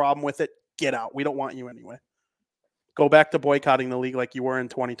you have a problem with it, get out. We don't want you anyway. Go back to boycotting the league like you were in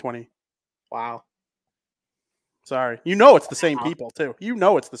 2020. Wow. Sorry. You know it's the same people, too.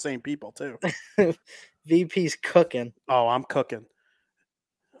 VP's cooking. Oh, I'm cooking.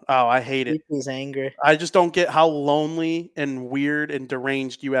 Oh, I hate it. VP's angry. I just don't get how lonely and weird and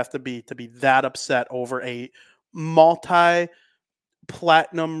deranged you have to be that upset over a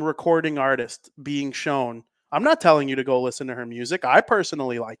multi-platinum recording artist being shown. I'm not telling you to go listen to her music. I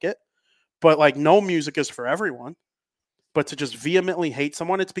personally like it. But no music is for everyone. But to just vehemently hate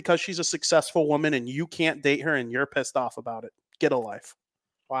someone, it's because she's a successful woman and you can't date her and you're pissed off about it. Get a life.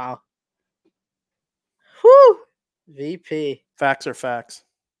 Wow. Whew. VP. Facts are facts.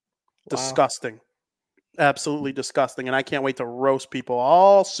 Wow. Disgusting. Absolutely disgusting. And I can't wait to roast people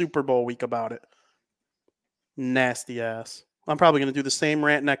all Super Bowl week about it. Nasty ass. I'm probably going to do the same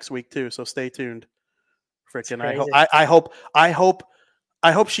rant next week too, so stay tuned. Freaking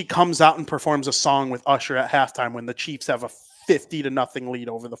I hope she comes out and performs a song with Usher at halftime when the Chiefs have a 50-0 lead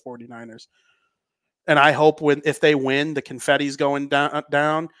over the 49ers. And I hope if they win, the confetti's going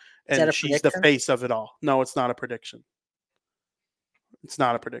down and she's the face of it all. No, it's not a prediction. It's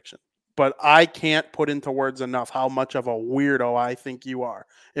not a prediction. but I can't put into words enough how much of a weirdo I think you are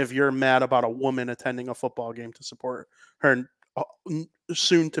if you're mad about a woman attending a football game to support her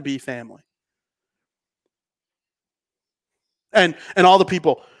soon-to-be family. And all the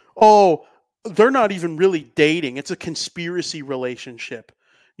people, oh, they're not even really dating. It's a conspiracy relationship.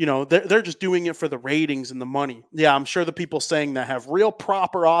 You know, they're just doing it for the ratings and the money. Yeah, I'm sure the people saying that have real,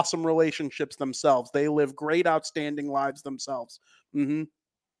 proper, awesome relationships themselves. They live great, outstanding lives themselves. Mm-hmm.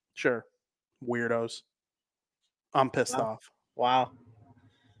 Sure. Weirdos. I'm pissed off. Wow.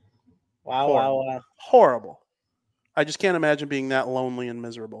 Horrible. Wow. Horrible. I just can't imagine being that lonely and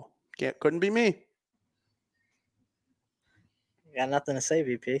miserable. Couldn't be me. You got nothing to say,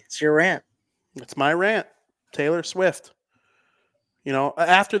 VP. It's your rant. It's my rant. Taylor Swift. You know,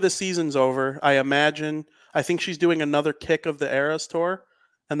 after the season's over, I think she's doing another kick of the Eras tour,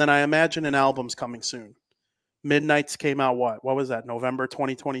 and then I imagine an album's coming soon. Midnight's came out what was that, November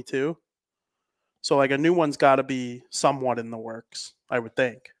 2022? So like a new one's got to be somewhat in the works, I would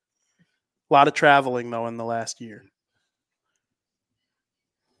think. A lot of traveling though in the last year.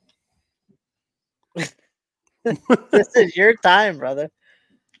 This is your time, brother.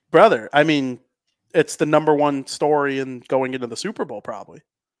 Brother, I mean, it's the number one story in going into the Super Bowl probably.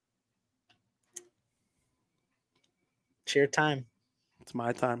 It's your time. It's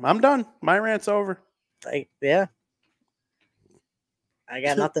my time. I'm done. My rant's over. Yeah. I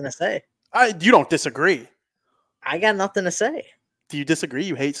got nothing to say. You don't disagree. I got nothing to say. Do you disagree?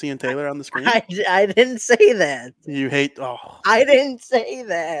 You hate seeing Taylor on the screen? I didn't say that. You hate... I didn't say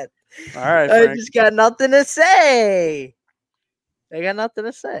that. All right, Frank. I just got nothing to say. I got nothing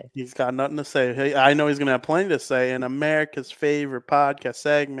to say. He's got nothing to say. Hey, I know he's going to have plenty to say in America's favorite podcast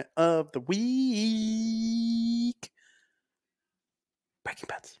segment of the week. Breaking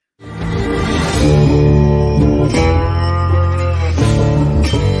Bets.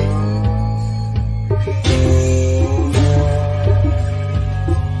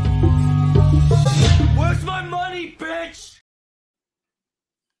 Where's my money, bitch?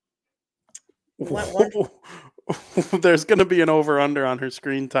 What? There's going to be an over-under on her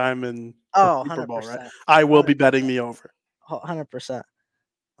screen time in the Super 100%. Bowl, right? I will be betting the over. 100%.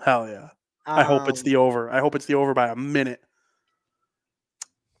 Hell yeah. I hope it's the over. I hope it's the over by a minute.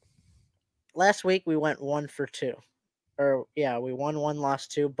 Last week we went 1 for 2. We won 1,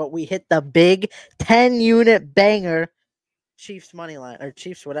 lost 2, but we hit the big 10-unit banger Chiefs money line or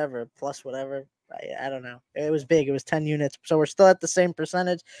Chiefs whatever plus whatever. I don't know. It was big. It was 10 units. So we're still at the same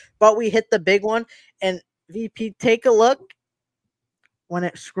percentage, but we hit the big one. And VP, take a look when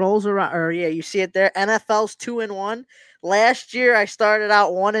it scrolls around. You see it there. NFL's 2-1. Last year I started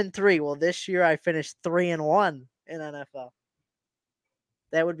out 1-3. Well, this year I finished 3-1 in NFL.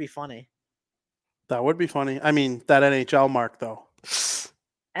 That would be funny. That would be funny. I mean, that NHL mark though.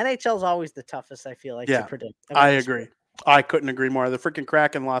 NHL's always the toughest, I feel like, to predict. I agree. I couldn't agree more. The freaking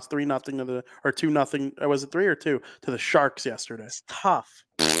Kraken lost 3-0 to 2-0. Was it 3 or 2 to the Sharks yesterday? It's tough.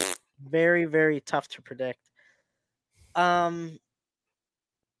 Very, very tough to predict. Just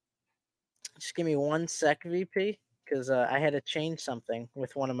give me 1 sec, VP, because I had to change something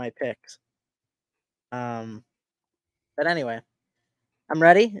with one of my picks. But anyway, I'm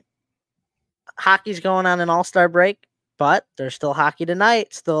ready. Hockey's going on an all-star break, but there's still hockey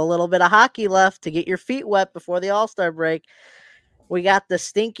tonight. Still a little bit of hockey left to get your feet wet before the all-star break. We got the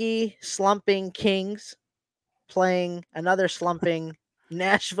stinky, slumping Kings playing another slumping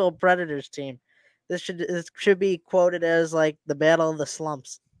Nashville Predators team. This should be quoted as like the battle of the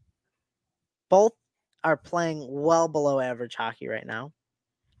slumps. Both are playing well below average hockey right now.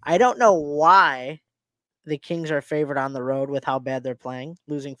 I don't know why the Kings are favored on the road with how bad they're playing,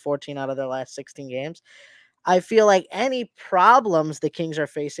 losing 14 out of their last 16 games. I feel like any problems the Kings are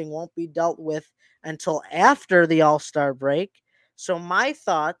facing won't be dealt with until after the All-Star break. So my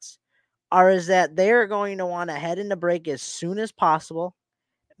thoughts is that they're going to want to head into break as soon as possible,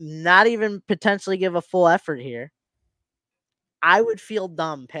 not even potentially give a full effort here. I would feel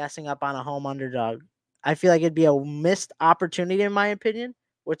dumb passing up on a home underdog. I feel like it'd be a missed opportunity, in my opinion,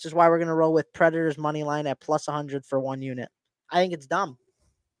 which is why we're going to roll with Predators money line at plus 100 for 1 unit. I think it's dumb.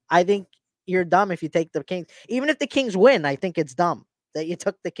 I think you're dumb if you take the Kings. Even if the Kings win, I think it's dumb that you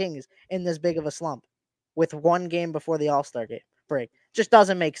took the Kings in this big of a slump with 1 game before the All-Star game break. Just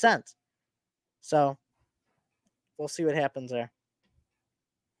doesn't make sense. So we'll see what happens there.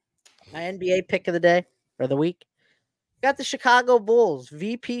 My NBA pick of the day or the week. Got the Chicago Bulls,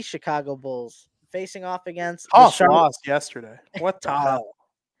 VP Chicago Bulls, facing off against the loss yesterday. What the hell?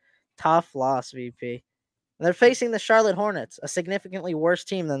 Tough loss, VP. They're facing the Charlotte Hornets, a significantly worse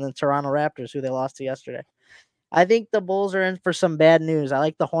team than the Toronto Raptors, who they lost to yesterday. I think the Bulls are in for some bad news. I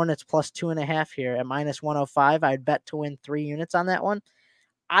like the Hornets plus 2.5 here at minus 105. I'd bet to win 3 units on that one.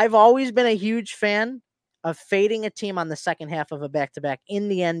 I've always been a huge fan of fading a team on the second half of a back-to-back in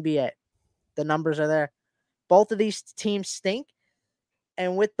the NBA. The numbers are there. Both of these teams stink.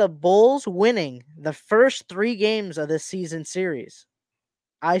 And with the Bulls winning the first 3 games of this season series,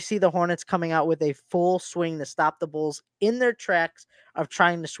 I see the Hornets coming out with a full swing to stop the Bulls in their tracks of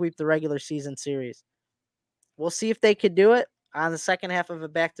trying to sweep the regular season series. We'll see if they could do it on the second half of a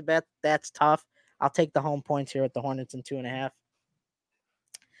back-to-back. That's tough. I'll take the home points here with the Hornets in 2.5.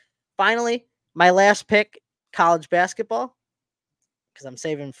 Finally, my last pick, college basketball, because I'm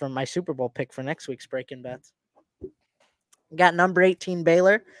saving for my Super Bowl pick for next week's Breaking Bets. Got number 18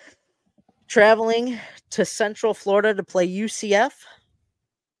 Baylor traveling to Central Florida to play UCF.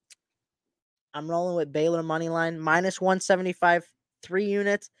 I'm rolling with Baylor money line minus 175, 3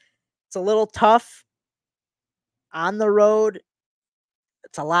 units. It's a little tough on the road.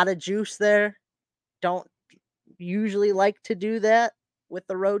 It's a lot of juice there. Don't usually like to do that with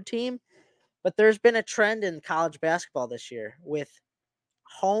the road team, but there's been a trend in college basketball this year with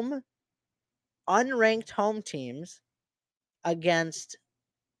unranked home teams against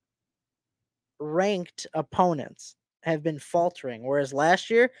ranked opponents have been faltering, whereas last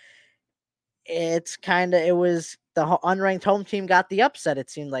year it was the unranked home team got the upset. It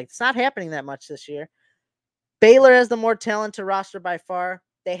seemed like it's not happening that much this year. Baylor has the more talented roster by far.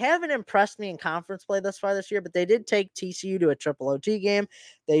 They haven't impressed me in conference play thus far this year, but they did take TCU to a triple OT game.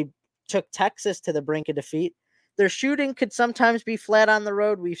 They took Texas to the brink of defeat. Their shooting could sometimes be flat on the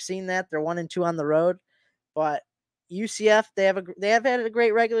road. We've seen that. They're 1-2 on the road, but UCF, they have had a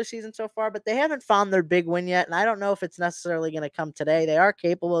great regular season so far, but they haven't found their big win yet, and I don't know if it's necessarily going to come today. They are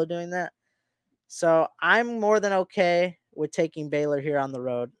capable of doing that. So I'm more than okay with taking Baylor here on the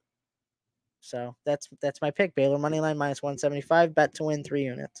road. So that's my pick. Baylor moneyline minus 175, bet to win 3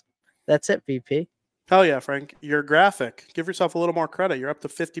 units. That's it, VP. Hell yeah, Frank. Your graphic. Give yourself a little more credit. You're up to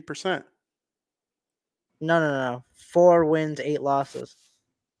 50%. No. 4 wins, 8 losses.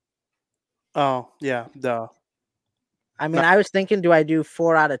 Oh, yeah, duh. I mean, I was thinking, do I do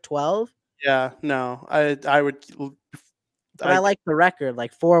 4 out of 12? Yeah, no. I would. But I like the record,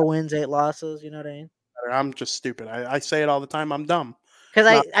 like 4 wins, 8 losses. You know what I mean? I'm just stupid. I say it all the time. I'm dumb.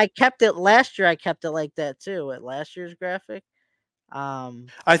 Because I kept it last year. I kept it like that too at last year's graphic.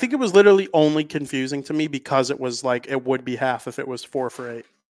 I think it was literally only confusing to me because it was like it would be half if it was 4 for 8.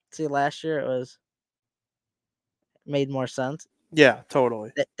 See, last year it made more sense. Yeah,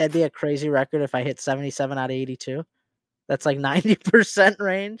 totally. That'd be a crazy record if I hit 77 out of 82. That's like 90%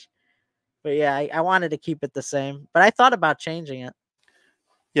 range. But yeah, I wanted to keep it the same. But I thought about changing it.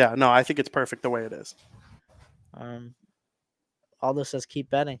 Yeah, no, I think it's perfect the way it is. Aldo says keep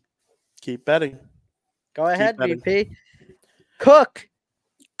betting. Keep betting. Go ahead, VP. Cook,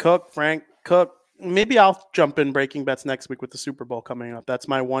 Frank, Cook. Maybe I'll jump in breaking bets next week with the Super Bowl coming up. That's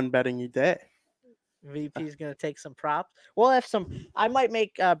my one betting day. VP's going to take some props. We'll have some. I might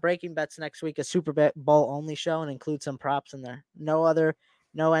make breaking bets next week a Super Bowl only show and include some props in there. No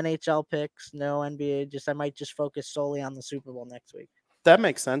NHL picks, no NBA. I might just focus solely on the Super Bowl next week. That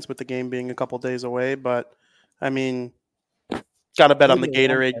makes sense with the game being a couple days away, but I mean, got to bet on the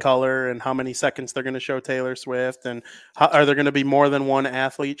Gatorade color and how many seconds they're going to show Taylor Swift, and are there going to be more than one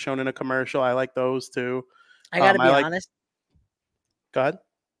athlete shown in a commercial? I like those too. I got to be honest. Go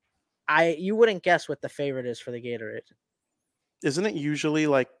ahead. You wouldn't guess what the favorite is for the Gatorade. Isn't it usually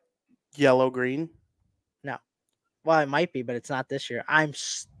like yellow-green? No. Well, it might be, but it's not this year. I'm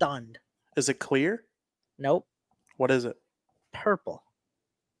stunned. Is it clear? Nope. What is it? Purple.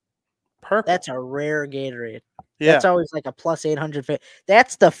 That's a rare Gatorade. Yeah. That's always like a plus 800.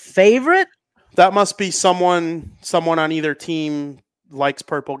 That's the favorite? That must be someone on either team likes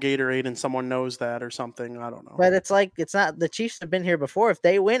purple Gatorade and someone knows that or something. I don't know. But it's not. The Chiefs have been here before. If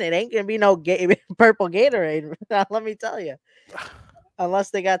they win, it ain't going to be no purple Gatorade. Let me tell you.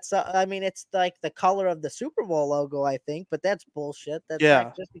 Unless they got it's like the color of the Super Bowl logo, I think, but that's bullshit. That's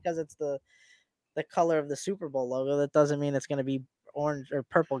not just because it's the color of the Super Bowl logo. That doesn't mean it's going to be orange or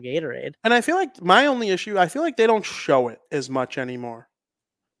purple Gatorade. And I feel like my only issue, I feel like they don't show it as much anymore.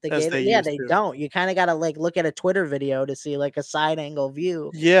 They don't. You kind of got to look at a Twitter video to see like a side angle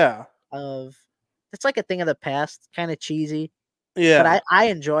view. Yeah. It's like a thing of the past, kind of cheesy. Yeah. But I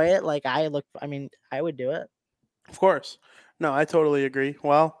enjoy it. I would do it. Of course. No, I totally agree.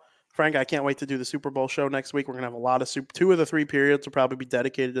 Well, Frank, I can't wait to do the Super Bowl show next week. We're going to have a lot of 2 of the 3 periods will probably be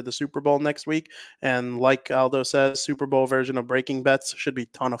dedicated to the Super Bowl next week. And like Aldo says, Super Bowl version of Breaking Bets should be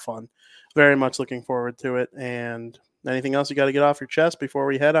a ton of fun. Very much looking forward to it. And anything else you got to get off your chest before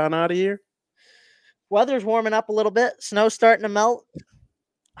we head on out of here? Weather's warming up a little bit. Snow's starting to melt.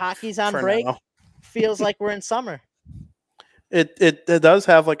 Hockey's on For break. now. Feels like we're in summer. It does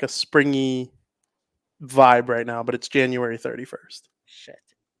have like a springy vibe right now, but it's January 31st. Shit.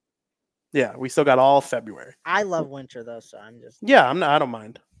 Yeah, we still got all February. I love winter though, so I'm just Yeah, I don't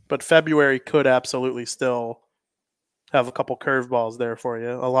mind. But February could absolutely still have a couple curveballs there for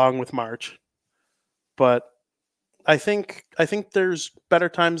you, along with March. But I think there's better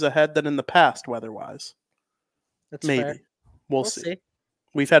times ahead than in the past, weather-wise. That's Maybe. fair. We'll see.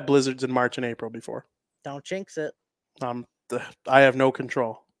 We've had blizzards in March and April before. Don't jinx it. I have no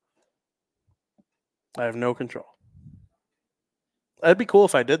control. That'd be cool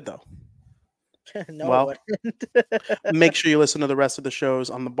if I did, though. No, well, it wouldn't. Make sure you listen to the rest of the shows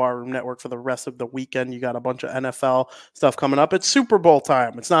on the Barroom Network for the rest of the weekend. You got a bunch of NFL stuff coming up. It's Super Bowl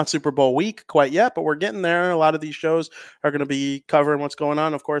time. It's not Super Bowl week quite yet, but we're getting there. A lot of these shows are going to be covering what's going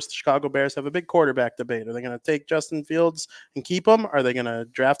on. Of course, the Chicago Bears have a big quarterback debate. Are they going to take Justin Fields and keep him? Are they going to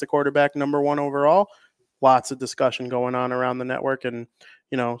draft a quarterback number 1 overall? Lots of discussion going on around the network, and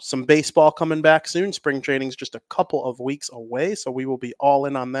some baseball coming back soon. Spring training's just a couple of weeks away, so we will be all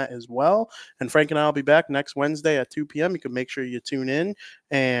in on that as well. And Frank and I will be back next Wednesday at 2 p.m. You can make sure you tune in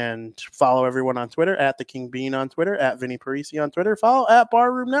and follow everyone on Twitter, at The King Bean on Twitter, at Vinnie Parise on Twitter. Follow at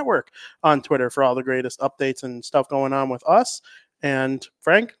Barroom Network on Twitter for all the greatest updates and stuff going on with us. And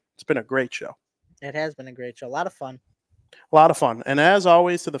Frank, it's been a great show. It has been a great show. A lot of fun. A lot of fun. And as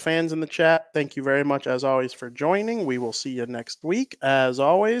always, to the fans in the chat, thank you very much, as always, for joining. We will see you next week. As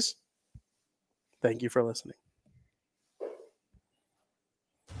always, thank you for listening.